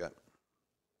 Okay.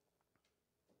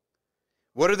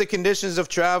 What are the conditions of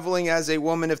traveling as a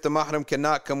woman? If the mahram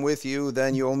cannot come with you,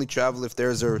 then you only travel if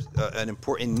there's an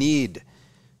important need.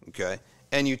 Okay.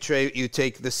 And you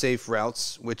take the safe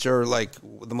routes, which are like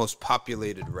the most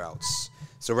populated routes.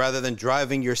 So rather than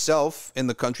driving yourself in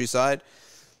the countryside,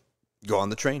 Go on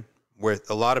the train with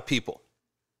a lot of people.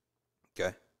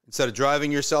 Okay? Instead of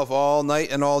driving yourself all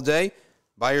night and all day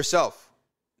by yourself.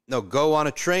 No, go on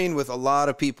a train with a lot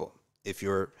of people if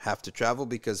you have to travel,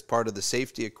 because part of the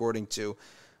safety, according to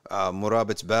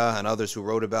Murabit Ba and others who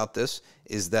wrote about this,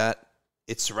 is that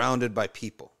it's surrounded by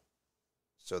people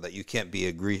so that you can't be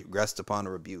aggressed upon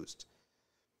or abused.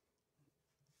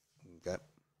 Okay?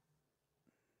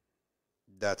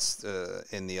 That's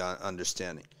in the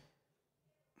understanding.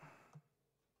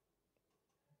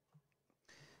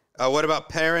 What about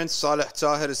parents? Saleh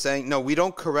Tahir is saying, no, we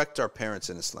don't correct our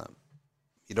parents in Islam.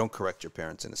 You don't correct your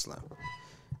parents in Islam.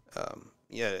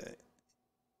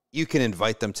 You can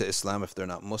invite them to Islam if they're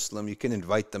not Muslim. You can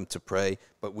invite them to pray,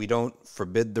 but we don't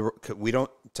we don't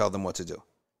tell them what to do.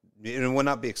 It will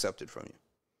not be accepted from you.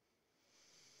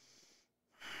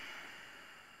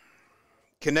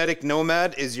 Kinetic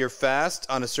nomad, is your fast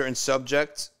on a certain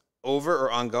subject over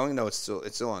or ongoing? No, it's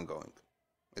still ongoing.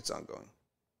 It's ongoing.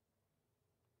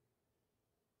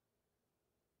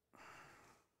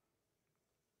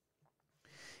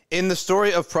 In the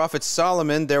story of Prophet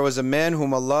Solomon, there was a man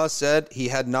whom Allah said he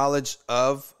had knowledge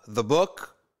of the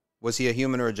book. Was he a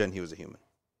human or a jinn? He was a human.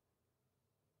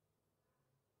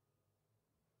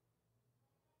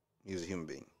 He was a human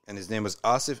being. And his name was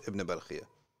Asif ibn Balkhiyah.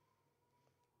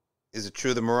 Is it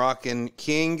true the Moroccan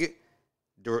king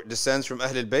descends from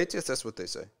Ahl al-Bayt? Yes, that's what they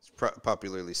say. It's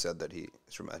popularly said that he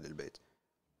is from Ahl al-Bayt.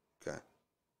 Okay.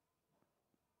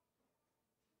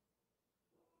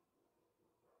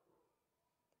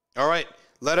 All right,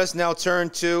 let us now turn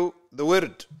to the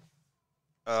wird.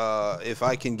 If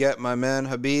I can get my man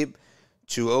Habib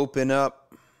to open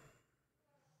up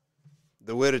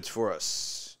the wird for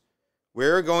us.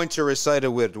 We're going to recite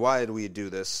a wird. Why do we do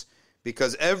this?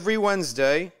 Because every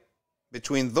Wednesday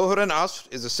between Dhuhr and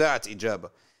Asr is a Sa'at Ijaba.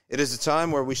 It is a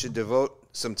time where we should devote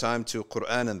some time to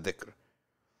Quran and dhikr.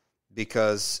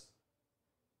 Because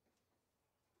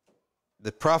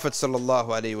the Prophet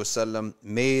ﷺ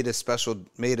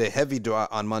made a heavy dua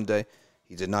on Monday.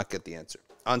 He did not get the answer.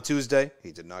 On Tuesday,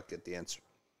 he did not get the answer.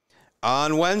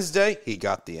 On Wednesday, he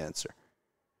got the answer.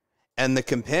 And the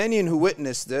companion who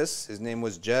witnessed this, his name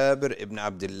was Jabir ibn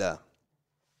Abdullah.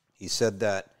 He said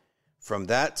that from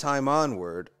that time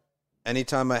onward,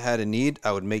 anytime I had a need,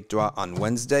 I would make dua on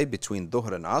Wednesday between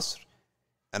Dhuhr and Asr,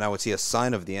 and I would see a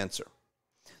sign of the answer.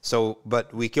 So,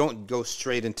 but we don't go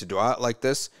straight into dua like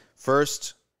this.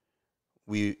 First,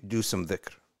 we do some dhikr.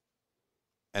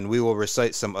 And we will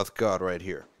recite some adhkar right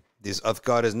here. This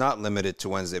adhkar is not limited to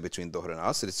Wednesday between Dhuhr and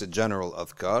Asr. It's a general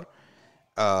adhkar.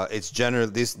 It's general.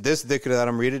 This dhikr that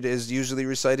I'm reading is usually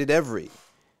recited every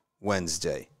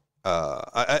Wednesday.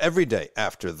 Every day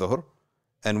after Dhuhr.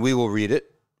 And we will read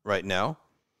it right now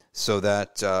so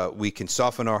that we can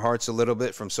soften our hearts a little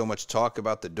bit from so much talk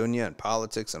about the dunya and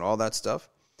politics and all that stuff.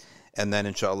 And then,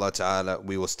 inshallah ta'ala,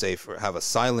 we will have a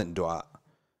silent dua.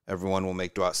 Everyone will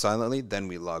make dua silently. Then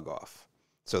we log off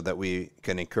so that we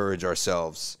can encourage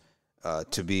ourselves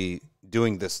to be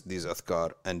doing these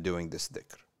adhkar and doing this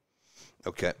dhikr.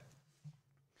 Okay.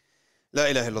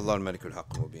 لا إله إلا الله الملك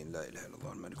الحق المبين لا إله إلا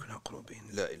الله الملك الحق المبين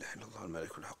لا إله إلا الله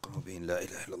الملك الحق المبين لا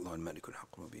إله إلا الله الملك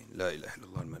الحق المبين لا إله إلا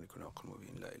الله الملك الحق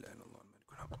المبين لا إله إلا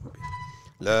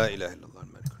الله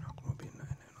الملك الحق المبين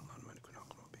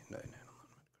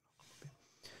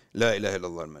لا إله إلا الله الملك الحق المبين لا إله إلا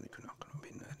الله الملك الحق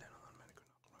المبين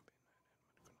لا إله إلا الله الملك الحق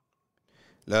المبين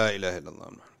لا إله إلا الله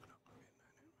الملك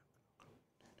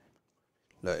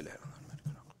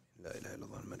لا إله إلا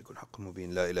الله الملك الحق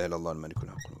المبين لا إله إلا الله الملك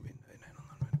الحق المبين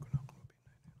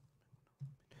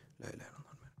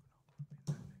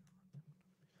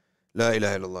لا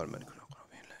إله إلا الله الملك الحق المبين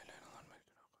لا إله إلا الله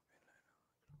الملك الحق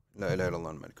المبين لا إله إلا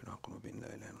الله الملك الحق المبين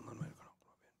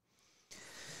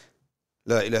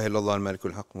لا إله إلا الله الملك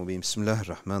الحق المبين بسم الله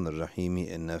الرحمن الرحيم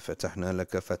إنا فتحنا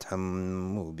لك فتحا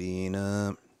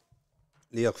مبينا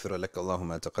ليغفر لك الله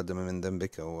ما تقدم من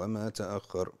ذنبك وما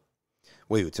تأخر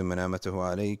ويتم نعمته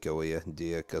عليك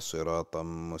ويهديك صراطا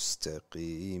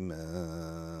مستقيما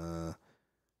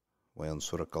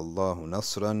وينصرك الله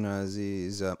نصرا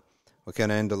عزيزا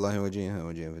وكان عند الله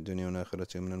وجيها في الدنيا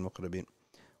والآخرة من المقربين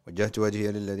وجهت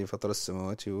وجهي للذي فطر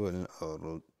السماوات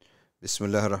والأرض بسم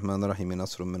الله الرحمن الرحيم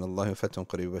نصر من الله وفتح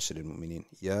قريب بشر المؤمنين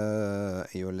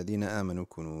يا أيها الذين آمنوا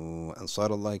كونوا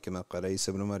أنصار الله كما قال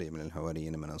عيسى ابن مريم من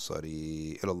الحواريين من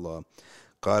أنصاري إلى الله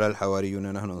قال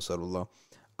الحواريون نحن أنصار الله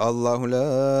الله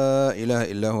لا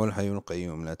إله إلا هو الحي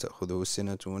القيوم لا تأخذه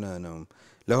سنة ولا نوم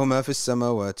له ما في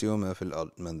السماوات وما في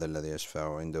الأرض من ذا الذي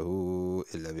يشفع عنده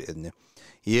إلا بإذنه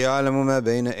يعلم ما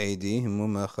بين أيديهم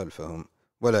وما خلفهم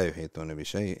ولا يحيطون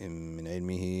بشيء من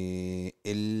علمه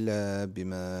إلا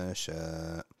بما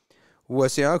شاء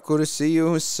وسع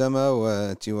كرسيه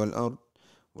السماوات والأرض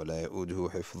ولا يؤوده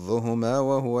حفظهما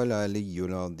وهو العلي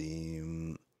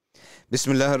العظيم.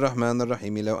 بسم الله الرحمن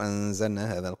الرحيم. لو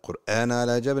أنزلنا هذا القرآن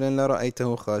على جبل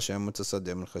لرأيته خاشعا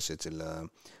متصدعا من خشية الله.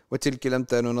 وتلك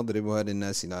الأمثال نضربها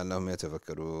للناس لعلهم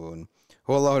يتفكرون.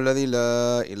 هو الله الذي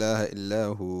لا إله إلا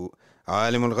هو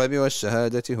عالم الغيب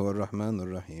والشهادة هو الرحمن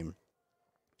الرحيم.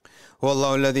 هو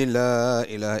الله الذي لا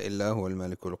إله إلا هو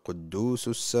الملك القدوس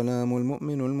السلام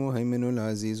المؤمن المهيمن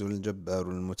العزيز الجبار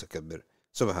المتكبر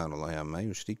سبحان الله عما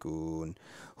يشركون.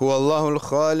 هو الله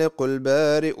الخالق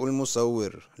البارئ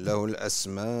المصور له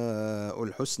الأسماء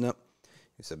الحسنى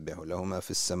يسبح له ما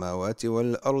في السماوات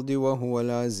والأرض وهو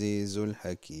العزيز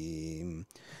الحكيم.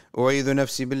 أعيذ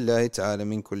نفسي بالله تعالى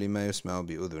من كل ما يسمع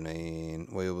بأذنين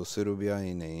ويبصر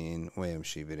بعينين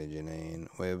ويمشي برجلين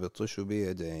ويبطش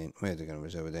بيدين ويتكلم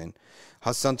بشفتين.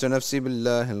 حصنت نفسي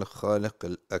بالله الخالق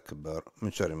الأكبر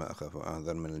من شر ما أخاف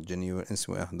وأحذر من الجن والإنس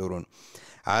ويحضرون.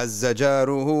 عز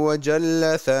جاره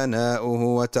وجل ثناؤه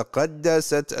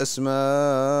وتقدست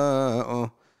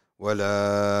أسماؤه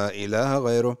ولا إله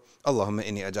غيره. اللهم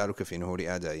إني أجعلك في نهور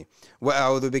أعدائي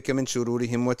وأعوذ بك من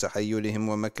شرورهم وتحيلهم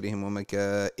ومكرهم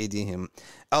ومكائدهم.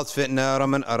 أطفئ نار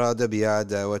من أراد بي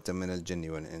عداوة من الجن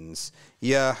والإنس.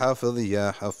 يا حافظ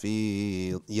يا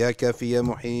حفيظ يا كافي يا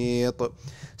محيط.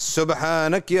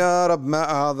 سبحانك يا رب ما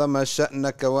أعظم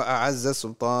شأنك وأعز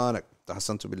سلطانك.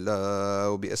 تحصنت بالله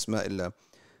وبأسماء الله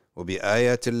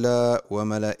وبآيات الله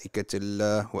وملائكة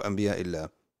الله وأنبياء الله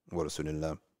ورسول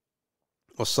الله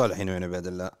والصالحين من عباد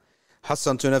الله.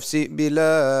 حصنت نفسي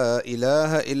بلا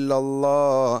إله إلا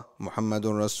الله محمد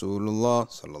رسول الله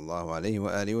صلى الله عليه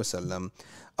وآله وسلم.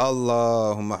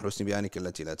 اللهم احرسني بعينك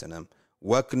التي لا تنام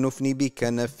واكنفني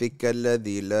بكنفك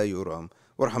الذي لا يرام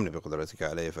وارحمني بقدرتك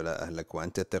علي فلا أهلك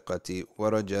وأنت ثقتي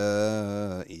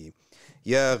ورجائي.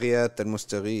 يا غياث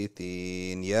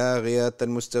المستغيثين يا غياث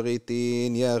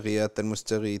المستغيثين يا غياث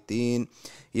المستغيثين.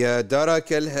 يا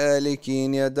درك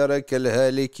الهالكين يا درك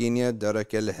الهالكين يا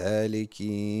درك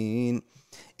الهالكين.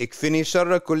 اكفني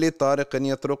شر كل طارق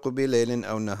يطرق بليل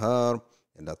أو نهار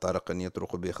إلا طارق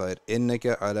يطرق بخير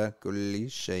إنك على كل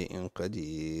شيء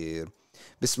قدير.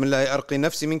 بسم الله أرقي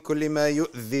نفسي من كل ما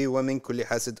يؤذي ومن كل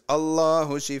حاسد.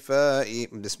 الله شفائي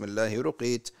بسم الله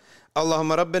رقيت.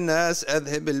 اللهم رب الناس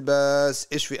أذهب الباس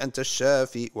اشفي أنت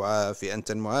الشافي وعافي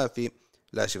أنت المعافي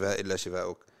لا شفاء إلا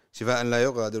شفاؤك شفاء لا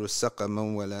يغادر سقما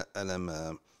ولا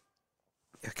ألما.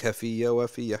 يا كافي يا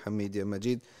وافي يا حميد يا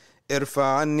مجيد. ارفع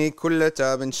عني كل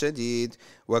تعب شديد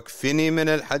واكفني من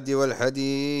الحد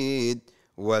والحديد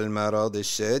والمرض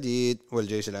الشديد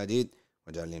والجيش العديد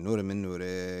واجعل لي نور من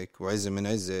نورك وعز من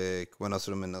عزك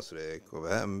ونصر من نصرك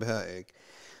وبهاء من بهائك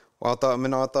وعطاء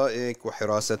من عطائك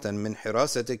وحراسة من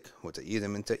حراستك وتأييدا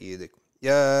من تأييدك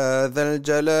يا ذا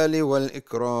الجلال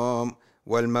والإكرام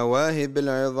والمواهب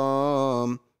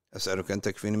العظام. أسألك أن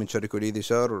تكفيني من شر كل ذي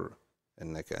شر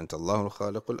إنك أنت الله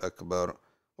الخالق الأكبر.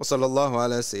 وصلى الله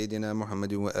على سيدنا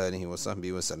محمد وآله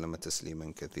وصحبه وسلم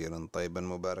تسليما كثيرا طيبا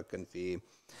مباركا فيه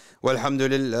والحمد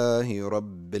لله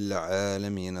رب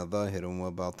العالمين ظاهر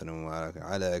وباطن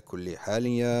وعلى كل حال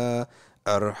يا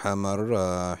أرحم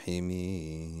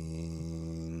الراحمين.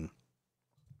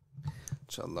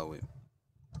 Inshallah we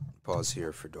pause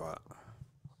here for dua.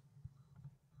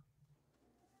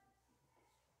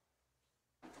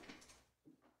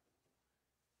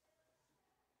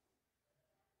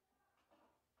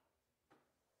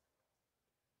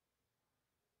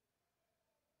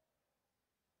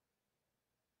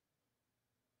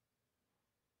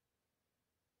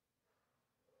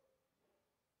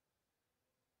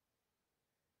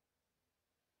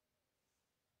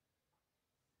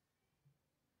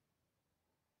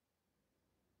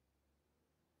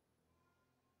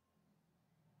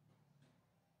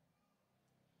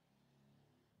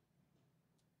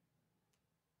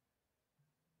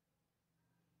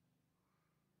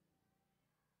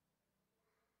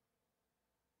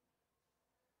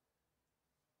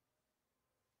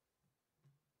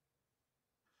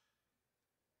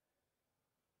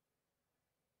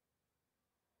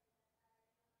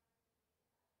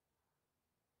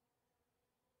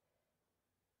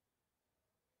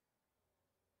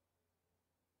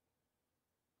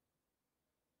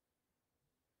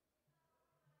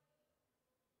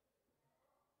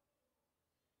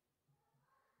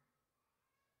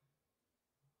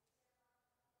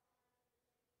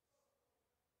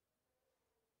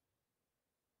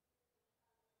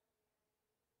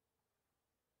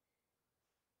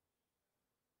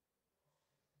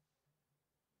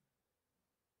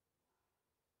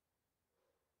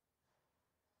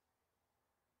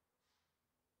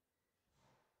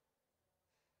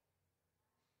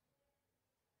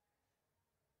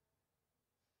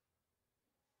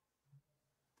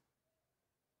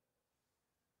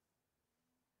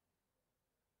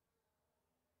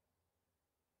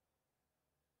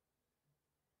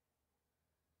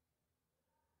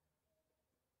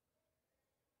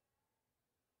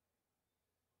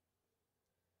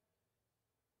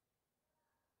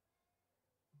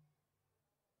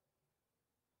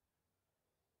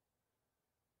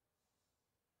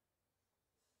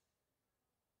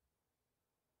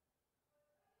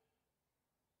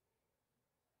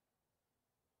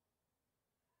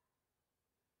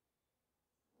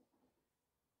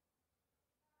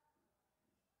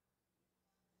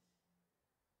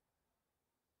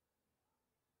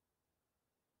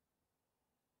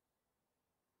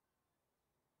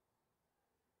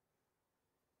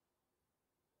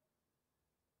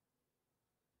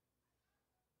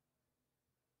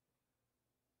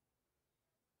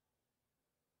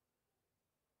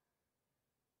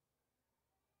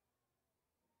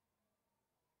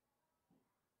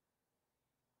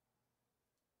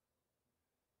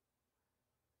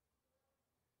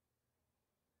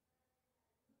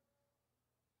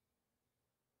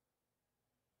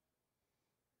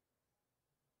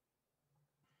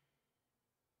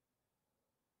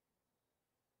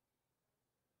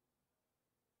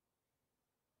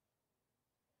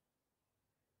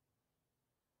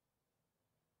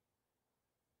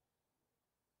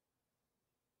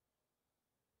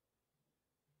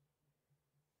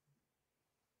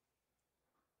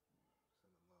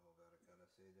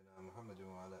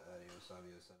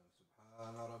 وصحبه وسلم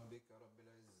سبحان ربك رب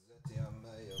العزة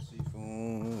عما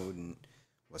يصفون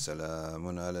وسلام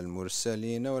على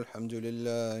المرسلين والحمد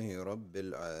لله رب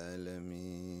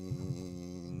العالمين.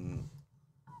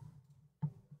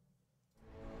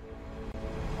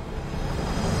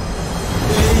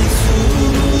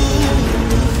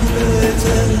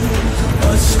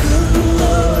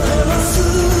 Aşkınla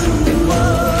arasın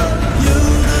var,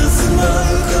 yıldızlar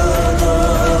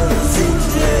kadar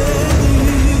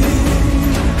zikredin.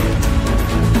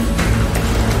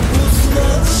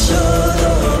 Uzlat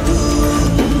şarabından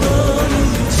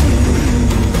için,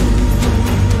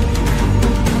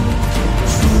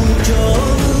 şu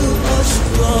canı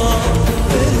aşkla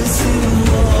versin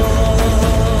var.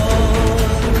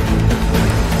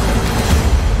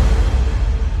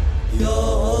 Ya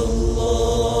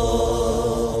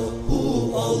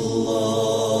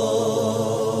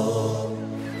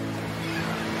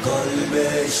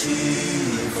kalbe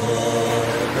şifa